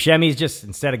Buscemi's just,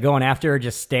 instead of going after her,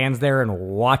 just stands there and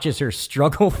watches her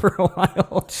struggle for a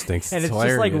while. Just thinks and it's it's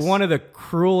just like hilarious. one of the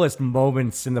cruelest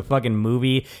moments in the fucking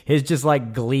movie. His just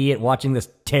like glee at watching this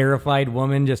terrified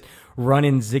woman just run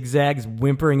in zigzags,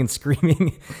 whimpering and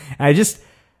screaming.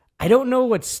 I don't know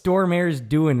what Stormare's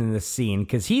doing in this scene,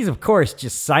 because he's, of course,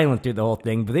 just silent through the whole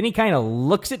thing, but then he kind of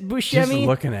looks at Buscemi. Just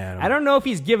looking at him. I don't know if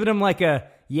he's giving him like a,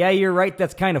 yeah, you're right,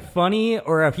 that's kind of funny,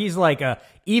 or if he's like a,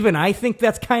 even I think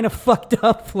that's kind of fucked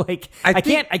up. Like, I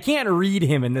can't read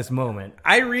him in this moment.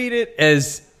 I read it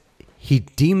as he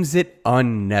deems it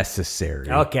unnecessary.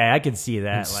 Okay, I can see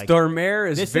that. Like, Stormare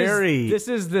is this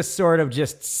is this sort of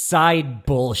just side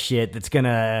bullshit that's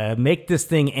gonna make this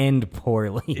thing end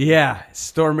poorly. Yeah,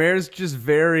 Stormare's just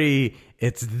very,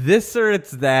 it's this or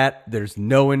it's that. There's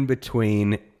no in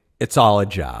between. It's all a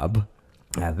job.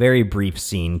 A very brief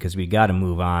scene, because we got to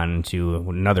move on to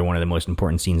another one of the most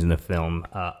important scenes in the film.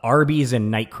 Arby's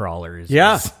and Nightcrawlers.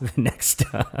 Yeah. Is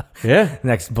the Yeah.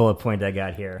 next bullet point I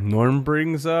got here. Norm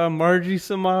brings Margie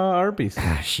some Arby's.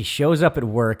 She shows up at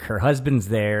work. Her husband's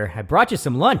there. I brought you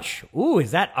some lunch. Ooh,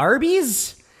 is that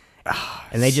Arby's?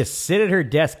 And they just sit at her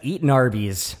desk eating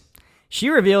Arby's. She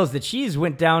reveals that she's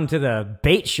went down to the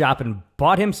bait shop and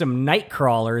bought him some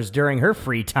Nightcrawlers during her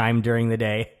free time during the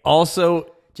day. Also,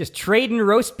 Just trading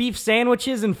roast beef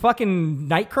sandwiches and fucking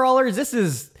Nightcrawlers. This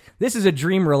is a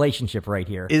dream relationship right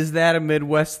here. is that a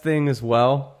Midwest thing as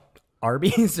well?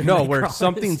 Arby's? Or No, where Nightcrawlers?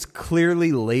 something's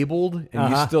clearly labeled and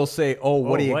you still say, "Oh,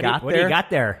 what do you got what there?" do you got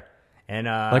there? And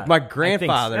Like my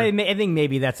grandfather. I think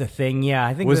maybe that's a thing. Yeah,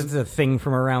 I think that's a thing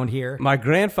from around here. My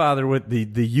grandfather with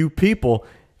the U people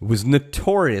was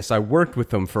notorious. I worked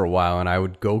with him for a while, and I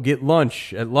would go get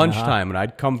lunch at lunchtime, and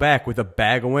I'd come back with a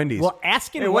bag of Wendy's. Well,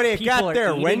 asking Hey, what do you people got are there?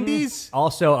 eating, Wendy's?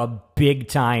 Also a big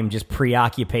time just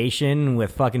preoccupation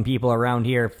with fucking people around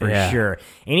here for Yeah. sure.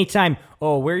 Anytime,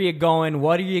 oh, where are you going?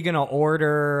 What are you going to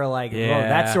order? Like, Yeah.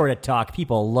 that sort of talk.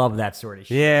 People love that sort of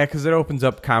shit. Yeah, because it opens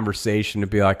up conversation to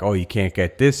be like, "Oh, you can't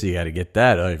get this, you got to get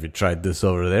that. Oh, if you tried this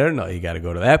over there, no, you got to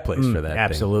go to that place for that." thing."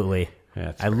 Absolutely. Yeah,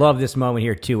 that's I love this moment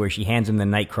here too, where she hands him the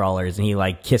Nightcrawlers and he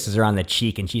like kisses her on the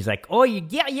cheek and she's like, "Oh, you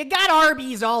got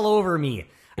Arby's all over me."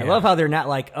 I love how they're not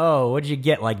like, "Oh, what'd you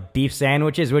get? Like beef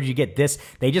sandwiches? What'd you get this?"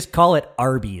 They just call it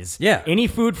Arby's. Yeah. Any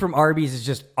food from Arby's is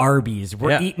just Arby's.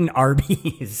 We're eating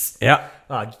Arby's. Yeah.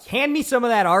 Hand me some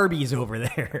of that Arby's over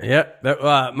there. Yeah.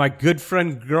 That, my good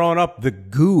friend growing up, the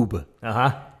Goob.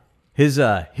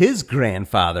 His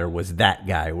grandfather was that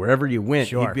guy. Wherever you went,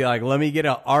 Sure. he'd be like, "Let me get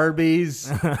an Arby's."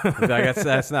 He'd be like,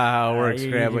 that's not how it works, you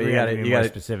Scrabble. really You gotta be more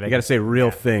specific. got to say real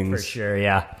things. For sure,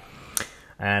 yeah.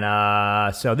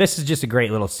 And so this is just a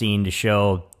great little scene to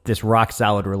show this rock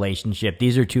solid relationship.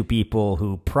 These are two people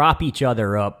who prop each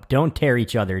other up, don't tear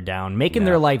each other down, making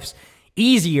their lives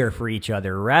easier for each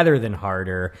other rather than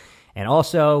harder. And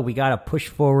also, we got to push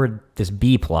forward this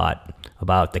B plot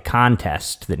about the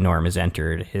contest that Norm has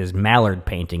entered his mallard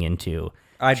painting into.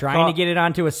 Trying to get it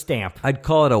onto a stamp. I'd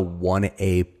call it a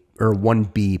 1A or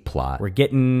 1B plot. We're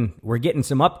getting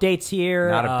some updates here.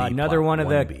 Not a B Another plot, one of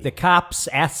 1B. the cops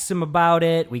asks him about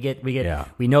it. Yeah.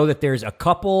 We know that there's a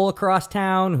couple across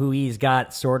town who he's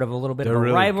got sort of a little bit of a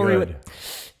really rivalry good.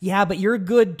 with. Yeah, but you're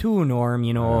good too, Norm.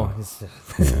 You know,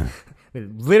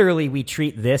 literally, we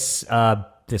treat this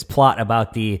this plot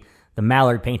about the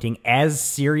Mallard painting as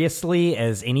seriously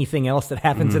as anything else that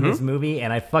happens in this movie,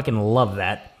 and I fucking love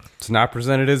that. It's not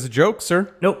presented as a joke,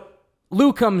 sir. Nope.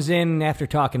 Lou comes in after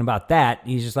talking about that.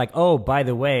 He's just like, "Oh, by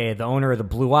the way, the owner of the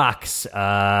Blue Ox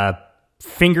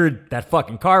fingered that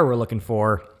fucking car we're looking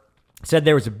for. Said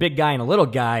there was a big guy and a little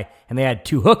guy, and they had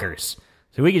two hookers.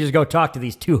 So we could just go talk to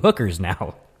these two hookers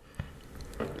now."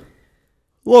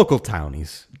 Local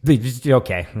townies.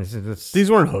 Okay. These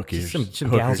weren't hookies. Some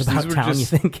gals These about were town, you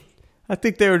think? I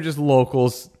think they were just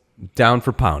locals down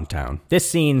for Pound Town. This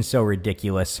scene's so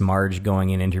ridiculous. Marge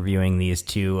going and interviewing these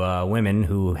two women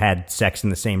who had sex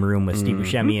in the same room with Steve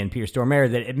Buscemi and Peter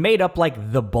Stormare, that it made up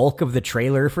like the bulk of the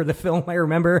trailer for the film, I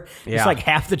remember. Yeah. It's like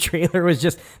half the trailer was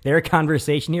just their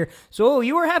conversation here. "So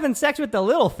you were having sex with the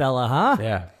little fella, huh?"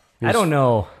 Yeah. I don't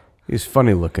know He's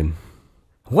funny looking.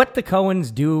 what the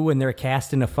Coens do when they're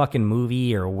casting a fucking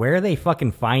movie or where they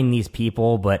fucking find these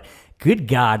people, but good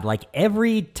God, like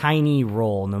every tiny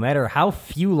role, no matter how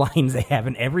few lines they have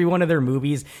in every one of their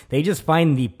movies, they just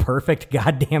find the perfect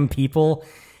goddamn people.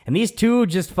 And these two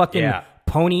just fucking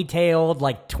ponytailed,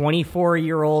 like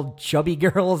 24-year-old chubby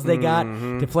girls they got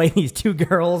to play these two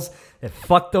girls that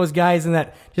fuck those guys, and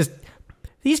that just,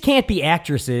 these can't be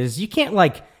actresses. You can't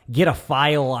like get a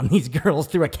file on these girls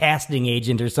through a casting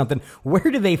agent or something.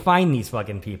 Where do they find these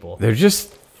fucking people? They're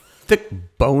just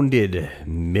thick-boned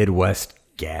Midwest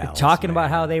gals. Talking about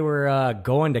how they were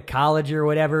going to college or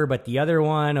whatever, but the other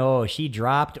one, she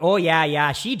dropped. Oh,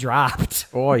 yeah, she dropped.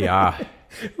 Oh, yeah.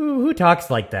 Who talks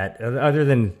like that other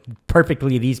than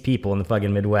perfectly these people in the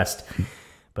fucking Midwest?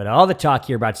 But all the talk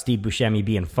here about Steve Buscemi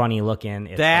being funny looking,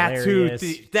 it's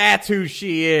hilarious. That's who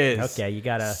she is. Okay, you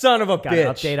got a son of a bitch.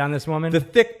 An update on this woman? The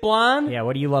thick blonde? Yeah,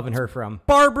 what are you loving her from?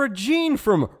 Barbara Jean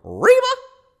from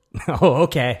Reba. Oh,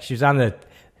 okay. She was on the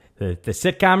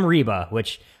sitcom Reba,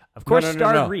 which of course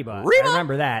starred Reba. I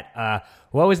remember that.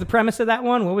 What was the premise of that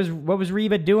one? What was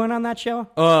Reba doing on that show?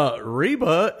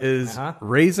 Reba is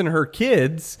raising her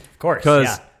kids, of course,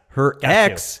 because her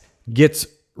ex gets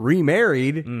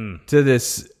remarried to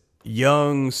this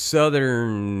young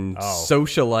Southern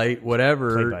socialite,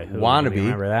 whatever wannabe.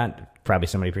 Remember that? Probably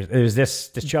somebody. It was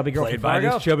this chubby girl played from Fargo.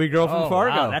 By this chubby girl from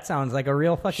Fargo. Wow, that sounds like a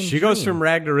real fucking. She goes from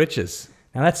rag to riches.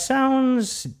 Now that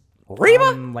sounds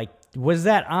Reba. Like, was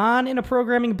that on in a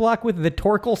programming block with the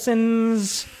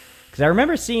Torkelsons? Because I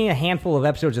remember seeing a handful of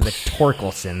episodes of the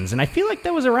Torkelsons, and I feel like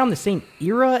that was around the same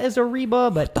era as a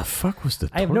Reba. But what the fuck was the?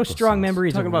 I have no strong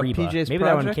memories of about Reba. PJ's Maybe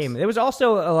Projects? that one came. It was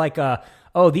also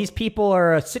these people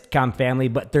are a sitcom family,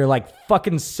 but they're like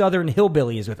fucking Southern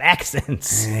hillbillies with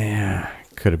accents. Yeah,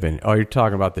 could have been. Oh, you're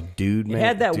talking about the dude. It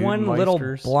had that one little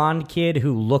blonde kid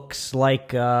who looks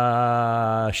like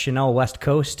Chanel West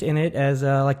Coast in it as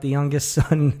like the youngest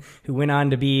son, who went on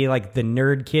to be like the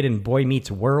nerd kid in Boy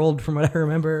Meets World, from what I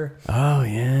remember. Oh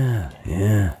yeah.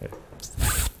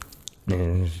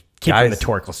 Kid from the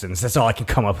Torkelsons. That's all I can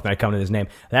come up with when I come to his name.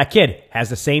 That kid has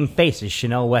the same face as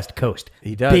Chanel West Coast.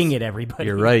 He does. Bing it, everybody.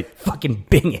 You're right. Fucking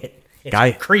bing it.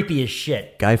 It's creepy as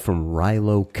shit. Guy from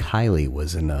Rilo Kiley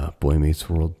was in Boy Meets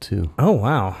World too. Oh,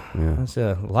 wow. Yeah. That's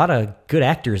a lot of good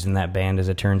actors in that band, as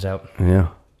it turns out. Yeah.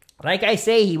 Like I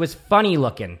say, he was funny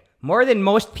looking. More than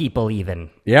most people,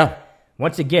 even. Yeah.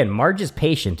 Once again, Marge is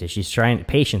patient as she's trying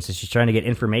to get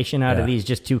information out of these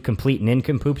just two complete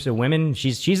nincompoops of women.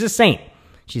 She's a saint.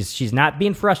 She's not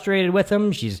being frustrated with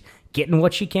him. She's getting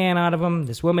what she can out of him.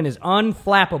 This woman is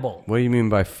unflappable. What do you mean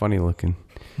by funny looking?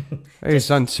 He's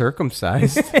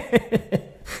uncircumcised.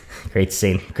 Great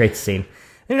scene.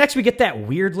 And next we get that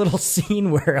weird little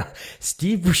scene where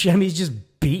Steve Buscemi's just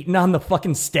beating on the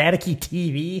fucking staticky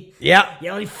TV. Yeah.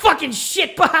 Yelling, fucking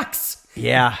shitbox.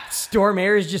 Yeah. Storm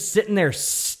Air is just sitting there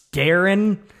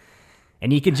staring,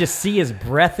 and you can just see his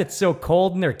breath. It's so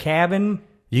cold in their cabin.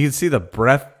 You can see the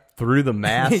breath through the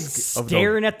mask. He's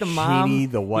staring at the mom. Genie,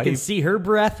 the wife. You can see her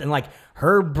breath and like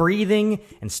her breathing,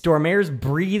 and Stormare's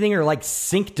breathing are like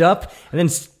synced up, and then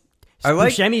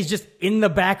Buscemi's just in the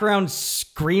background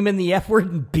screaming the F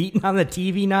word and beating on the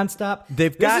TV nonstop.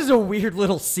 This is a weird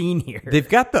little scene here. They've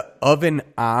got the oven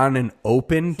on and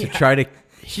open to try to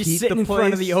She's heat sitting the in place.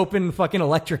 front of the open fucking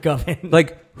electric oven.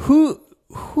 Like, who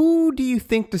do you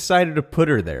think decided to put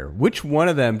her there? Which one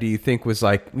of them do you think was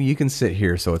like, well, you can sit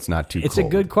here so it's not too cold? It's a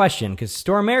good question, because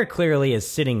Stormare clearly is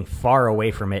sitting far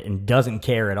away from it and doesn't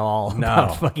care at all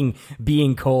about fucking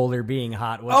being cold or being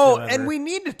hot whatsoever. Oh, and we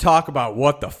need to talk about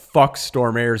what the fuck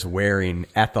Stormare's wearing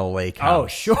at the lake house. Oh,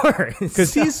 sure.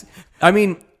 Because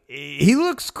he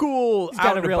looks cool. He's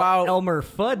got out a real about Elmer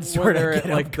Fudd sort of at,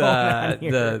 like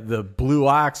the the blue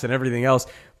ox and everything else.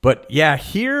 But yeah,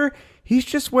 here he's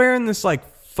just wearing this like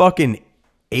fucking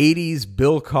 80s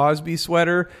Bill Cosby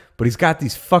sweater, but he's got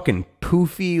these fucking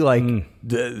poofy like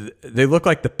they look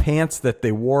like the pants that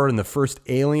they wore in the first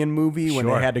Alien movie when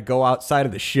they had to go outside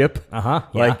of the ship.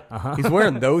 He's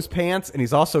wearing those pants, and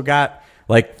he's also got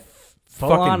like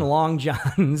full-on long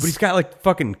johns. But he's got like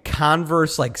fucking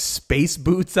Converse like space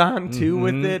boots on too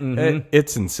with it.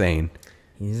 It's insane.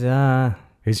 He's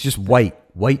just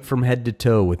white from head to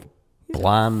toe with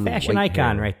blonde fashion white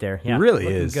icon hair. right there. Yeah, he really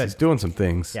looking is. good. He's doing some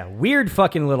things. Yeah, weird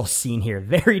fucking little scene here.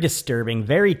 Very disturbing,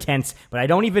 very tense, but I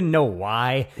don't even know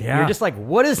why. Yeah. You're just like,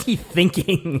 what is he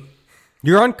thinking?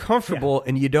 You're uncomfortable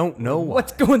and you don't know why.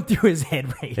 What's going through his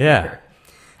head right here?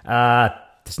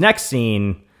 This next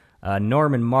scene,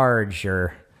 Norm and Marge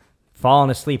are falling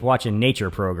asleep watching nature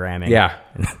programming. Yeah.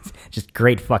 Just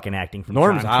great fucking acting from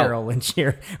Norm's John out. Carroll Lynch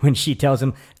here when she tells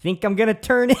him, think I'm going to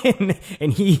turn in.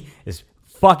 And he is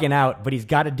fucking out, but he's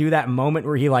got to do that moment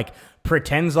where he like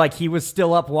pretends like he was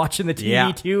still up watching the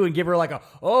TV too, and give her like a,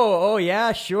 oh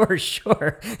yeah, sure.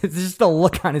 It's just the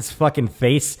look on his fucking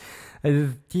face.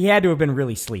 He had to have been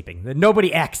really sleeping.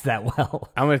 Nobody acts that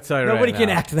well. I'm going to tell you Nobody right can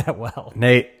now, act that well.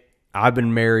 Nate, I've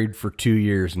been married for 2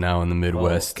 years now in the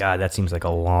Midwest. Oh, God, that seems like a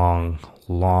long,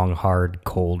 hard,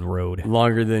 cold road.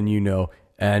 Longer than you know.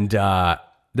 And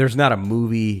there's not a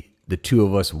movie the two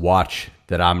of us watch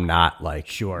that I'm not like,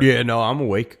 Sure. yeah, no, I'm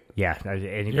awake. Yeah.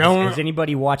 Has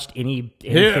anybody watched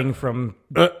anything from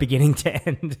beginning to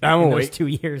end I'm in awake. those 2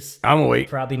 years? I'm awake.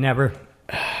 Probably never.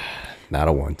 Not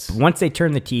a once. Once they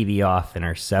turn the TV off and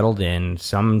are settled in,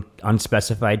 some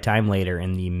unspecified time later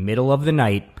in the middle of the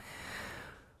night,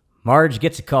 Marge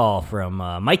gets a call from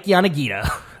Mike Yanagita,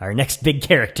 our next big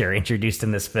character introduced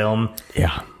in this film.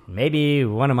 Yeah. Maybe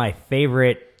one of my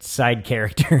favorite side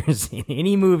characters in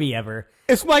any movie ever.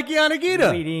 It's Mike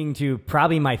Yanagita. Leading to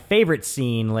probably my favorite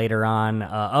scene later on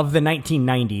of the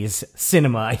 1990s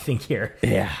cinema, I think, here.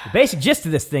 Yeah. The basic gist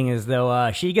of this thing is,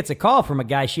 though, she gets a call from a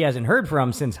guy she hasn't heard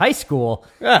from since high school.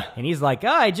 And he's like,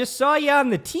 I just saw you on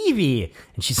the TV.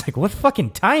 And she's like, what fucking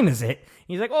time is it? And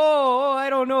he's like, oh, I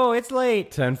don't know. It's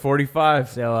late. 10:45.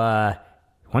 So,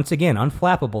 once again,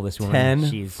 unflappable, this woman.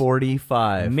 She's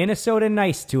 10:45. Minnesota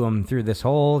nice to him through this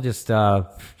whole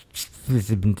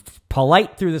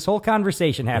polite through this whole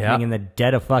conversation happening in the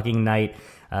dead of fucking night.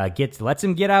 Lets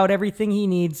him get out everything he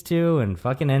needs to and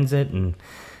fucking ends it and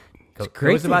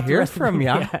great goes to about the hear rest from of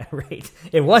ya. Yeah, right.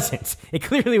 It wasn't. It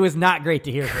clearly was not great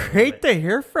to hear from him. Great to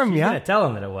hear from She's you. gonna tell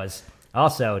him that it was.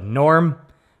 Also, Norm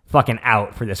fucking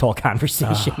out for this whole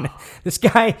conversation. This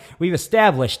guy we've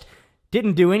established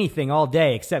didn't do anything all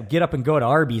day except get up and go to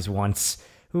Arby's once.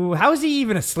 How is he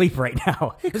even asleep right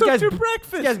now? This cooked your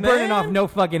breakfast, This guy's burning man. off no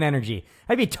fucking energy.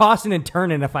 I'd be tossing and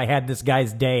turning if I had this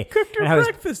guy's day. Cooked your And I was-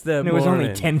 breakfast that and it was only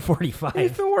morning. 10:45.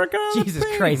 He's been working on Jesus the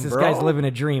pain, Christ, this bro. guy's living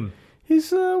a dream.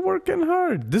 He's working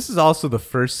hard. This is also the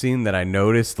first scene that I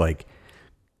noticed, like,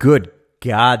 good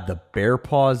God, the bear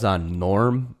paws on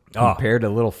Norm compared to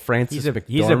little Francis McDormand.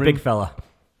 He's a big fella.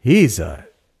 He's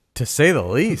to say the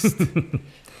least.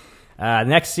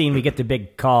 Next scene, we get the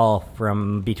big call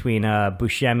from between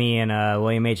Buscemi and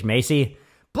William H. Macy.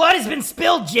 Blood has been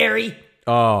spilled, Jerry.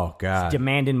 Oh, God.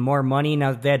 Demanding more money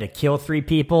now that they had to kill 3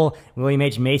 people. William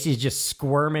H. Macy's just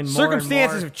squirming more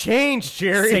Circumstances and more, have changed,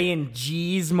 Jerry. saying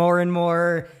G's more and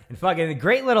more. And fucking a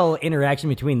great little interaction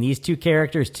between these two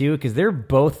characters, too, because they're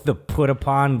both the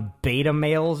put-upon beta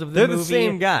males of the They're movie. the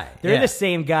same guy. They're Yeah. the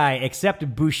same guy, except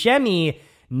Buscemi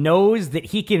knows that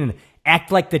he can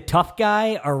act like the tough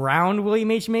guy around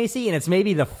William H. Macy, and it's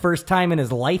maybe the first time in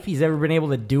his life he's ever been able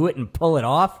to do it and pull it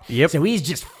off. Yep. So he's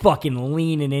just fucking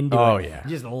leaning into it. Oh, yeah.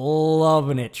 Just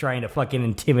loving it, trying to fucking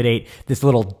intimidate this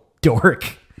little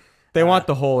dork. They want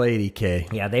the whole 80K.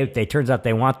 Yeah, they turns out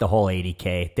they want the whole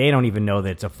 80K. They don't even know that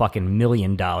it's a fucking $1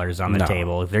 million on the No.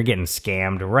 table. They're getting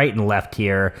scammed right and left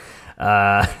here.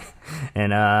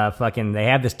 Fucking they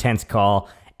have this tense call,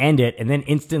 end it, and then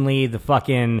instantly the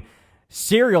fucking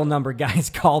serial number guys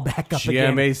call back up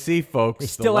again. GMAC, folks. They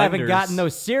still haven't gotten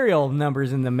those serial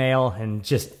numbers in the mail, and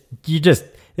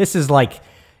this is like,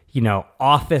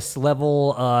 office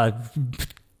level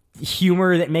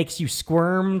humor that makes you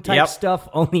squirm type Yep. stuff.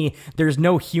 Only there's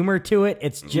no humor to it.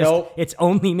 It's just Nope. it's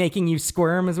only making you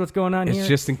squirm is what's going on It's here.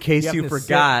 just in case have you to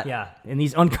forgot. sit, in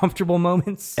these uncomfortable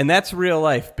moments. And that's real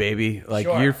life, baby. Like,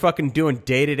 Sure. you're fucking doing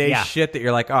day-to-day Yeah. shit that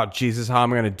you're like, oh, Jesus, how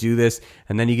am I going to do this?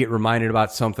 And then you get reminded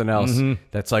about something else Mm-hmm.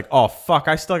 that's like, oh, fuck,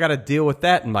 I still got to deal with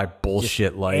that in my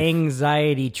bullshit life.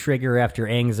 Anxiety trigger after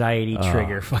anxiety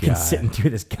trigger, fucking God. sitting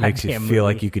through this goddamn Makes you movie. feel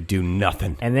like you could do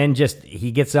nothing. And then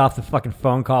he gets off the fucking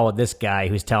phone call with this guy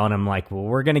who's telling him, like, well,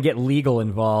 we're going to get legal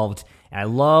involved. And I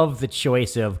love the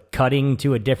choice of cutting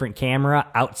to a different camera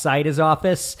outside his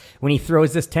office when he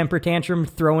throws this temper tantrum,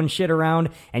 throwing shit around,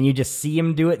 and you just see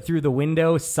him do it through the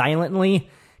window silently.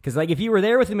 Because, like, if you were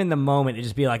there with him in the moment, it'd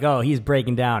just be like, oh, he's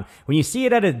breaking down. When you see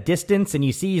it at a distance and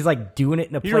you see he's, like, doing it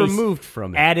in a You're place removed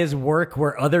from it. at his work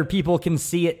where other people can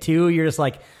see it too, you're just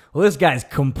like, well, this guy's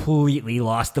completely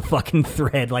lost the fucking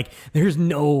thread. Like, there's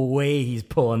no way he's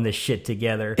pulling this shit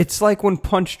together. It's like when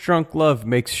Punch Drunk Love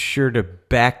makes sure to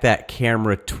back that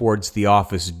camera towards the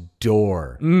office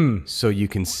door so you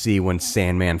can see when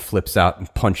Sandman flips out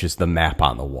and punches the map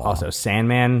on the wall. Also,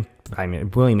 Sandman, I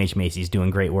mean, William H. Macy's doing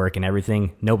great work and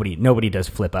everything. Nobody does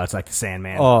flip outs like the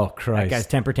Sandman. Oh, That Christ. guy's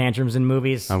temper tantrums in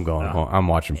movies. I'm going home. I'm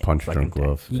watching Punch Drunk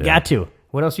Love. You got to.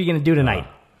 What else are you going to do tonight?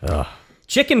 Ugh.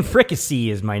 Chicken fricassee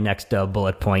is my next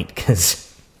bullet point,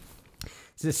 because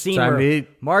it's a scene Time where to eat.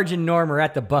 Marge and Norm are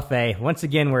at the buffet. Once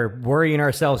again, we're worrying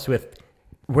ourselves with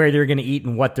where they're going to eat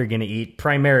and what they're going to eat,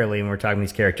 primarily when we're talking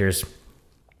these characters.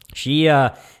 She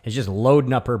is just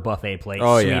loading up her buffet plate.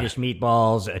 Oh, yeah. Swedish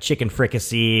meatballs, a chicken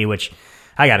fricassee, which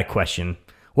I got a question.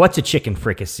 What's a chicken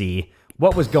fricassee?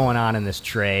 What was going on in this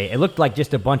tray? It looked like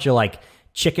just a bunch of, like,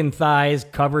 chicken thighs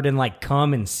covered in, like,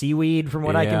 cum and seaweed, from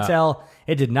what I can Yeah. tell.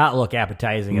 It did not look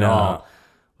appetizing at No. all.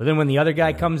 But then when the other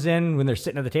guy comes in, when they're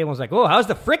sitting at the table, it's like, oh, how's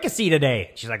the fricassee today?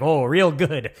 She's like, oh, real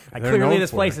good. Like, They're clearly known this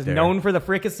for place it is there. known for the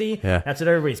fricassee. Yeah. That's what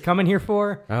everybody's coming here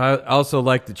for. I also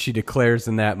like that she declares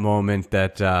in that moment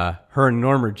that her and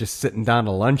Norm are just sitting down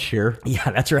to lunch here.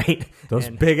 Yeah, that's right. Those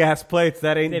And big-ass plates,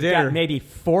 that ain't they've dinner. got maybe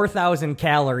 4,000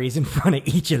 calories in front of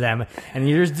each of them, and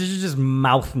there's just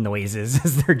mouth noises.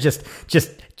 They're just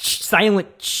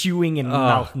silent chewing and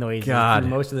mouth noises God.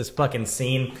 through most of this fucking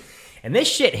scene. And this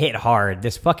shit hit hard.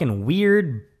 This fucking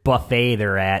weird buffet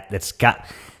they're at that's got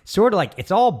sort of like, it's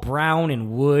all brown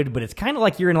and wood, but it's kind of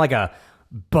like you're in like a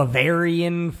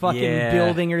Bavarian fucking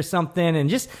building or something. And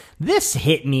just, this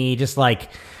hit me just like,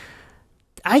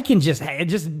 I can just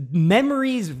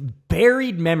memories,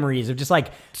 buried memories of just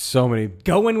like so many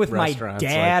going with my restaurants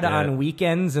dad like that. on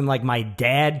weekends, and like my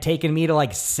dad taking me to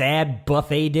like sad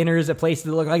buffet dinners at places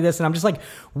that look like this. And I'm just like,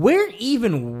 where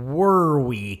even were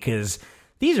we? Because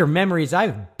these are memories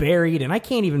I've buried, and I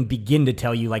can't even begin to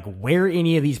tell you like where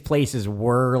any of these places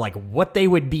were, like what they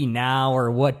would be now or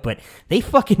what, but they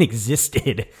fucking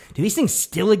existed. Do these things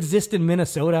still exist in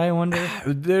Minnesota, I wonder?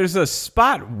 There's a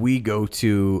spot we go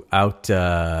to out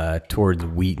towards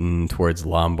Wheaton, towards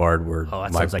Lombard, where Oh,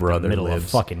 that my sounds like brother the middle lives. of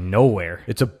fucking nowhere.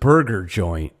 It's a burger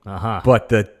joint, Uh-huh. but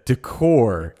the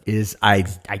decor is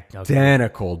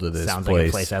identical to this Sounds place. like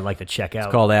a place I'd like to check out.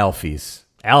 It's called Alfie's.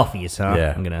 Alfie's, huh?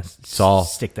 Yeah. I'm gonna all-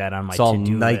 stick that on my It's all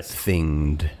to-do night list.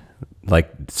 themed, like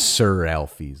Sir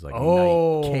Alfie's, like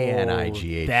Oh, Night,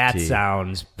 K-N-I-G-H-T. that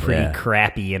sounds pretty Yeah.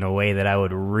 crappy in a way that I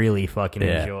would really fucking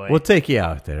enjoy. We'll take you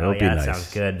out there. It'll Oh, be yeah, nice. that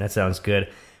sounds good. That sounds good.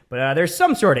 But there's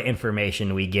some sort of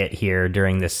information we get here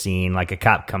during this scene. Like a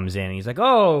cop comes in and he's like,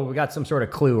 oh, we got some sort of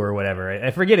clue or whatever.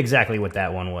 I forget exactly what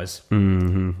that one was.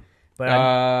 Mm-hmm. But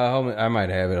Hold on, I might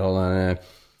have it. Hold on.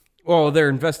 Well, they're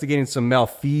investigating some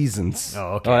malfeasance.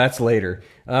 Oh, okay. Oh, that's later.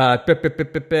 They're at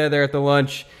the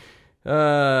lunch. They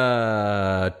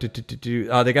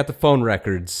got the phone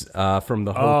records from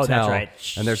the hotel. Oh, that's right.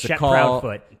 And there's Shep a call.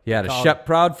 Proudfoot. Yeah, to Call- Shep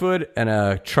Proudfoot and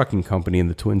a trucking company in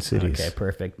the Twin Cities. Okay,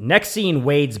 perfect. Next scene,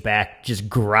 Wade's back, just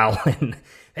growling.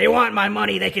 They want my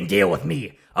money, they can deal with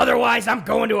me. Otherwise, I'm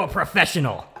going to a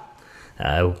professional.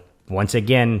 Once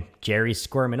again, Jerry's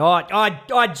squirming.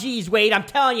 Oh, geez, Wade, I'm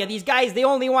telling you, these guys, they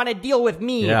only want to deal with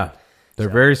me. Yeah, they're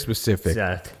very specific.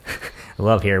 I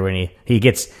love here when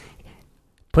he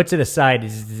puts it aside,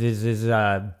 his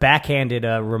backhanded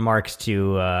remarks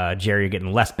to Jerry are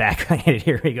getting less backhanded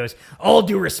here. He goes, all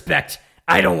due respect,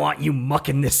 I don't want you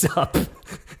mucking this up.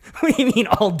 What do you mean,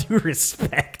 all due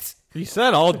respect? He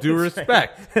said all due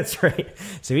respect. That's right.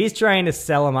 So he's trying to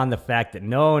sell him on the fact that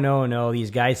no,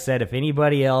 these guys said if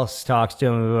anybody else talks to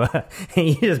him, and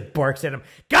he just barks at him,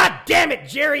 God damn it,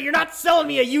 Jerry, you're not selling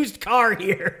me a used car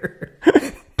here.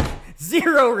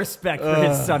 Zero respect for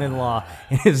his son-in-law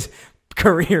and his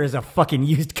career as a fucking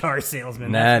used car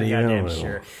salesman. Not That's for even a goddamn little.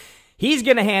 sure. He's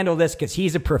going to handle this because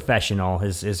he's a professional,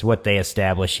 is what they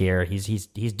establish here. He's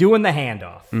doing the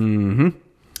handoff. Mm-hmm.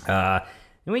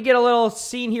 And we get a little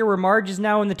scene here where Marge is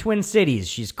now in the Twin Cities.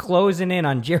 She's closing in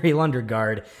on Jerry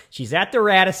Lundergaard. She's at the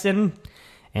Radisson,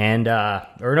 and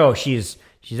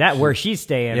she's at where she's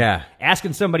staying. Yeah.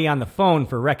 Asking somebody on the phone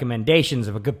for recommendations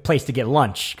of a good place to get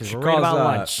lunch because we're worried about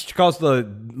lunch. She calls the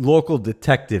local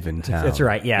detective in town. That's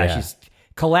right. Yeah, she's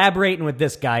collaborating with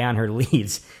this guy on her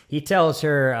leads. He tells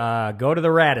her go to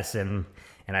the Radisson,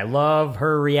 and I love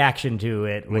her reaction to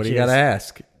it. What do you got to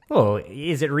ask? Oh,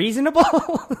 is it reasonable?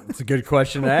 It's a good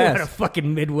question to What a ask.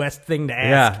 fucking Midwest thing to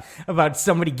ask about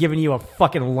somebody giving you a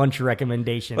fucking lunch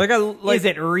recommendation. Is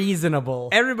it reasonable?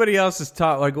 Everybody else is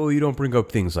taught like, oh, you don't bring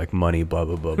up things like money, blah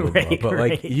blah blah blah. Right, blah. But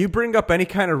like, right. you bring up any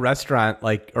kind of restaurant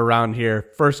like around here,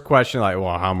 first question like,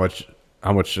 well, how much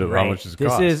does it This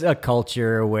cost? is a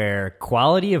culture where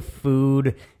quality of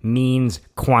food means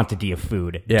quantity of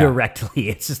food directly.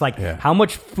 It's just like, how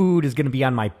much food is going to be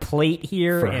on my plate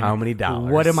here? For and how many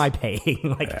dollars? What am I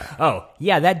paying?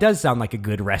 That does sound like a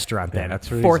good restaurant then. that's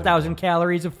 4,000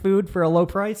 calories of food for a low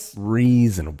price?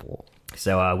 reasonable.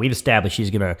 So we've established she's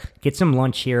going to get some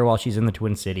lunch here while she's in the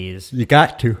Twin Cities. You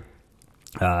got to.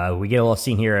 We get a little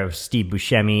scene here of Steve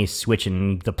Buscemi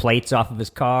switching the plates off of his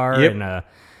car in a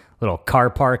little car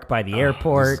park by the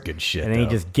airport. this is good shit, And then he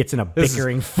though. just gets in a This is-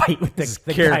 bickering fight with the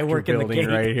guy character working the building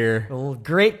gate. right here.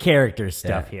 Great character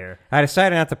stuff here. I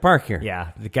decided not to park here.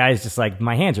 Yeah, the guy's just like,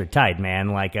 my hands are tied, man.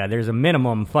 Like, there's a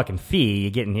minimum fucking fee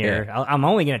you get in here. Yeah. I'm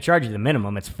only going to charge you the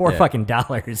minimum. It's $4 fucking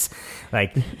dollars.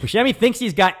 Like, Buscemi thinks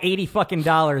he's got $80 fucking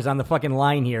dollars on the fucking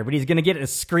line here, but he's going to get a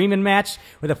screaming match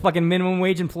with a fucking minimum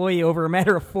wage employee over a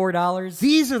matter of $4.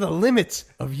 These are the limits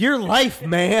of your life,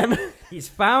 man. He's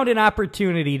found an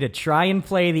opportunity to try and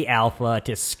play the alpha,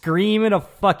 to scream at a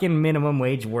fucking minimum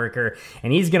wage worker,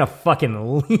 and he's gonna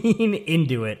fucking lean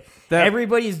into it.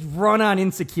 Everybody's run on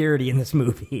insecurity in this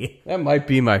movie. That might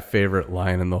be my favorite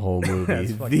line in the whole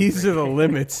movie. These are the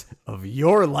limits of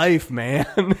your life, man.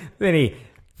 Then he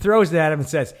throws it at him and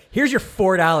says, "Here's your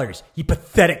 $4, you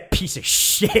pathetic piece of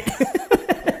shit."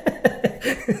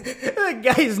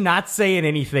 The guy's not saying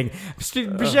anything.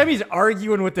 Buscemi's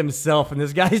arguing with himself, and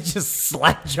this guy's just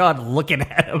slack-jawed looking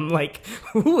at him like,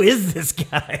 who is this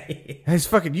guy? His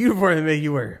fucking uniform they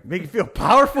make you feel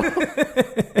powerful.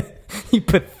 You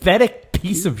pathetic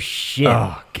piece of shit.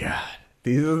 Oh, God.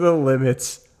 These are the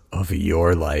limits of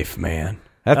your life, man.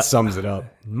 That sums it up.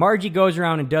 Margie goes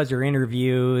around and does her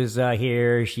interviews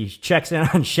here. She checks in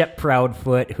on Shep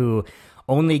Proudfoot, who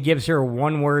only gives her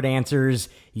one-word answers,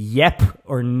 yep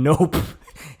or nope.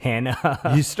 And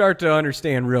you start to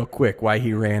understand real quick why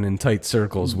he ran in tight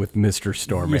circles with Mr.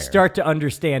 Stormare. You start to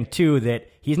understand, too, that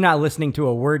he's not listening to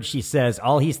a word she says.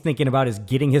 All he's thinking about is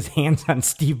getting his hands on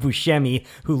Steve Buscemi,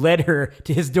 who led her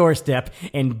to his doorstep,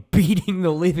 and beating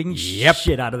the living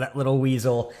shit out of that little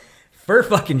weasel. For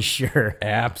fucking sure.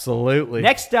 Absolutely.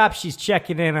 Next stop, she's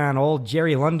checking in on old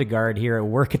Jerry Lundegaard here at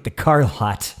work at the car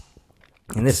lot.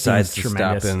 And this Decides scene's to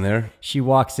tremendous. stop in there. She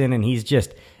walks in and he's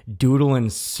just doodling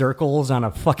circles on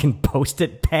a fucking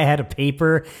Post-it pad of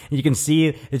paper. And you can see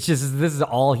it's just, this is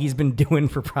all he's been doing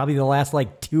for probably the last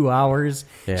 2 hours.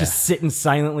 Yeah. Just sitting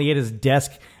silently at his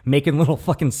desk, making little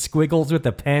fucking squiggles with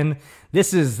a pen.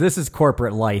 This is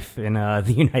corporate life in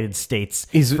the United States,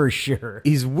 for sure.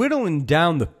 He's whittling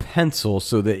down the pencil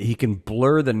so that he can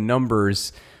blur the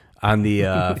numbers on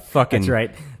the fucking That's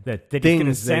right. That he's going to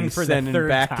things send that for he's the sending third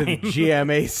back time. to the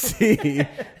GMAC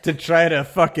to try to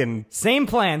fucking Same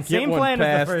plan one as the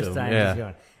past first him, time yeah. he's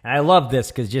going. And I love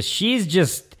this because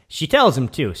she tells him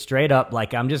too, straight up,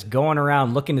 I'm just going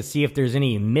around looking to see if there's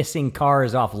any missing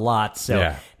cars off lots.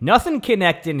 So nothing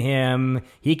connecting him.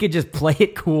 He could just play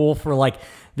it cool for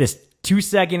this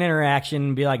 2-second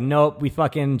interaction, be like, nope, we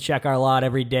fucking check our lot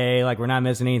every day, we're not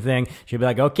missing anything. She'll be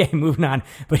like, okay, moving on.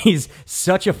 But he's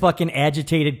such a fucking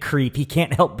agitated creep. He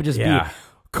can't help but just be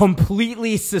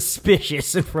completely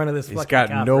suspicious in front of this fucking cop.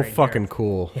 He's got no right fucking here.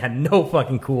 cool. Yeah, no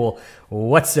fucking cool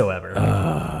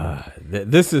whatsoever.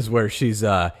 This is where she's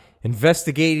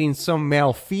investigating some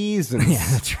malfeasance. Yeah,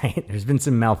 that's right. There's been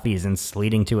some malfeasance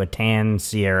leading to a tan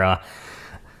Sierra.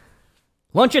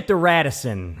 Lunch at the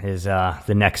Radisson is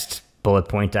the next bullet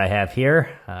point I have here.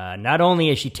 Not only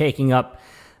is she taking up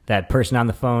that person on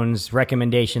the phone's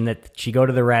recommendation that she go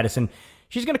to the Radisson,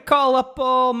 she's going to call up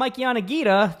Mike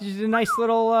Yanagita. Just a nice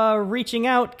little reaching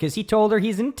out because he told her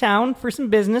he's in town for some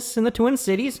business in the Twin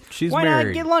Cities. She's Why married.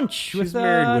 not get lunch She's with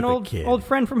married an with a kid. old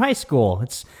friend from high school?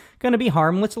 It's going to be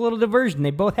harmless, a little diversion.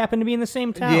 They both happen to be in the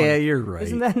same town. Yeah, you're right.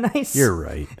 Isn't that nice? You're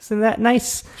right. Isn't that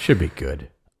nice? Should be good.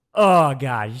 Oh,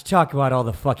 God. You talk about all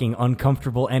the fucking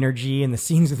uncomfortable energy in the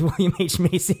scenes with William H.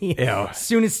 Macy. Yeah. As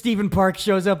soon as Stephen Park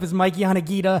shows up as Mike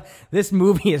Yanagita, this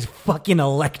movie is fucking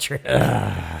electric.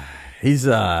 He's he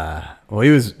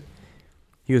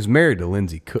was married to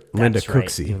Linda That's right.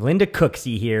 Cooksey. Linda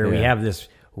Cooksey here. We Yeah. have this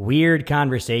weird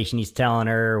conversation. He's telling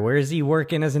her, where is he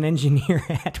working as an engineer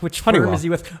at? Which Honeywell. firm is he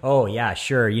with? Oh, yeah,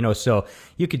 sure. So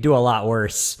you could do a lot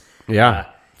worse. Yeah.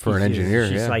 For an engineer,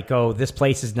 She's yeah. like, oh, this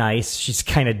place is nice. She's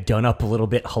kind of done up a little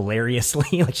bit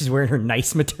hilariously. She's wearing her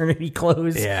nice maternity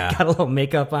clothes. Yeah. Got a little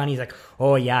makeup on. He's like,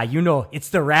 oh, yeah, it's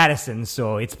the Radisson,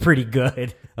 so it's pretty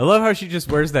good. I love how she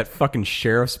just wears that fucking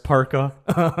sheriff's parka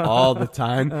all the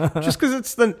time, just because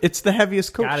it's the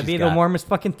heaviest coat. Gotta she's be got. the warmest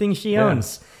fucking thing she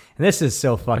owns. And this is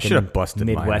so fucking should've busted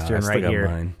mine out. I Midwestern still right got here.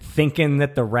 mine. Thinking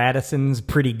that the Radisson's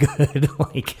pretty good.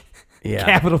 Yeah.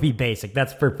 Capital B basic.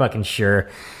 That's for fucking sure.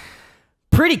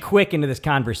 Pretty quick into this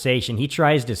conversation, he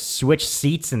tries to switch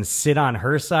seats and sit on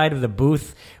her side of the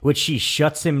booth, which she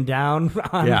shuts him down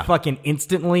on fucking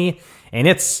instantly. And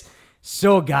it's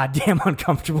so goddamn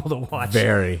uncomfortable to watch.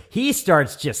 Very. He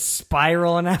starts just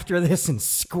spiraling after this and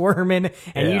squirming,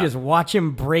 and you just watch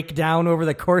him break down over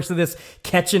the course of this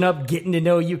catching up, getting to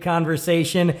know you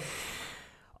conversation.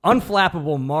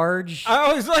 Unflappable Marge. I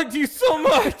always liked you so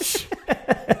much.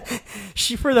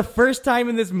 She, for the first time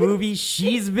in this movie,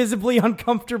 she's visibly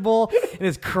uncomfortable and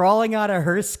is crawling out of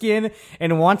her skin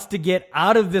and wants to get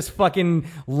out of this fucking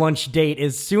lunch date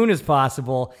as soon as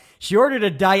possible. She ordered a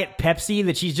Diet Pepsi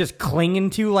that she's just clinging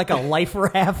to like a life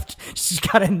raft. She's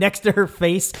got it next to her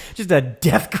face, just a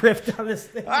death grip on this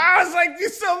thing. I always liked you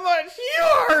so much.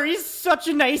 You're such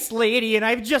a nice lady, and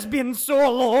I've just been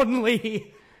so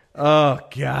lonely. Oh,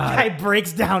 God. Guy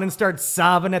breaks down and starts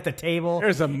sobbing at the table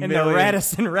There's a in the million.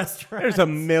 Radisson restaurant. There's a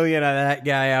million of that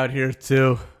guy out here,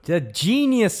 too. the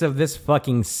genius of this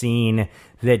fucking scene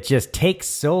that just takes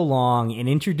so long and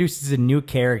introduces a new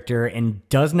character and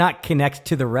does not connect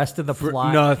to the rest of the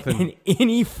plot nothing. in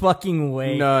any fucking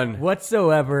way None.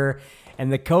 whatsoever.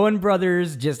 And the Coen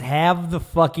brothers just have the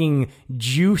fucking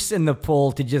juice and the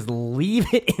pull to just leave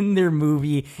it in their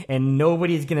movie, and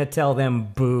nobody's gonna tell them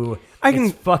boo.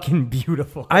 It's fucking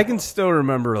beautiful. I can still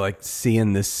remember like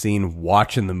seeing this scene,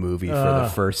 watching the movie for the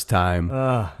first time.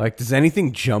 Like, does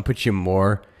anything jump at you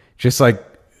more? Just like,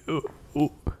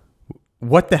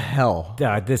 what the hell?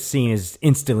 This scene is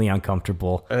instantly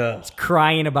uncomfortable. He's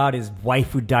crying about his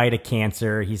wife who died of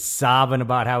cancer. He's sobbing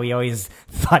about how he always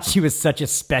thought she was such a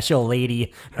special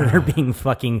lady, her being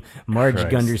fucking Marge Christ.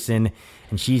 Gunderson.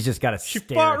 And she's just got to She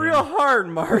stare fought at him. real hard,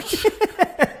 Marge.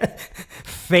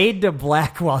 Fade to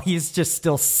black while he's just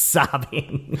still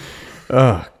sobbing.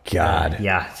 Oh, God.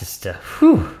 Yeah, just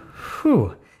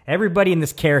whew. Everybody in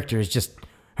this character is just,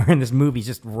 or in this movie, is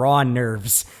just raw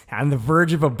nerves on the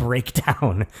verge of a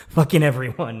breakdown. Fucking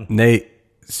everyone. Nate,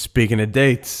 speaking of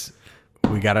dates,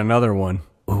 we got another one.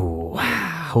 Ooh,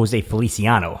 Jose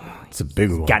Feliciano. It's a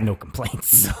big one. Got no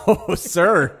complaints. Oh,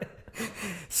 sir.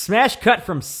 Smash cut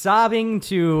from sobbing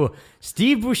to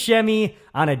Steve Buscemi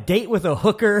on a date with a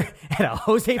hooker at a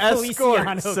Jose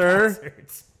Feliciano sir.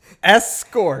 concert.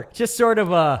 Escort. Just sort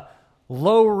of a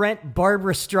low rent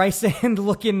Barbara Streisand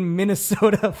looking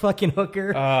Minnesota fucking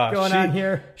hooker going on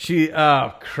here.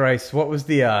 Oh, Christ. What was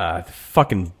the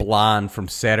fucking blonde from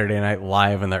Saturday Night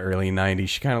Live in the early 90s?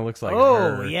 She kind of looks like her.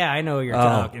 Oh, yeah, I know what you're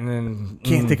talking.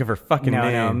 Can't think of her fucking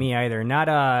name. No, me either. Not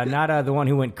the one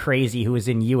who went crazy, who was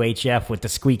in UHF with the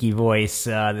squeaky voice,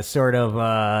 the sort of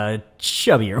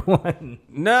chubbier one.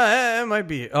 No, it might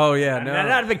be. Oh, yeah, no.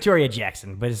 Not Victoria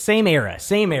Jackson, but same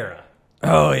era.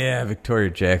 Oh, yeah,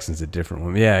 Victoria Jackson's a different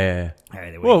one. Yeah. All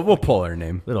right, We'll pull her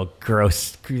name. little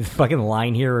gross fucking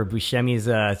line here where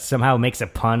Buscemi's somehow makes a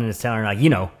pun and is telling her,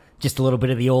 like, just a little bit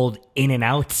of the old in and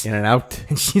out. In and out.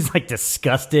 And she's like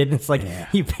disgusted. It's like,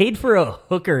 you paid for a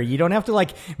hooker. You don't have to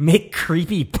like make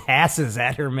creepy passes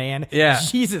at her, man. Yeah.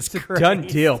 Jesus Christ. Done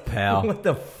deal, pal. What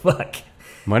the fuck?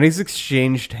 Money's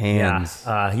exchanged hands.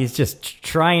 Yeah. He's just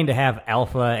trying to have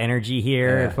alpha energy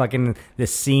here. Yeah. Fucking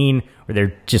this scene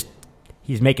where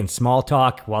he's making small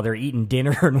talk while they're eating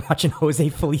dinner and watching Jose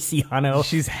Feliciano.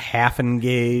 She's half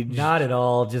engaged. Not at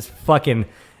all. Just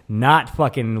not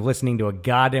fucking listening to a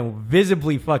goddamn,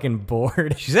 visibly fucking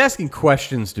bored. She's asking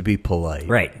questions to be polite.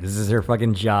 Right. This is her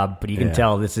fucking job, but you can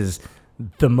tell this is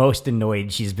the most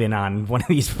annoyed she's been on one of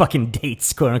these fucking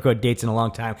dates, quote unquote dates, in a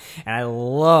long time. And I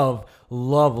love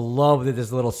that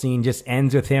this little scene just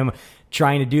ends with him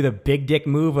trying to do the big dick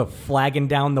move of flagging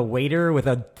down the waiter with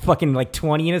a fucking like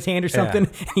 20 in his hand or something.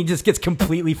 And he just gets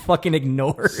completely fucking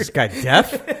ignored. This guy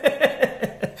deaf?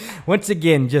 Once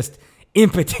again, just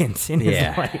impotence in his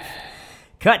life.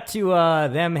 Cut to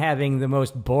them having the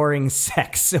most boring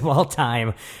sex of all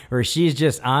time, where she's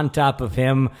just on top of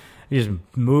him, just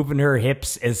moving her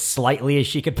hips as slightly as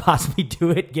she could possibly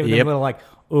do it, giving him a little like,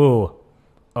 ooh,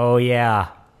 oh yeah.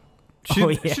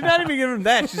 She's not even giving him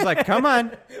that. She's like, come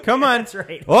on. That's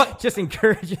right. What? Just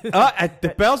encourages.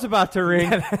 The bell's about to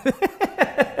ring.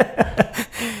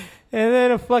 And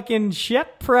then a fucking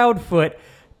Shep Proudfoot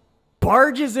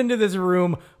barges into this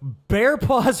room, bear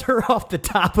paws her off the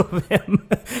top of him,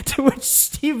 to which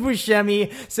Steve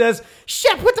Buscemi says,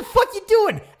 Shep, what the fuck you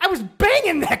doing? I was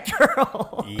banging that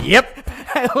girl. Yep.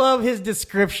 I love his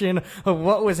description of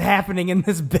what was happening in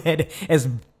this bed as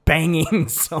banging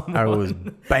someone. I was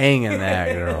banging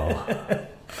that girl.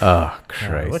 Oh,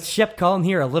 Christ. What's Shep calling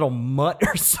here? A little mutt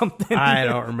or something? I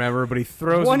don't remember, but he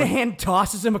throws One him hand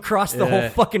tosses him across the whole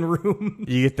fucking room.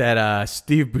 You get that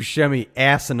Steve Buscemi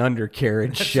ass and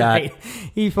undercarriage shot. Right.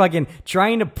 He fucking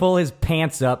trying to pull his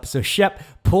pants up, so Shep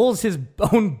pulls his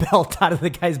own belt out of the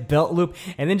guy's belt loop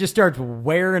and then just starts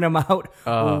wearing him out,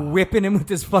 whipping him with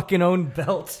his fucking own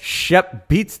belt. Shep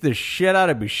beats the shit out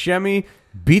of Buscemi,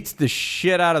 beats the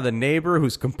shit out of the neighbor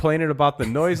who's complaining about the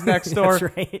noise next door,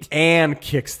 That's right. and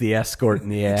kicks the escort in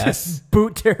the ass. Just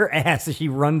boot to her ass as she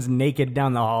runs naked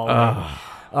down the hallway.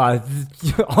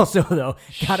 Also, though,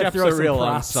 gotta Shep's throw a some real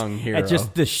props unsung hero. at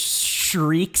just the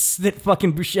shrieks that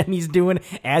fucking Buscemi's doing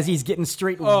as he's getting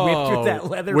straight whipped with that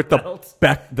leather with belt.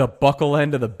 the buckle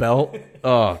end of the belt.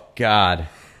 Oh, God.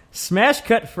 Smash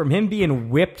cut from him being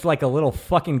whipped like a little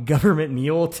fucking government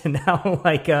mule to now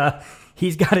like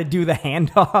he's got to do the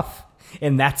handoff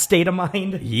in that state of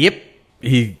mind. Yep.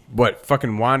 He,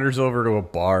 fucking wanders over to a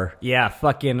bar. Yeah,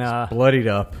 fucking Bloodied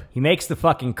up. he makes the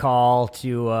fucking call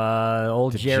to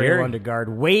old Jerry Jerry? Lundegaard.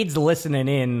 Wade's listening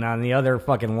in on the other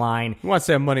fucking line. He wants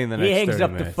to have money in the next He hangs 30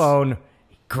 up minutes. the phone,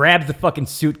 grabs the fucking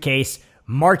suitcase,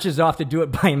 marches off to do it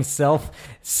by himself,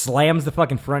 slams the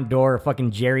fucking front door of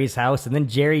fucking Jerry's house, and then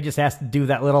Jerry just has to do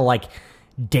that little, like,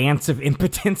 dance of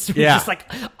impotence. He's just like,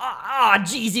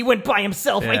 geez, he went by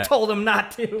himself. I told him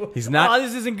not to. He's not.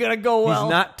 This isn't gonna go well.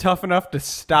 He's not tough enough to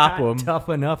stop him. Tough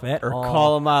enough at or all.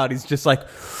 call him out. He's just like,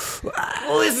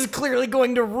 well, this is clearly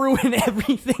going to ruin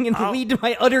everything and lead to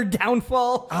my utter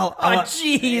downfall.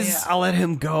 Jeez. I'll let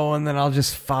him go, and then I'll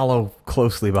just follow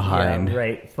closely behind. Yeah,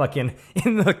 right. Fucking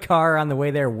in the car on the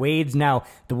way there, Wade's now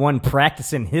the one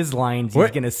practicing his lines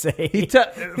he's gonna say.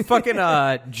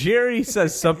 Jerry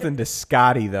says something to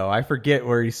Scotty, though. I forget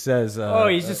where he says.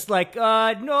 He's just like,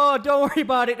 no, don't worry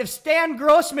about it. If Stan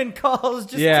Grossman calls,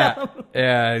 just tell him.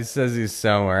 Yeah, he says he's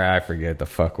somewhere. I forget the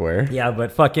fuck where. Yeah,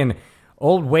 but fucking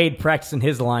old Wade practicing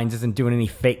his lines isn't doing any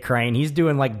fake crying. He's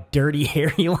doing like dirty,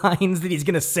 hairy lines that he's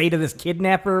gonna say to this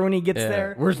kidnapper when he gets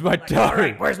there. Where's my daughter? All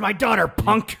right, where's my daughter,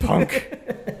 punk? Punk.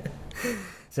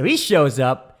 So he shows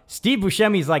up. Steve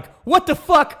Buscemi's like, what the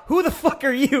fuck? Who the fuck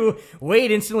are you?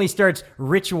 Wade instantly starts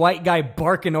rich white guy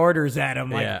barking orders at him.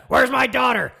 Like, where's my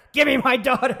daughter? Give me my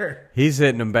daughter. He's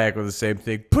hitting him back with the same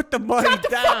thing. Put the money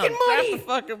down. Fucking money. Drop the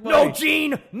fucking money. No,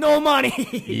 Gene. No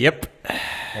money. Yep.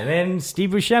 And then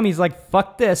Steve Buscemi's like,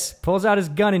 fuck this. Pulls out his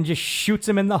gun and just shoots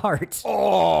him in the heart.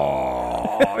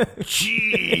 Oh,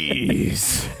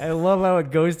 jeez. I love how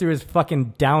it goes through his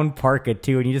fucking down parka,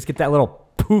 too. And you just get that little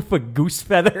poof of goose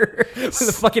feather when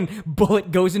the fucking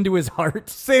bullet goes into his heart.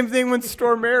 Same thing when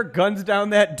Stormare guns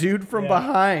down that dude from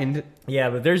behind.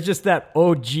 Yeah, but there's just that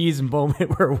oh geez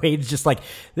moment where Wade's just like,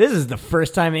 this is the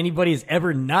first time anybody has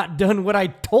ever not done what I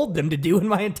told them to do in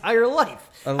my entire life.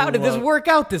 How did this work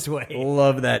out this way?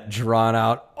 Love that drawn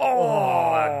out.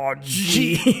 Oh,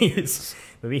 jeez.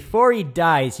 But before he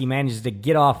dies, he manages to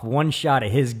get off one shot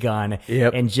of his gun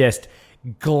and just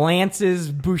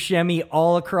glances Buscemi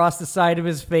all across the side of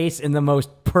his face in the most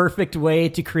perfect way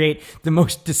to create the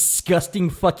most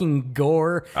disgusting fucking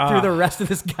gore through the rest of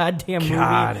this goddamn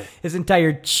movie. His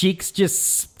entire cheeks just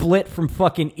split from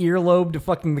fucking earlobe to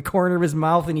fucking the corner of his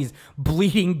mouth, and he's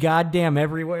bleeding goddamn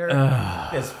everywhere.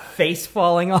 His face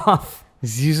falling off.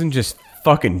 He's using just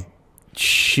fucking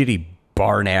shitty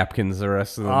bar napkins the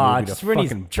rest of the movie just to when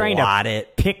fucking he's trying blot to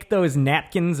it. pick those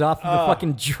napkins off of the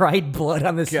fucking dried blood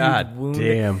on this huge wound.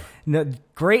 Damn. No,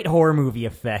 great horror movie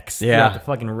effects throughout the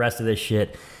fucking rest of this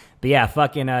shit. But yeah,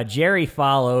 fucking Jerry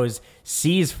follows,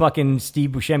 sees fucking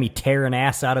Steve Buscemi tearing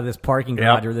ass out of this parking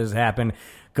garage where this happened,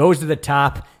 goes to the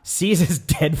top, sees his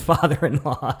dead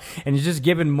father-in-law, and is just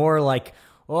giving more like,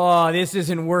 oh, this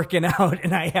isn't working out,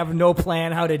 and I have no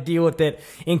plan how to deal with it.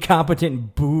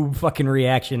 Incompetent boob fucking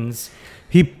reactions.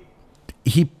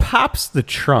 He pops the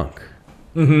trunk.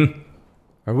 Mm-hmm.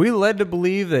 Are we led to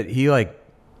believe that he, like,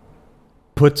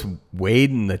 puts Wade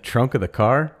in the trunk of the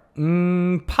car?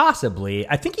 Possibly.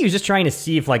 I think he was just trying to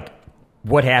see if, like,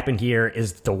 what happened here.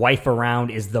 Is the wife around?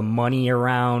 Is the money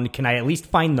around? Can I at least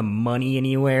find the money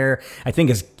anywhere? I think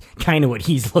is kind of what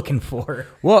he's looking for.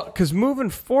 Well, because moving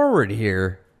forward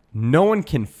here, no one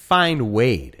can find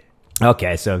Wade.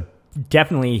 Okay, so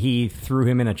definitely he threw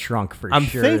him in a trunk for I'm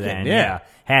sure. thinking, then, yeah.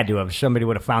 Had to have. Somebody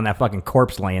would have found that fucking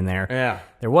corpse laying there. Yeah.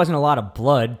 There wasn't a lot of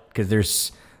blood because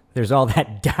there's all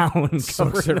that down.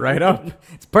 Soaks it right up.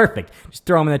 It's perfect. Just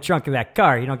throw him in the trunk of that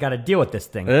car. You don't got to deal with this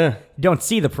thing. Yeah. You don't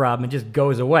see the problem. It just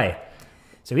goes away.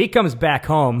 So he comes back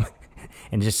home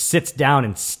and just sits down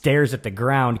and stares at the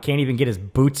ground. Can't even get his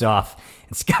boots off.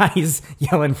 And Scotty's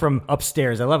yelling from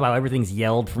upstairs. I love how everything's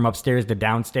yelled from upstairs to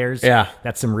downstairs. Yeah.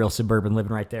 That's some real suburban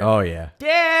living right there. Oh, yeah.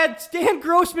 Dad, Stan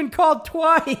Grossman called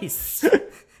twice.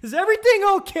 Is everything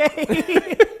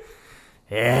okay?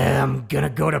 Yeah, I'm gonna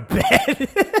go to bed.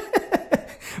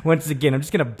 Once again, I'm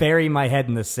just gonna bury my head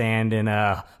in the sand and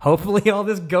hopefully all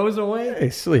this goes away. Hey,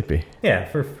 sleepy. Yeah,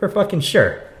 for fucking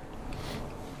sure.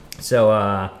 So,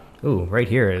 right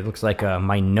here, it looks like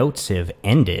my notes have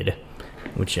ended,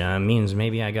 which means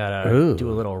maybe I gotta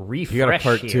do a little refresh. You got a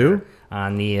part here two?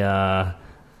 on the.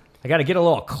 I gotta get a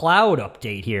little cloud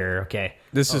update here. Okay.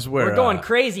 This is where We're going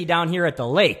crazy down here at the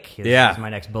lake. This is my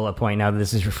next bullet point now that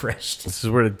this is refreshed. This is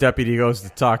where the deputy goes to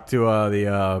talk to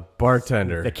the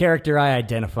bartender. The character I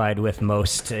identified with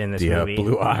most in this movie.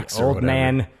 Blue Ox or Old whatever.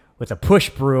 man with a push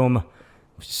broom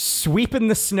sweeping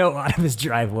the snow out of his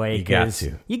driveway. You got 'cause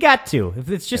to. You got to. If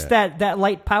it's just that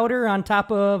light powder on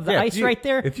top of the ice right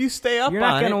there. If you stay up you're on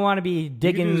not going to it, want to be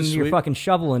digging the your sweep. fucking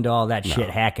shovel into all that shit,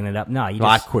 hacking it up. No, you A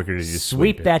lot just quicker to just sweep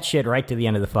sweep it. that shit right to the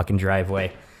end of the fucking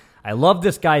driveway. I love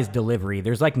this guy's delivery.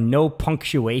 There's like no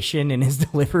punctuation in his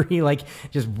delivery. Like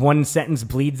just one sentence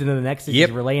bleeds into the next as he's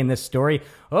relaying this story.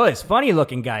 Oh, this funny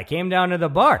looking guy came down to the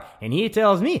bar and he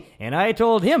tells me and I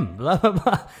told him, blah, blah,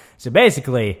 blah. So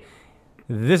basically,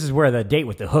 this is where the date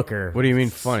with the hooker. What do you mean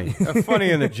funny? Funny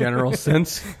in the general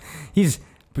sense.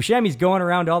 Buscemi's going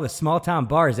around all the small town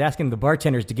bars asking the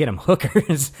bartenders to get him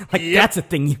hookers. That's a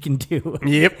thing you can do.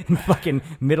 Yep. In fucking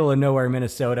middle of nowhere,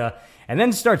 Minnesota. And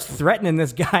then starts threatening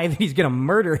this guy that he's going to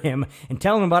murder him and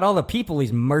telling him about all the people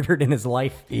he's murdered in his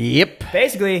life. Yep.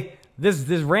 Basically, this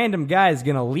random guy is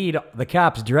going to lead the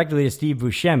cops directly to Steve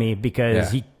Buscemi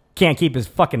because he can't keep his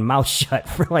fucking mouth shut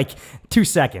for like 2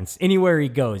 seconds. Anywhere he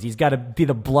goes, he's got to be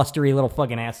the blustery little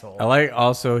fucking asshole. I like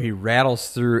also he rattles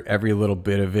through every little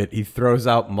bit of it. He throws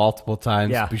out multiple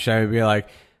times. Yeah. Buscemi would be like,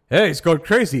 hey, he's going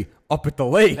crazy up at the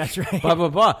lake. That's right. Blah, blah,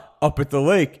 blah. Up at the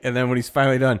lake. And then when he's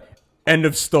finally done, end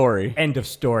of story. End of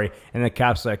story. And the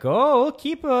cop's like, oh, we'll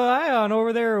keep an eye on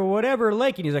over there or whatever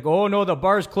lake. And he's like, oh, no, the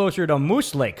bar's closer to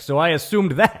Moose Lake, so I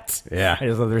assumed that. Yeah. I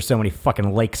just love there's so many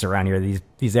fucking lakes around here.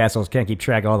 These assholes can't keep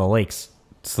track of all the lakes.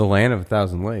 It's the land of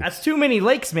 1,000 lakes. That's too many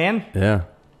lakes, man. Yeah.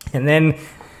 And then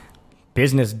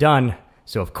business done.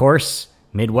 So, of course,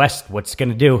 Midwest, what's going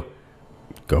to do?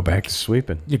 Go back to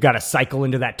sweeping. You got to cycle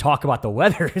into that talk about the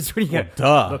weather. It's what you got.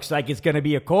 Duh. Looks like it's going to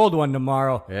be a cold one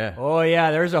tomorrow. Yeah. Oh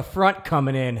yeah, there's a front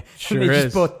coming in. Sure They is.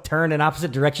 just both turn in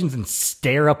opposite directions and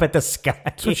stare up at the sky.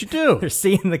 That's what you do. They're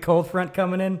seeing the cold front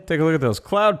coming in. Take a look at those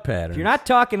cloud patterns. You're not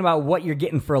talking about what you're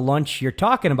getting for lunch. You're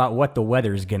talking about what the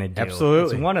weather's going to do.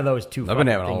 Absolutely. It's one of those two. I've been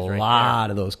having things a right lot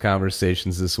of those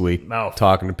conversations this week. Oh.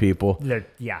 Talking to people.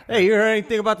 Yeah. Hey, you heard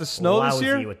anything about the snow this Lousy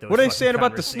year? with those What are they fucking saying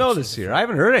about the snow this year? I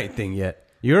haven't heard anything yet.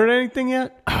 You heard anything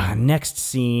yet? Next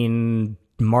scene,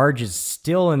 Marge is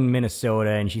still in Minnesota,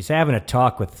 and she's having a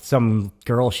talk with some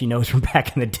girl she knows from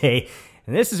back in the day.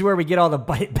 And this is where we get all the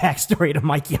backstory to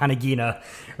Mike Yanagina,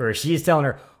 where she's telling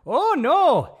her, oh,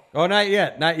 no. Oh, not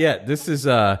yet. Not yet. This is,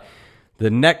 the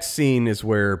next scene is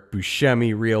where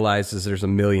Buscemi realizes there's $1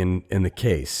 million in the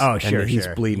case. Oh, sure, and he's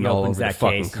sure. bleeding He all opens over the that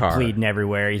fucking case, car. bleeding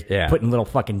everywhere. He's Yeah. putting little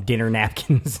fucking dinner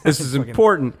napkins. This is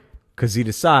important because he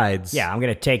decides. Yeah, I'm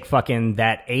going to take fucking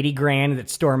that 80 grand that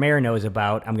Stormare knows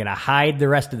about. I'm going to hide the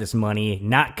rest of this money,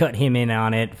 not cut him in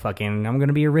on it. Fucking, I'm going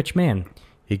to be a rich man.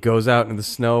 He goes out into the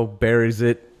snow, buries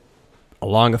it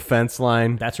along a fence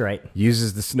line. That's right.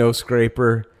 Uses the snow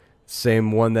scraper,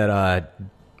 same one that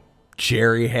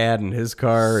Jerry had in his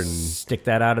car. And Stick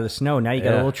that out of the snow. Now you got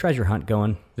a Yeah. little treasure hunt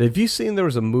going. have you seen there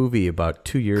was a movie about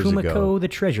 2 years Kumiko ago? the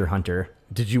Treasure Hunter.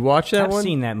 Did you watch that I've one?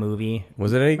 seen that movie.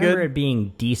 Was it any Remember good? it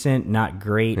being decent, not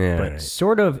great, Yeah, but right.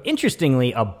 sort of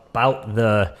interestingly about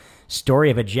the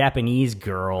story of a Japanese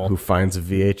girl Who finds a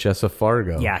VHS of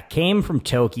Fargo? yeah, came from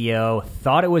Tokyo,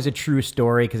 thought it was a true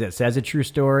story because it says a true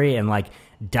story, and like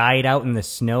died out in the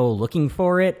snow looking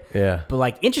for it. Yeah. But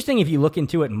like interesting if you look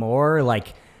into it more,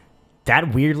 like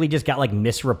that weirdly just got like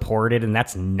misreported, and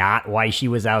that's not why she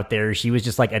was out there. She was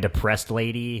just like a depressed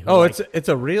lady. Who, Oh, like, it's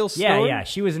a real story? yeah, yeah.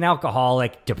 She was an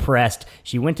alcoholic, depressed.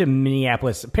 She went to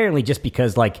Minneapolis apparently just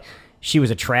because like she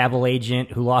was a travel agent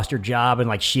who lost her job, and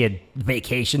like she had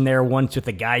vacationed there once with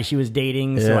the guy she was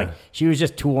dating. So Yeah. like she was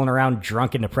just tooling around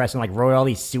drunk and depressed and like wrote all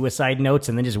these suicide notes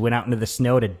and then just went out into the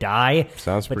snow to die.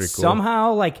 Sounds but pretty cool.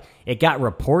 somehow like it got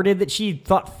reported that she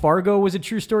thought Fargo was a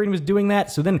true story and was doing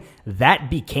that. So then that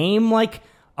became like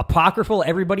apocryphal.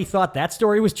 Everybody thought that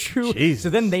story was true. Jesus. So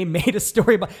then they made a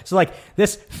story about. So like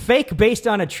this fake based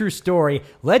on a true story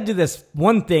led to this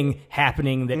one thing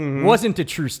happening that wasn't a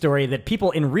true story that people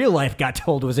in real life got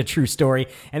told was a true story,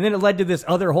 and then it led to this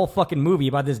other whole fucking movie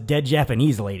about this dead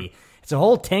Japanese lady. It's a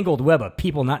whole tangled web of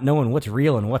people not knowing what's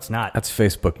real and what's not. That's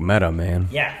Facebook meta, man.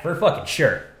 Yeah, for fucking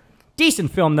sure.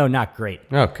 Decent film though, not great.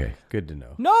 Okay, good to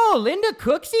know. No, Linda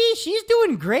Cooksey, she's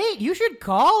doing great. You should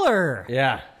call her.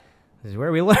 Yeah. This is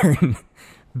where we learn.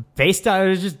 Based on, it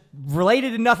was just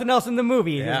related to nothing else in the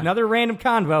movie. Yeah. There's another random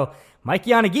convo. Mike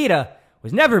Yanagita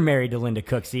was never married to Linda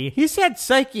Cooksey. He's had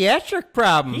psychiatric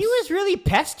problems. He was really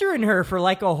pestering her for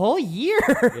like a whole year.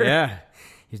 Yeah.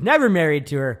 He's never married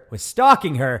to her, was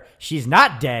stalking her. She's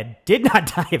not dead, did not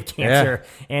die of cancer.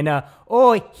 And,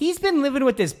 he's been living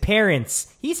with his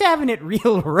parents. He's having it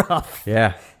real rough.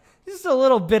 Yeah. This is a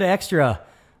little bit of extra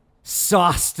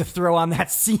sauce to throw on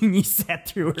that scene you sat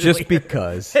through earlier. Just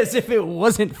because. As if it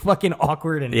wasn't fucking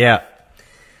awkward and Yeah.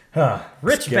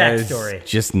 rich Guy's backstory.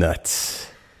 Just nuts.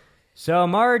 So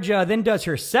Marge then does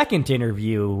her second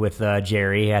interview with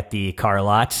Jerry at the car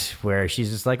lot, where she's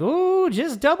just like, "Oh,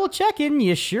 just double checking.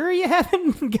 You sure you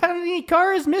haven't got any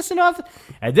cars missing off?"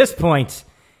 At this point,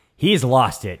 he's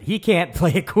lost it. He can't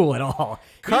play it cool at all.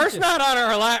 Car's not on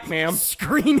our lap, ma'am.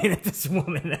 Screaming at this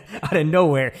woman out of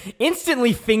nowhere,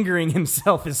 instantly fingering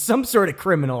himself as some sort of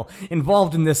criminal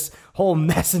involved in this whole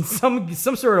mess in some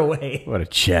sort of way. What a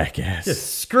jackass.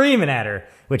 Just screaming at her,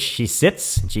 which she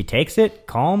sits and she takes it,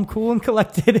 calm, cool, and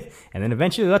collected, and then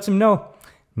eventually lets him know,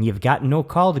 You've got no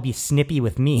call to be snippy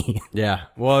with me. Yeah.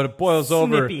 Well, it boils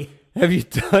over. Snippy. Have you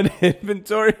done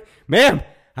inventory? Ma'am,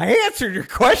 I answered your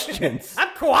questions.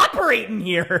 I'm cooperating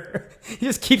here. He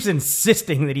just keeps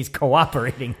insisting that he's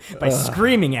cooperating by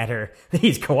screaming at her that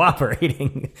he's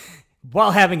cooperating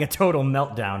while having a total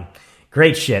meltdown.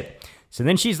 Great shit. So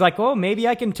then she's like, oh, maybe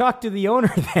I can talk to the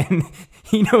owner then.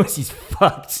 He knows he's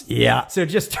fucked. Yeah. So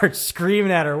just starts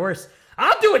screaming at her worse.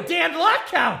 I'll do a damned lot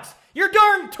count. You're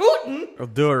darn tootin'. I'll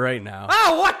do it right now.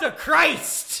 Oh, what the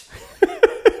Christ!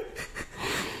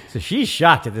 So she's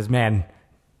shocked at this man.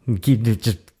 Keep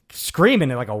just screaming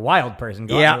like a wild person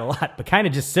going through a lot, but kind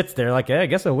of just sits there like, I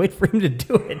guess I'll wait for him to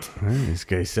do it. This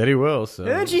guy said he will, so.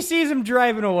 And then she sees him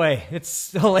driving away.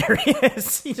 It's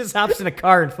hilarious. He just hops in a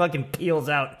car and fucking peels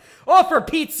out. Oh, for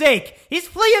Pete's sake, he's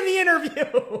fleeing the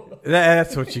interview.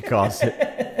 That's what she calls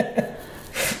it.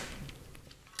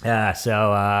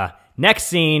 Next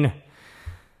scene,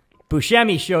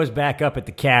 Buscemi shows back up at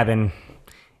the cabin,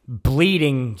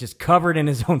 bleeding, just covered in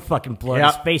his own fucking blood.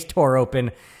 His face tore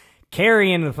open,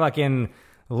 carrying the fucking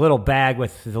little bag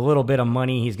with the little bit of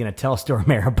money he's going to tell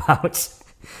Stormare about.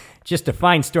 Just to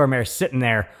find Stormare sitting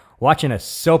there watching a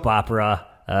soap opera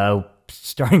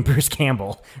starring Bruce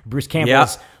Campbell. Bruce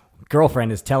Campbell's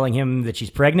girlfriend is telling him that she's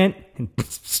pregnant, and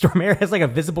Stormare has like a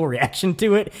visible reaction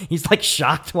to it. He's like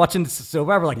shocked watching the soap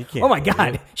opera, like, oh my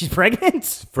God, she's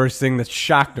pregnant? First thing that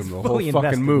shocked him the whole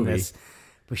fucking movie.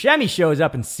 Buscemi shows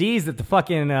up and sees that the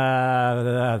fucking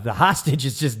the hostage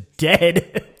is just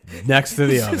dead next to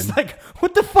the oven. He's like,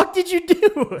 what the fuck did you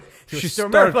do? She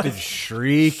started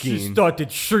shrieking. She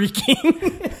started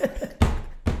shrieking.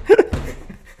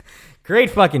 Great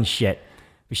fucking shit.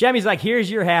 Buscemi's like,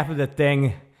 here's your half of the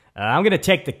thing. I'm going to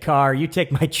take the car. You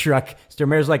take my truck.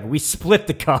 Stormare's like, we split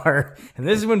the car. And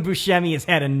this is when Buscemi has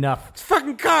had enough. It's a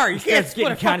fucking car. You can't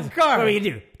split a fucking car. What are you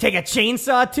going to do? Take a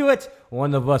chainsaw to it?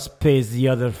 One of us pays the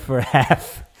other for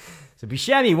half. So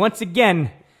Buscemi, once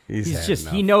again,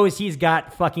 he knows he's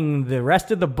got fucking the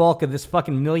rest of the bulk of this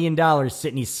fucking $1 million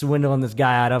sitting he's swindling this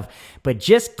guy out of, but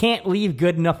just can't leave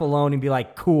good enough alone and be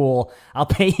like, cool, I'll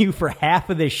pay you for half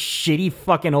of this shitty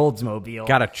fucking Oldsmobile.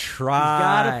 Gotta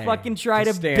fucking try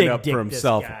to stand big up dick for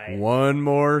himself this guy.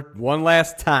 one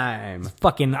last time.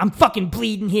 I'm fucking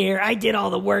bleeding here. I did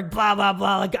all the work, blah, blah,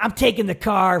 blah. Like, I'm taking the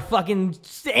car, fucking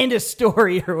end of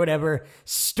story or whatever.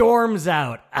 Storms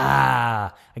out.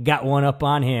 I got one up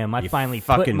on him. I finally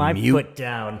put my foot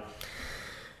down.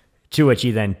 To which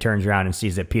he then turns around and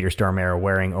sees that Peter Stormare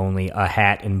wearing only a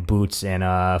hat and boots and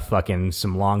fucking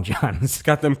some long johns. He's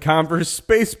got them Converse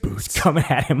space boots coming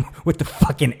at him with the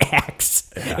fucking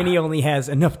axe. Yeah. And he only has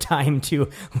enough time to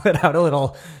let out a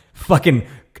little fucking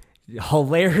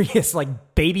hilarious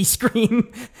like baby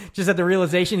scream just at the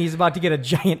realization he's about to get a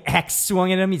giant axe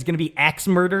swung at him. He's gonna be axe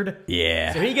murdered.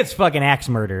 Yeah, so he gets fucking axe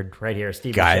murdered right here.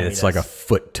 Steve guy Buscemi that's like a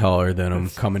foot taller than him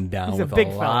coming down with a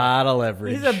lot of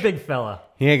leverage. He's a big fella.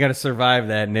 He ain't gonna survive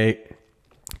that, Nate.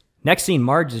 Next scene,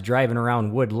 Marge is driving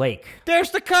around Wood Lake.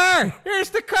 There's the car. There's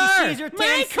the car. She sees her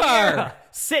my car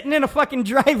sitting in a fucking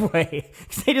driveway.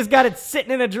 They just got it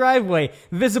sitting in a driveway,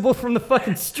 visible from the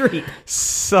fucking street.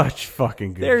 Such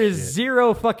fucking good There shit. is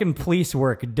zero fucking police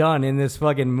work done in this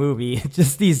fucking movie.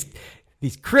 Just these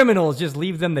criminals just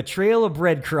leave them the trail of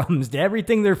breadcrumbs to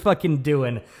everything they're fucking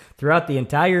doing throughout the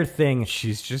entire thing.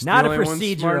 She's just not the a only one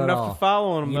procedure smart at enough all. to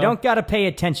follow him. You don't got to pay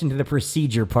attention to the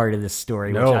procedure part of this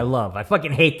story, which I love. I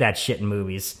fucking hate that shit in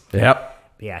movies. Yep.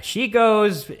 Yeah, she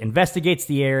goes, investigates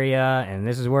the area, and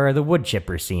this is where the wood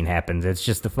chipper scene happens. It's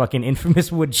just the fucking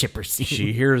infamous wood chipper scene.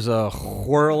 She hears a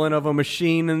whirling of a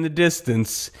machine in the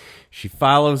distance. She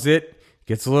follows it,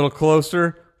 gets a little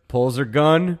closer, pulls her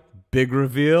gun. Big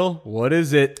reveal. What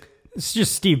is it? It's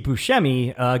just Steve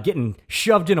Buscemi getting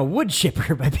shoved in a wood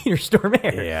chipper by Peter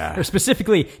Stormare. Yeah. Or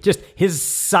specifically, just his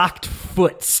socked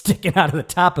foot sticking out of the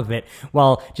top of it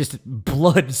while just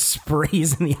blood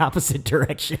sprays in the opposite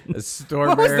direction.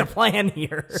 What was the plan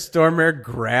here? Stormare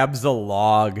grabs a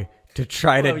log to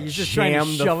try to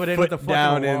jam the foot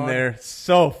down in there.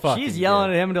 So fucking She's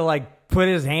yelling good. at him to like put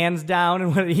his hands down,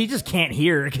 and he just can't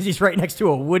hear because he's right next to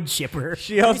a wood chipper.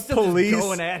 She yells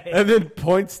police and then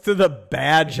points to the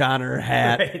badge on her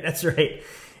hat. Right, that's right.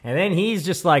 And then he's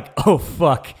just like, oh,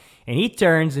 fuck. And he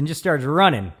turns and just starts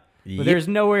running. But there's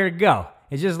nowhere to go.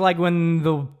 It's just like when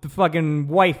the fucking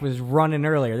wife was running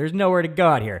earlier. There's nowhere to go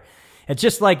out here. It's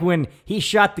just like when he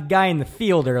shot the guy in the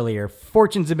field earlier.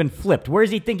 Fortunes have been flipped. Where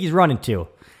does he think he's running to?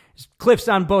 cliffs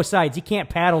on both sides. You can't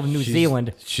paddle to New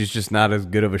Zealand. She's just not as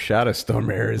good of a shot as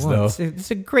Stormare is, Well, though.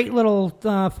 it's a great little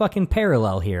fucking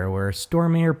parallel here where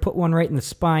Stormare put one right in the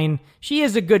spine. She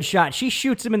is a good shot. She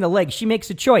shoots him in the leg. She makes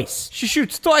a choice. She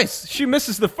shoots twice. She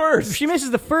misses the first. She misses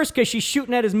the first because she's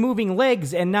shooting at his moving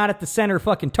legs and not at the center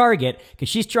fucking target because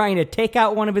she's trying to take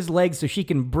out one of his legs so she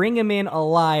can bring him in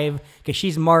alive because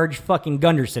she's Marge fucking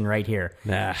Gunderson right here.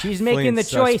 Nah, she's making the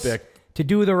plain choice suspect. to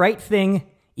do the right thing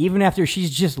even after she's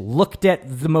just looked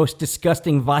at the most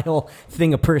disgusting, vile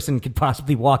thing a person could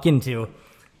possibly walk into.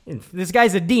 And this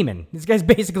guy's a demon. This guy's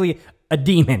basically a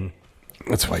demon.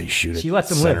 That's why you shoot it. She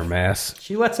lets him center live. mass.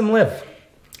 She lets him live.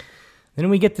 Then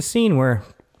we get the scene where,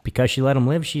 because she let him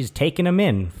live, she's taking him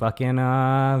in. Fucking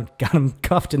got him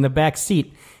cuffed in the back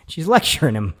seat. She's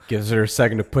lecturing him. Gives her a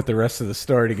second to put the rest of the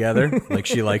story together, like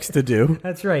she likes to do.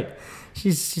 That's right.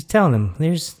 She's telling him,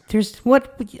 there's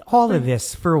what, all of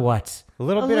this for what? A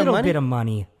little bit of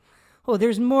money? Oh,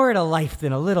 there's more to life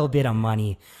than a little bit of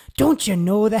money. Don't you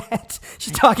know that?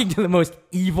 She's talking to the most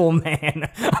evil man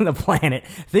on the planet,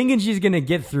 thinking she's going to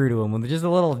get through to him with just a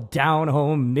little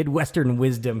down-home Midwestern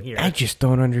wisdom here. I just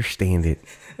don't understand it.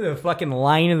 The fucking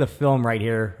line of the film right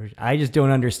here, I just don't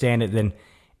understand it then.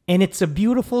 And it's a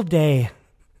beautiful day.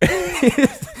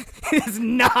 It is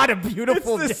not a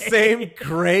beautiful day. It's the same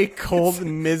gray, cold,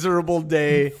 miserable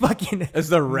day fucking as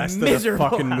the rest of the miserable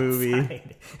fucking movie.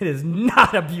 outside. It is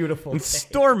not a beautiful day.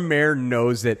 Stormare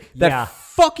knows it. That Yeah.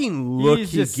 fucking look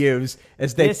He's he just- gives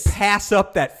as they this- pass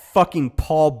up that fucking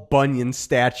Paul Bunyan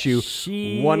statue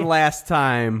She- one last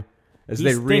time as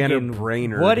they He's re-enter thinking,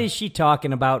 Brainerd. what is she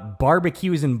talking about?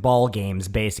 Barbecues and ball games,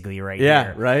 basically, right Yeah,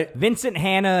 here. right. Vincent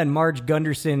Hanna and Marge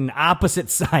Gunderson, opposite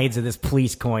sides of this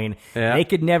police coin. Yeah. They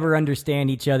could never understand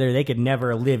each other. They could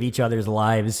never live each other's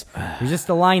lives. There's just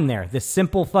a line there. The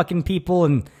simple fucking people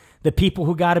and the people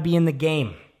who got to be in the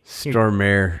game.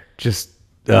 Stormare just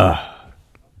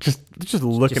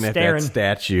looking at that staring.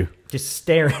 statue. Just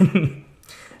staring.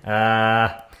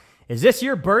 Is this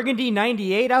your Burgundy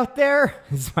 98 out there?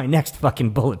 This is my next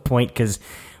fucking bullet point because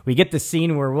we get the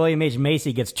scene where William H.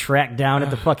 Macy gets tracked down at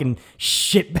the fucking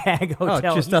shitbag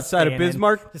hotel. just he's outside of staying in.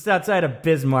 Bismarck? Just outside of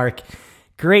Bismarck.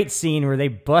 Great scene where they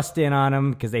bust in on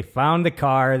him because they found the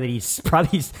car that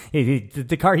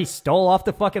the car he stole off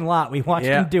the fucking lot. We watched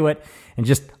Yeah. him do it, and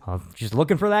just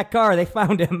looking for that car, they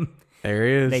found him. There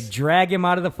he is. They drag him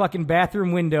out of the fucking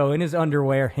bathroom window in his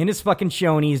underwear, in his fucking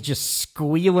chonies, just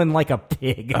squealing like a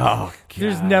pig. Oh,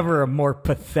 There's God. never a more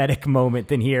pathetic moment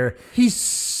than here. He's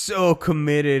so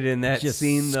committed in that Just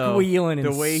scene, though. squealing the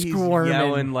and way he's squirming.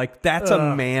 yelling, like that's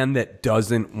a man that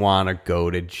doesn't want to go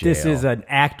to jail. This is an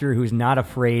actor who's not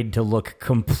afraid to look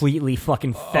completely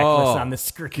fucking feckless on the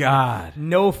screen. God.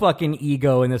 No fucking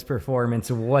ego in this performance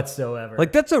whatsoever.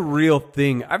 like that's a real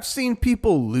thing. I've seen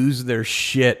people lose their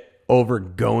shit over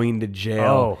going to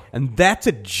jail, Oh. and that's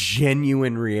a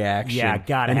genuine reaction. Yeah,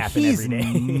 gotta and happen he's every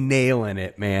day. nailing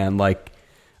it, man. Like,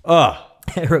 I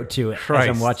wrote to it as Christ.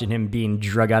 I'm watching him being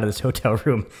drug out of this hotel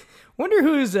room. Wonder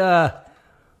who's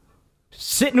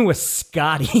sitting with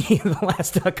Scotty the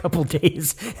last couple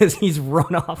days as he's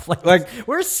run off. Like,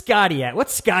 where's Scotty at?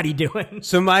 What's Scotty doing?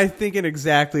 so my thinking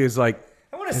exactly is like,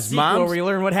 I want a his sequel mom's- where we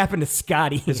learn what happened to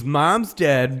Scotty. his mom's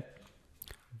dead,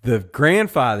 the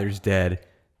grandfather's dead.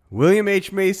 William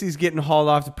H. Macy's getting hauled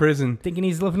off to prison. Thinking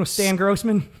he's living with Stan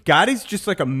Grossman. Scotty's just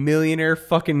like a millionaire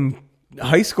fucking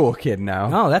high school kid now.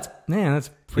 Oh, that's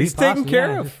pretty He's taken possible, care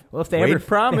yeah. of. Well, if they Wade ever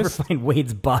promised. find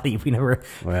Wade's body, we never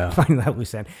Well. find that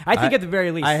loose end. I think at the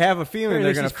very least, I have a feeling very they're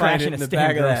least going he's to find it crashing in a the Stan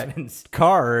back of Grossman's. that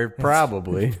car,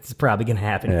 probably. It's probably going to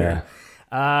happen Yeah. here.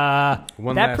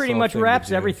 One That last pretty little much thing to wraps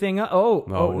do. everything up. Oh,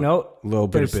 no. little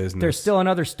bit of There's- business. There's still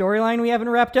another storyline we haven't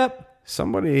wrapped up.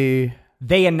 Somebody.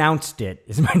 They announced it,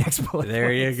 is my next bullet There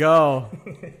point. you go.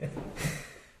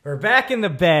 We're back in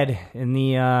the bed in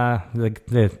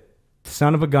the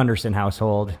son of a Gunderson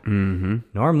household. Mm-hmm.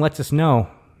 Norm lets us know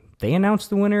they announced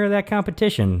the winner of that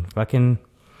competition. Fucking.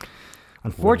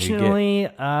 Unfortunately,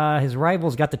 his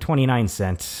rivals got the 29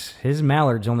 cents. His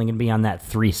Mallard's only going to be on that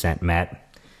 3 cent,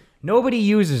 Matt. Nobody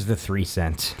uses the 3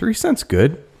 cent. 3 cents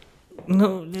good.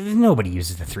 No, nobody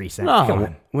uses the 3 cent. No, Come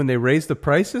on. when they raise the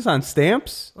prices on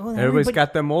stamps, Well, everybody's everybody-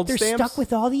 got them old They're stamps. stuck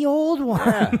with all the old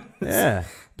ones. Yeah.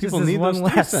 People Just this need one those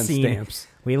last 3-cent scene, stamps.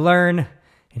 We learn,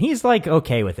 and he's like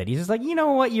okay with it. He's just like, you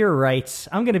know what, you're right.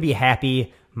 I'm gonna be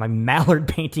happy. My Mallard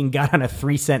painting got on a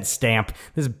 3 cent stamp.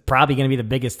 This is probably gonna be the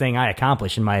biggest thing I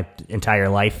accomplish in my entire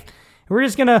life. We're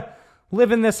just gonna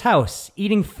live in this house,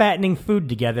 eating fattening food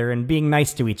together and being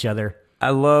nice to each other, I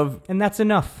love and that's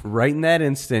enough. right in that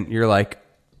instant, you're like,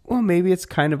 well, maybe it's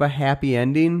kind of a happy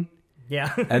ending.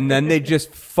 Yeah. And then they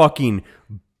just fucking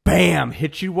bam,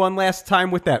 hit you one last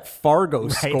time with that Fargo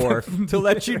score to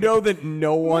let you know that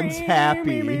no one's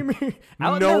happy.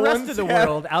 Out in the rest of the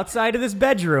world, outside of this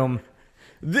bedroom,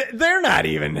 they're not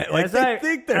even like they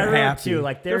think they're happy. Too.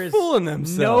 Like they're fooling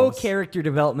themselves. No character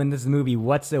development in this movie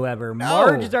whatsoever. No.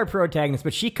 Marge is our protagonist,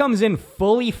 but she comes in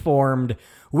fully formed,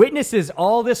 witnesses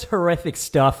all this horrific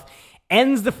stuff,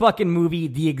 ends the fucking movie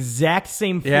the exact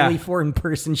same fully formed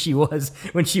person she was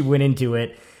when she went into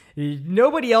it.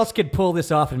 Nobody else could pull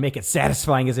this off and make it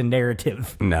satisfying as a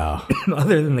narrative. No.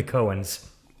 Other than the Coens.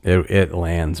 It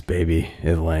lands, baby.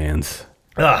 It lands.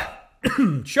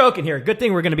 Choking here. Good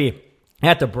thing we're going to be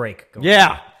at the break.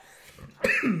 Yeah.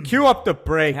 Cue up the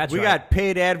break. That's we right. got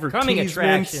paid advertisements. Coming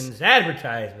attractions,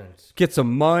 advertisements. Get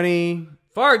some money.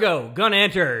 Fargo, gonna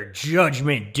enter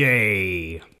Judgment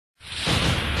Day.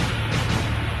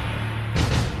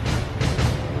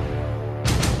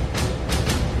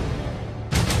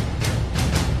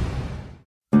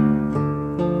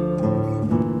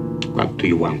 What do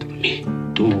you want of me?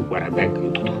 Do what I beg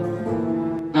you to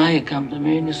do. Now you come to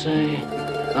me and you say,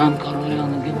 Don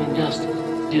Corleone, give me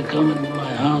justice. You come into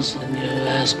my house and you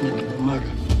ask me to do murder.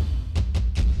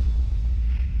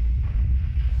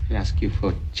 I ask you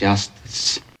for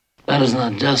justice. That is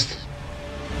not justice.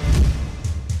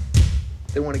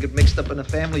 They want to get mixed up in the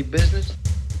family business?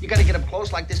 You gotta get up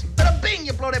close like this. Bada bing!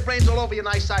 You blow their brains all over your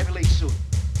nice Ivy League suit.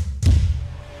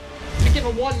 You give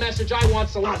him one message, I want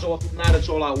Salazar. Now that's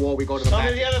all our war. We go to the back. Some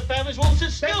of the other families won't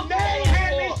sit still. They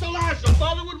hand me Salazar. Your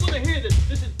father would want to hear this.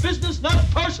 This is business, not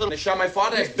personal. They shot my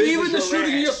father. It's Even the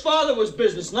shooting of your father was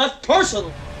business, not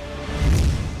personal.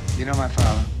 You know my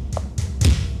father.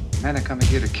 Men are coming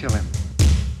here to kill him.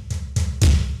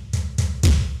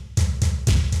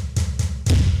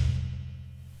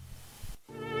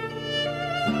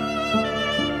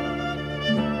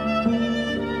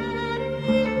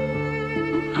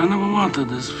 I never wanted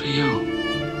this for you.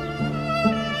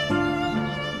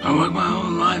 I worked my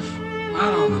whole life. I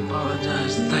don't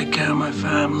apologize to take care of my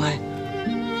family.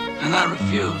 And I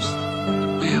refused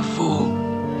to be a fool.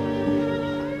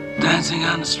 Dancing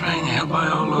on the string held by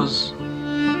all those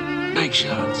big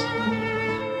shots.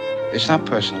 It's not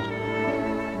personal.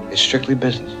 It's strictly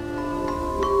business.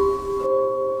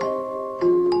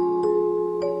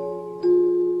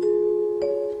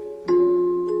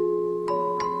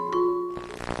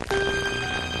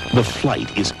 The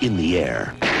flight is in the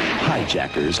air.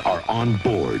 Hijackers are on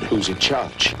board. Who's in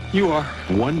charge? You are.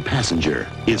 One passenger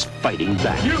is fighting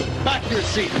back. You, back to your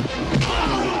seat.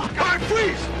 Guard,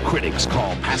 please! Critics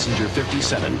call Passenger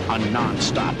 57 a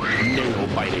non-stop,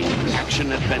 nail-biting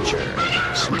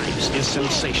action-adventure. Snipes is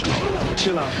sensational.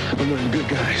 Chill out. I'm one of the good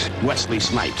guys. Wesley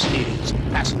Snipes is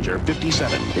Passenger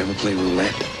 57. You ever play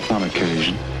roulette? On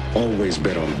occasion. Always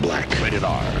bet on black. Rated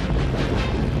R.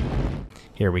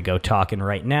 Here we go, talking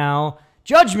right now.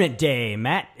 Judgment Day.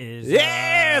 Matt is...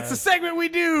 it's a segment we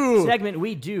do.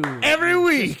 Every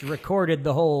week. Just recorded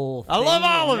the whole thing. I love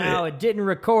all of it. Now it didn't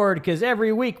record because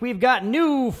every week we've got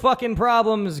new fucking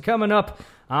problems coming up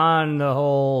on the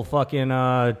whole fucking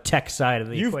tech side of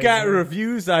the You've equation. got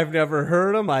reviews. I've never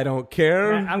heard them. I don't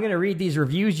care. I'm going to read these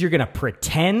reviews. You're going to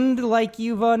pretend like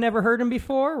you've never heard them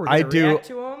before. We're I gonna do. react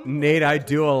to them. Nate, I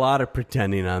do a lot of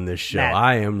pretending on this show. Matt,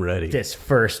 I am ready. This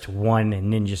first one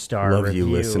Ninja Star Love review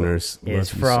you, listeners. is Love you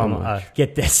so from, much.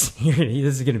 get this,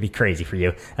 this is going to be crazy for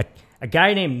you. A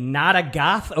guy named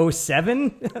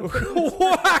Notagath07.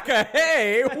 Waka,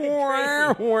 hey.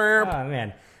 Oh,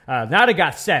 man.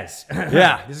 Notagath says,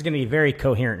 Yeah. this is going to be a very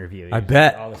coherent review. I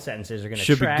bet. All the sentences are going to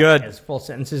Should be track good. as full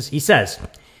sentences. He says,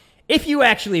 if you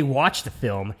actually watch the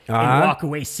film and walk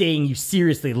away saying you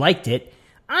seriously liked it,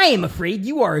 I am afraid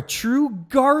you are a true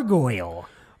gargoyle.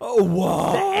 Oh,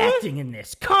 what? The acting in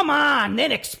this. Come on,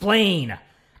 then explain.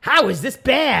 How is this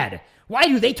bad? Why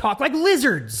do they talk like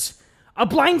lizards? A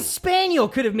blind spaniel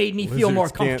could have made me feel more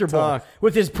Lizards can't comfortable talk.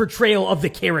 with his portrayal of the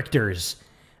characters.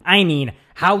 I mean,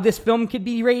 how this film could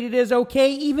be rated as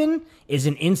okay even is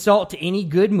an insult to any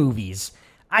good movies.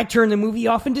 I turned the movie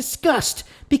off in disgust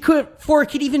before it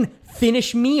could even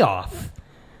finish me off.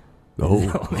 Oh.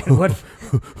 Man, what?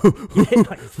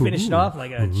 Like finished off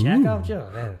like a jack-off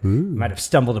joke. Man, might have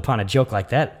stumbled upon a joke like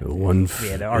that. We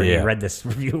had already read this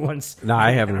review once. No,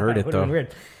 I haven't heard it, Would've been though.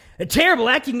 weird. The terrible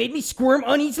acting made me squirm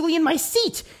uneasily in my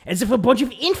seat, as if a bunch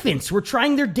of infants were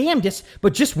trying their damnedest,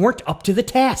 but just weren't up to the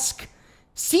task.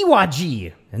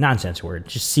 Siwaji, a nonsense word,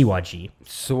 just Siwaji.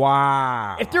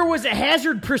 Swah. If there was a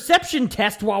hazard perception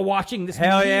test while watching this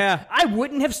Hell movie, yeah. I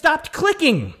wouldn't have stopped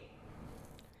clicking.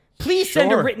 Please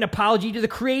send a Sure. written apology to the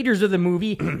creators of the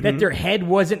movie that their head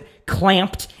wasn't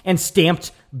clamped and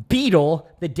stamped Beetle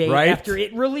the day Right? after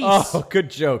it released. Oh, good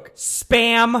joke.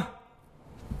 Spam.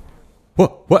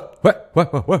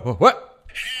 What?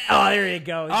 Oh, there you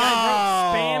go. He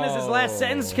got spam as his last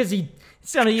sentence because he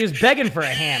was begging for a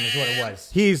ham, is what it was.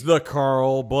 He's the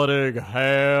Carl Blooding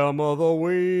Ham of the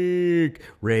Week.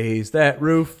 Raise that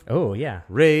roof. Oh, yeah.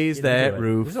 Raise that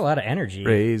roof. There's a lot of energy.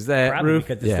 Raise that Probably roof.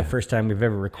 because this is the first time we've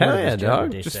ever recorded Hell yeah, this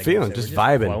dog. Day Just segment, feeling, so just we're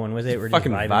vibing. Flowing with it. We're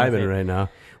fucking just vibing with it. right now.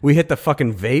 We hit the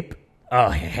fucking vape. Oh,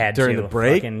 I had during to. the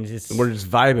break. Fucking We're just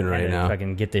vibing right now.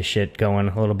 Fucking get this shit going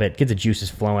a little bit. Get the juices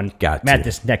flowing. Got Matt, to.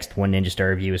 this next one Ninja Star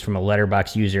review is from a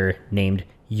Letterboxd user named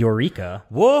Eureka.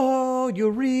 Whoa,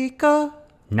 Eureka.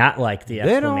 Not like the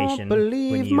They don't exclamation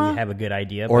believe when you my- have a good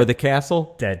idea. Or but the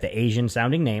castle. the Asian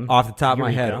sounding name. Off the top of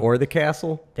my head. Eureka. Or the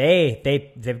castle.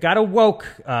 They've got a woke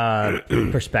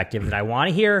perspective that I want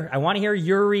to hear. I want to hear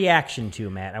your reaction to,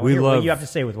 Matt. I want to hear what you have to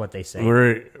say with what they say.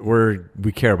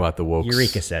 We care about the wokes.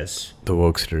 Eureka says, The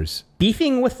wokesters.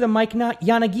 beefing with the Mike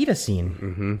Yanagita scene.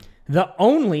 Mm-hmm. The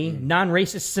only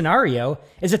non-racist scenario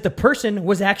is that the person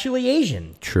was actually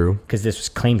Asian. True. Because this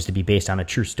claims to be based on a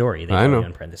true story. They I tell know. you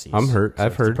in parentheses. I'm hurt.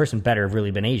 I've heard. The person better have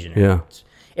really been Asian. Yeah.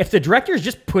 If the directors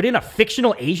just put in a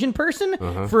fictional Asian person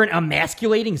for an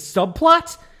emasculating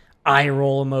subplot, eye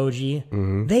roll emoji.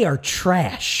 Mm-hmm. They are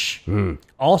trash.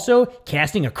 Also,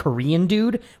 casting a Korean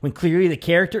dude when clearly the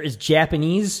character is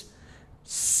Japanese,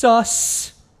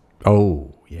 sus.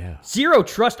 Oh, yeah. Zero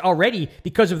trust already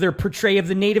because of their portray of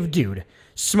the native dude.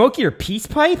 Smoke your peace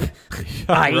pipe?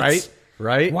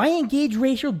 Right? Why engage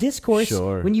racial discourse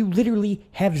when you literally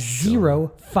have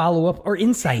zero follow-up or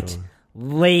insight?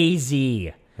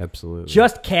 Lazy. Absolutely.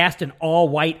 Just cast an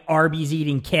all-white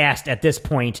Arby's-eating cast at this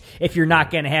point if you're not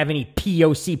going to have any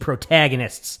POC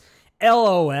protagonists.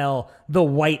 LOL, the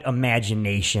white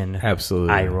imagination.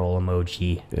 Absolutely. Eye roll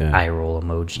emoji. Yeah. Eye roll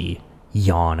emoji.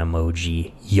 Yawn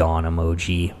emoji. Yawn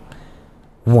emoji.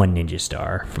 1 Ninja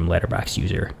Star from Letterboxd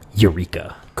user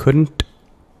Eureka. Couldn't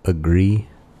agree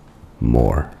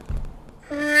more.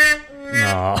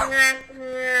 Oh.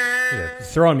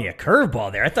 Throwing me a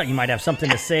curveball there. I thought you might have something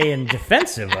to say in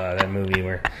defense of that movie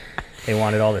where they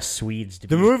wanted all the Swedes to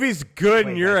be. The movie's good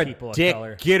and played you're by a people of dick.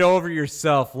 color. Get over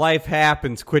yourself. Life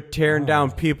happens. Quit tearing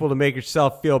down people to make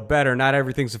yourself feel better. Not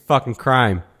everything's a fucking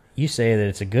crime. You say that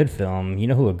it's a good film. You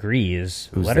know who agrees?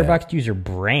 Who's Letterboxd user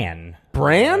Bran.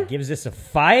 Bran? Gives this a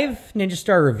 5 Ninja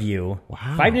Star review.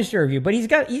 Wow. 5 Ninja Star review, but he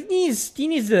needs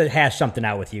to hash something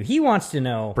out with you. He wants to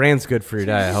know. Bran's good for your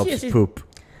diet. Helps you poop.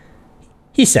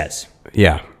 He says,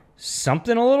 Yeah.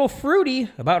 something a little fruity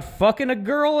about fucking a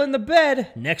girl in the bed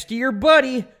next to your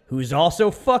buddy who's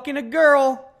also fucking a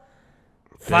girl.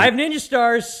 5 Ninja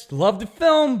Stars. Love the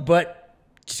film, but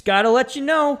just gotta let you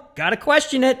know. Gotta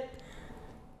question it.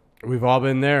 We've all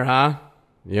been there, huh?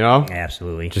 You know?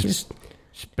 Absolutely. Just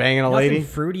banging a Nothing lady.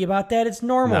 fruity about that. It's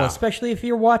normal, No. especially if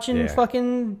you're watching Yeah.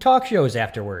 fucking talk shows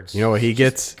afterwards. You know what he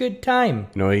gets? Good time.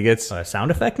 You know what he gets? A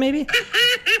sound effect, maybe?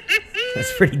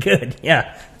 That's pretty good.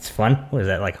 Yeah, it's fun. What is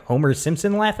that, like Homer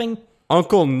Simpson laughing?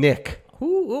 Uncle Nick.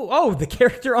 Oh, the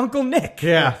character Uncle Nick.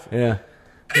 Yeah.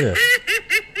 Ugh.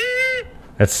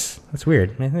 That's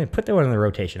weird. Put that one in the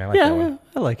rotation. I like that one.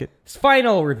 I like it. This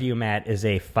final review, Matt, is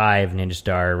a 5 Ninja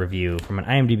Star review from an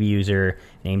IMDb user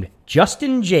named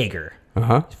Justin Jager.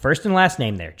 Uh-huh. First and last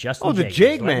name there. Justin Oh, the Jager. Jag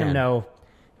Just letting Man. him know.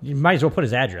 You might as well put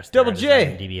his address. Double there on J.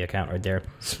 his IMDb account right there.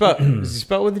 Is he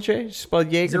spelled with a J? Spelled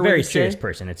Jaeger He's a with very a J? serious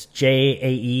person. It's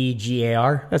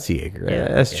Jaegar. That's Jaeger.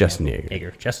 That's Justin Jaeger.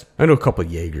 Jaeger. Just I know a couple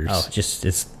of Jaegers. oh, just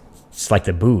it's like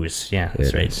the booze. Yeah, that's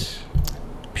It right. is.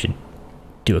 We should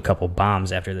do a couple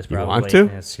bombs after this. You Probably. want to?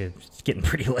 Yeah, it's getting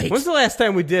pretty late. When's the last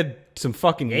time we did some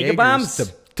fucking Jaeger Jaegers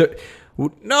bombs?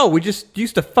 No, we just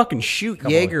used to fucking shoot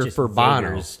Couple Jaeger just for Bono.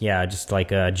 Jaegers. Yeah, just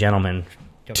like a gentleman.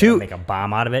 Don't Two- gotta make a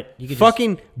bomb out of it. You could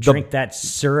Fucking just drink that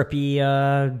syrupy.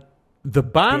 The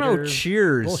Bono bitter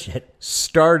Cheers bullshit.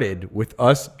 started with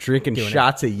us drinking Doing it.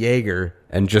 shots of Jaeger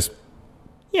and just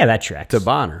Yeah, that tracks. to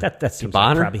Bonner. That seems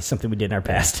Bonner? like probably something we did in our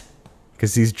past.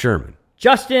 because he's German.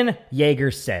 Justin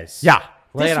Yeager says, Yeah,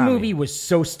 lay this it on movie was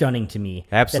so stunning to me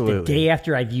that Absolutely. the day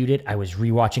after I viewed it, I was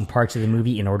rewatching parts of the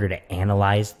movie in order to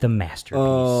analyze the masterpiece.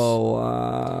 Oh,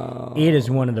 wow. It is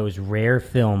one of those rare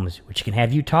films which can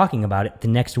have you talking about it the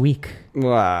next week.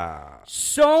 Wow.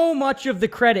 So much of the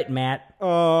credit, Matt,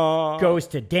 goes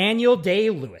to Daniel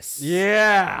Day-Lewis.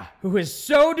 Yeah. Who is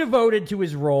so devoted to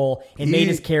his role and made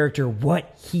his character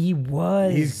what he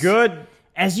was. He's good.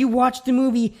 As you watch the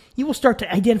movie, you will start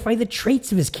to identify the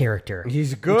traits of his character.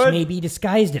 He's good. Which may be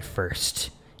disguised at first.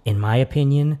 In my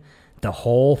opinion, the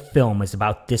whole film is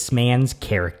about this man's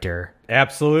character. It's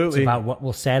Absolutely. about what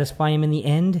will satisfy him in the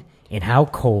end and how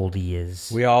cold he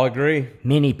is. We all agree.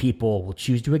 Many people will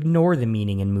choose to ignore the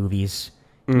meaning in movies.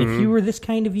 And if you were this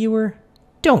kind of viewer,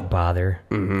 don't bother.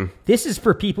 Mm-hmm. This is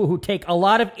for people who take a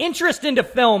lot of interest into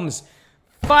films.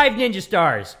 5 ninja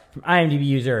stars from IMDb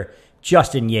user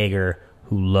Justin Yeager,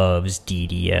 who loves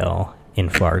DDL in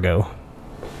Fargo.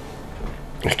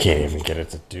 I can't even get it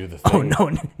to do the thing. Oh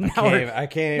no! I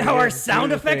can't. Now our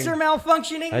sound effects are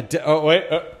malfunctioning. Wait.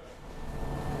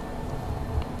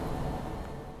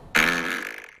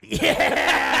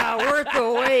 Yeah, worth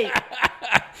the wait.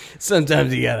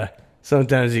 Sometimes you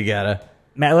gotta.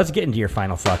 Matt, let's get into your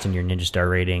final thoughts on your Ninja Star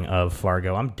rating of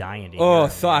Fargo. I'm dying to hear. Oh,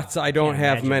 thoughts. I don't Can't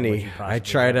have imagine what many. you possibly I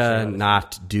try gonna say to on this.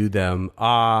 not do them.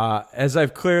 As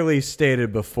I've clearly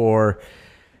stated before,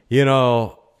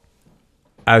 I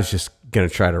was just going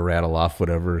to try to rattle off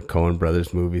whatever Coen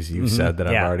Brothers movies you've said that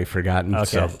I've already forgotten. Okay.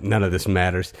 So none of this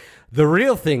matters. The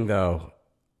real thing, though,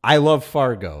 I love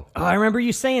Fargo. Oh, I remember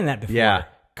you saying that before. Yeah.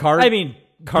 Before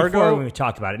Cargo. when we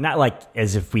talked about it, not like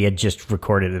as if we had just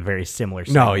recorded a very similar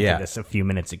No, segment yeah. to this a few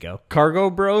minutes ago.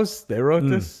 Cargo Bros, they wrote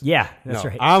this? Yeah, that's No,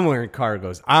 right. I'm wearing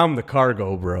cargos. I'm the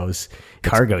Cargo Bros.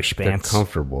 Cargo They're spants.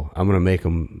 comfortable. I'm gonna make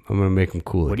them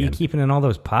cool. What are you again. keeping in all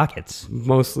those pockets?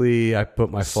 Mostly, I put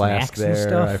my flask Snacks and there.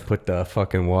 stuff? I put the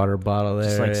fucking water bottle there.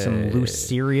 Just like some loose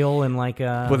cereal and like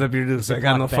a. Put up your Dukes. I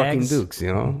got no Ziploc fucking bags.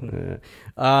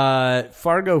 Dukes,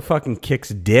 Fargo fucking kicks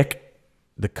dick.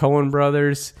 The Coen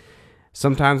Brothers.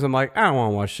 Sometimes I'm like, I don't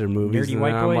want to watch their movies. Nerdy And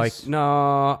white then I'm boys? like,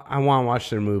 no, I want to watch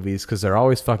their movies because they're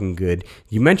always fucking good.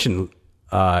 You mentioned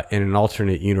in an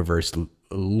alternate universe,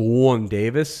 Llewyn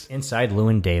Davis. Inside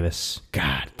Llewyn Davis.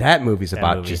 God, that movie's That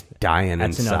about movie. just dying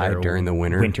That's inside another during the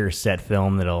winter. Winter set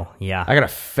film that'll, yeah. I got a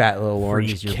fat little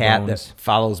orange Freeze your cat bones. that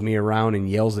follows me around and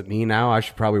yells at me now. I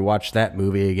should probably watch that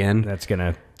movie again. That's going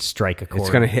to strike a chord. It's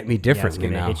going to hit me Yeah, it's differently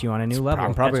going to now. hit you on a new It's level.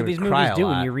 I'm probably That's what these gonna cry movies a do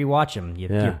when lot. you rewatch them.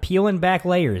 Yeah. You're peeling back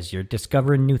layers. You're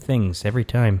discovering new things every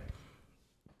time.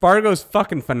 Fargo's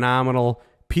fucking phenomenal.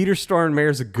 Peter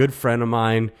Stormare's a good friend of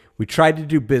mine. We tried to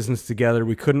do business together.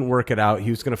 We couldn't work it out. He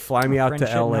was going to fly me out Friends to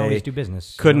shouldn't L.A. always do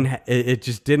business, you Couldn't. know? It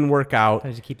just didn't work out. How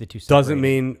does it keep the two Doesn't separated?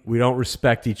 mean we don't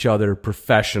respect each other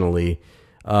professionally.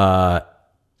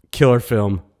 Killer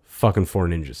film. Fucking 4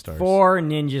 ninja stars. 4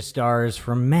 ninja stars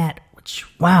from Matt. Which,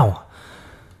 wow.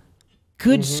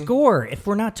 Good score if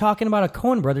we're not talking about a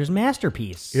Coen Brothers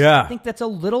masterpiece. Yeah. I think that's a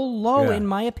little low Yeah. in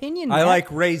my opinion. I Matt. like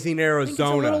Raising I think it's a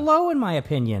little Arizona. low in my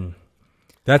opinion.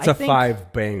 That's I a think-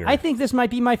 5 banger. I think this might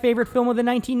be my favorite film of the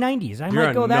 1990s. I You're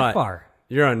might a go that nut. far.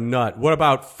 You're a nut. What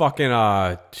about fucking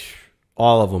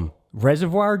all of them?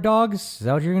 Reservoir Dogs? Is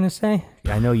that what you're going to say?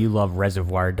 I know you love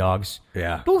Reservoir Dogs.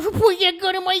 Yeah. Don't you put that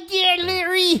gun in my dad,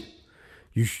 Larry.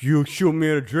 You shoot me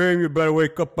in a dream, you better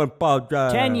wake up and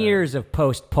apologize. 10 years of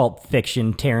post-Pulp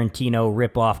Fiction, Tarantino,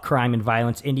 rip-off crime and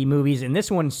violence indie movies, and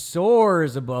this one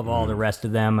soars above all the rest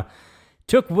of them.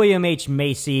 Took William H.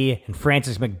 Macy and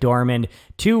Frances McDormand,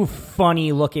 2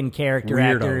 funny-looking character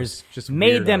Weirdos. actors, Just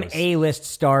made them weirdos. A-list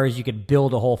stars you could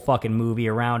build a whole fucking movie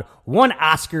around. Won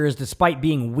Oscars despite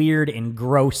being weird and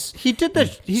gross. He did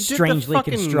strangely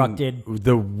fucking, constructed.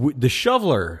 The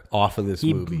shoveler off of this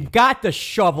He movie. got the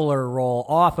shoveler role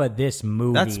off of this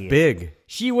movie. That's big.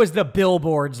 She was the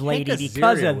billboards lady Hank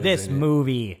because Azaria of was this in it.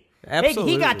 movie.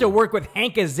 Absolutely. He got to work with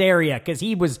Hank Azaria because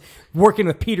he was working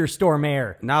with Peter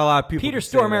Stormare. Not a lot of people. Peter can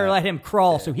say Stormare that. let him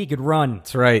crawl so he could run.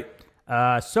 That's right.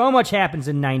 So much happens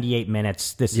in 98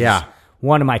 minutes. This Yeah. is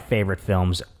one of my favorite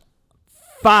films.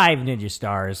 5 ninja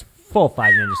stars. Full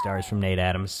 5 ninja stars from Nate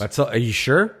Adams. Are you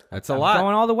sure? That's a I'm lot.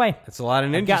 going all the way. That's a lot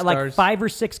of ninja I've got like stars. 5 or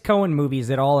 6 Coen movies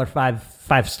that all are 5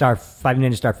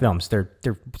 ninja star films. They're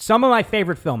some of my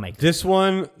favorite filmmakers. This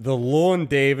one, the Llewyn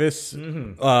Davis,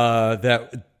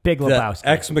 that Big the Lebowski.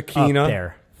 Ex Machina Up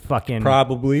there. Fucking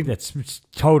probably. That's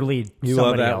totally You love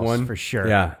somebody that else one for sure.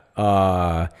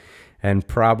 Yeah. And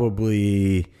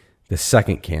probably the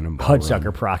second Cannonball Hudsucker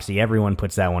Run. Proxy. Everyone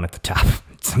puts that one at the top.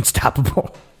 It's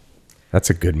unstoppable. That's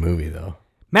a good movie though.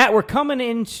 Matt, we're coming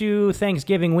into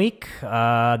Thanksgiving week.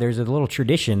 There's a little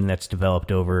tradition that's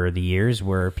developed over the years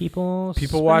where people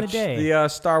spend watch the day. the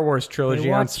Star Wars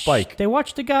trilogy on Spike. They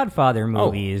watch the Godfather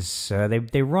movies.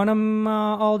 They run them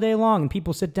all day long, and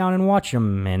people sit down and watch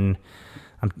them. And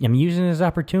I'm using this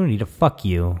opportunity to fuck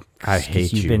you. I 'Cause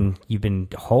hate You've been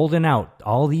holding out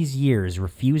all these years,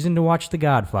 refusing to watch the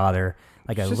Godfather.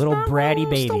 Like a It's just little not bratty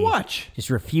what else to baby. watch. Just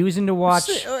refusing to watch.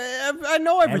 I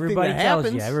know everything Everybody that tells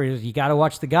happens. you got to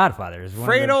watch The Godfather. It's one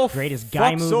Fredo of the greatest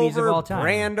guy fucks movies over of all time.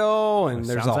 Brando, and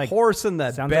there's Sounds a like- horse in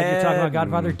the Sounds bed. like you're talking about and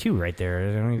Godfather 2 right there.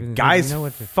 I don't even Guys know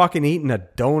what to... fucking eating a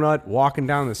donut, walking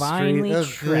down the Finally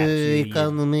street.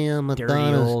 trapped you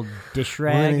dirty old dish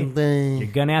rag. You're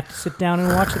going to have to sit down and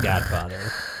watch The Godfather.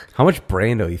 How much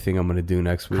Brando you think I'm going to do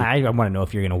next week? I want to know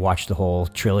if you're going to watch the whole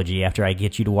trilogy after I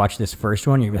get you to watch this first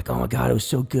one. You're like, oh my God, it was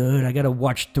so good. I got to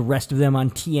watch the rest of them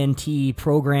on TNT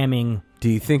programming. Do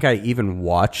you think I even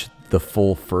watch the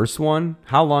full first one?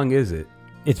 How long is it?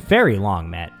 It's very long,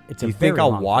 Matt. Do you think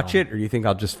I'll watch it, or do you think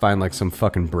I'll just find like some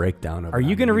fucking breakdown of it? Are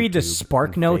you going to read the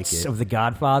Spark Notes of The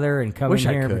Godfather and come in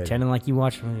here pretending like you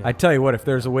watch? I tell you what, if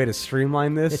there's a way to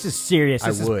streamline this, this is serious.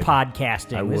 This is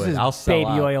podcasting. I would. This is I'll sell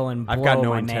baby out. oil and blow, I've got no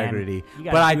my integrity, man.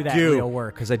 You gotta do that real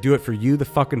work because I do it for you, the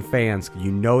fucking fans.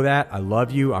 You know that. I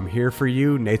love you. I'm here for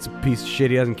you. Nate's a piece of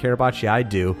shit. He doesn't care about you. I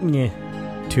do. Yeah.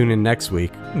 Tune in next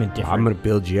week. I'm gonna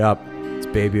build you up. It's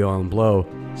baby oil and blow.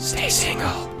 Stay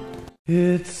single.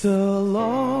 It's a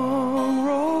long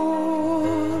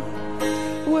road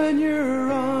when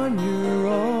you're on your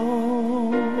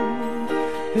own,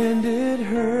 and it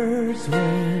hurts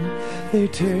when they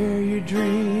tear your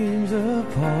dreams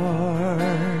apart.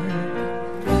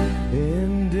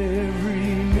 And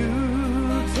every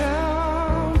new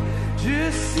town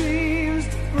just seems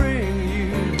to bring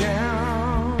you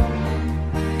down,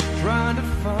 trying to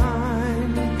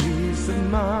find a peace of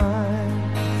mind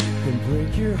can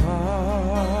break your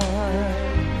heart.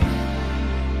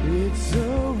 It's a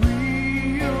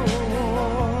real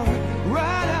war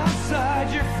right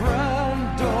outside your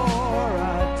front door.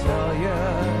 I tell ya,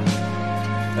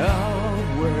 out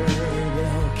where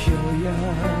they'll kill ya,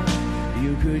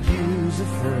 you could use a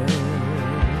friend.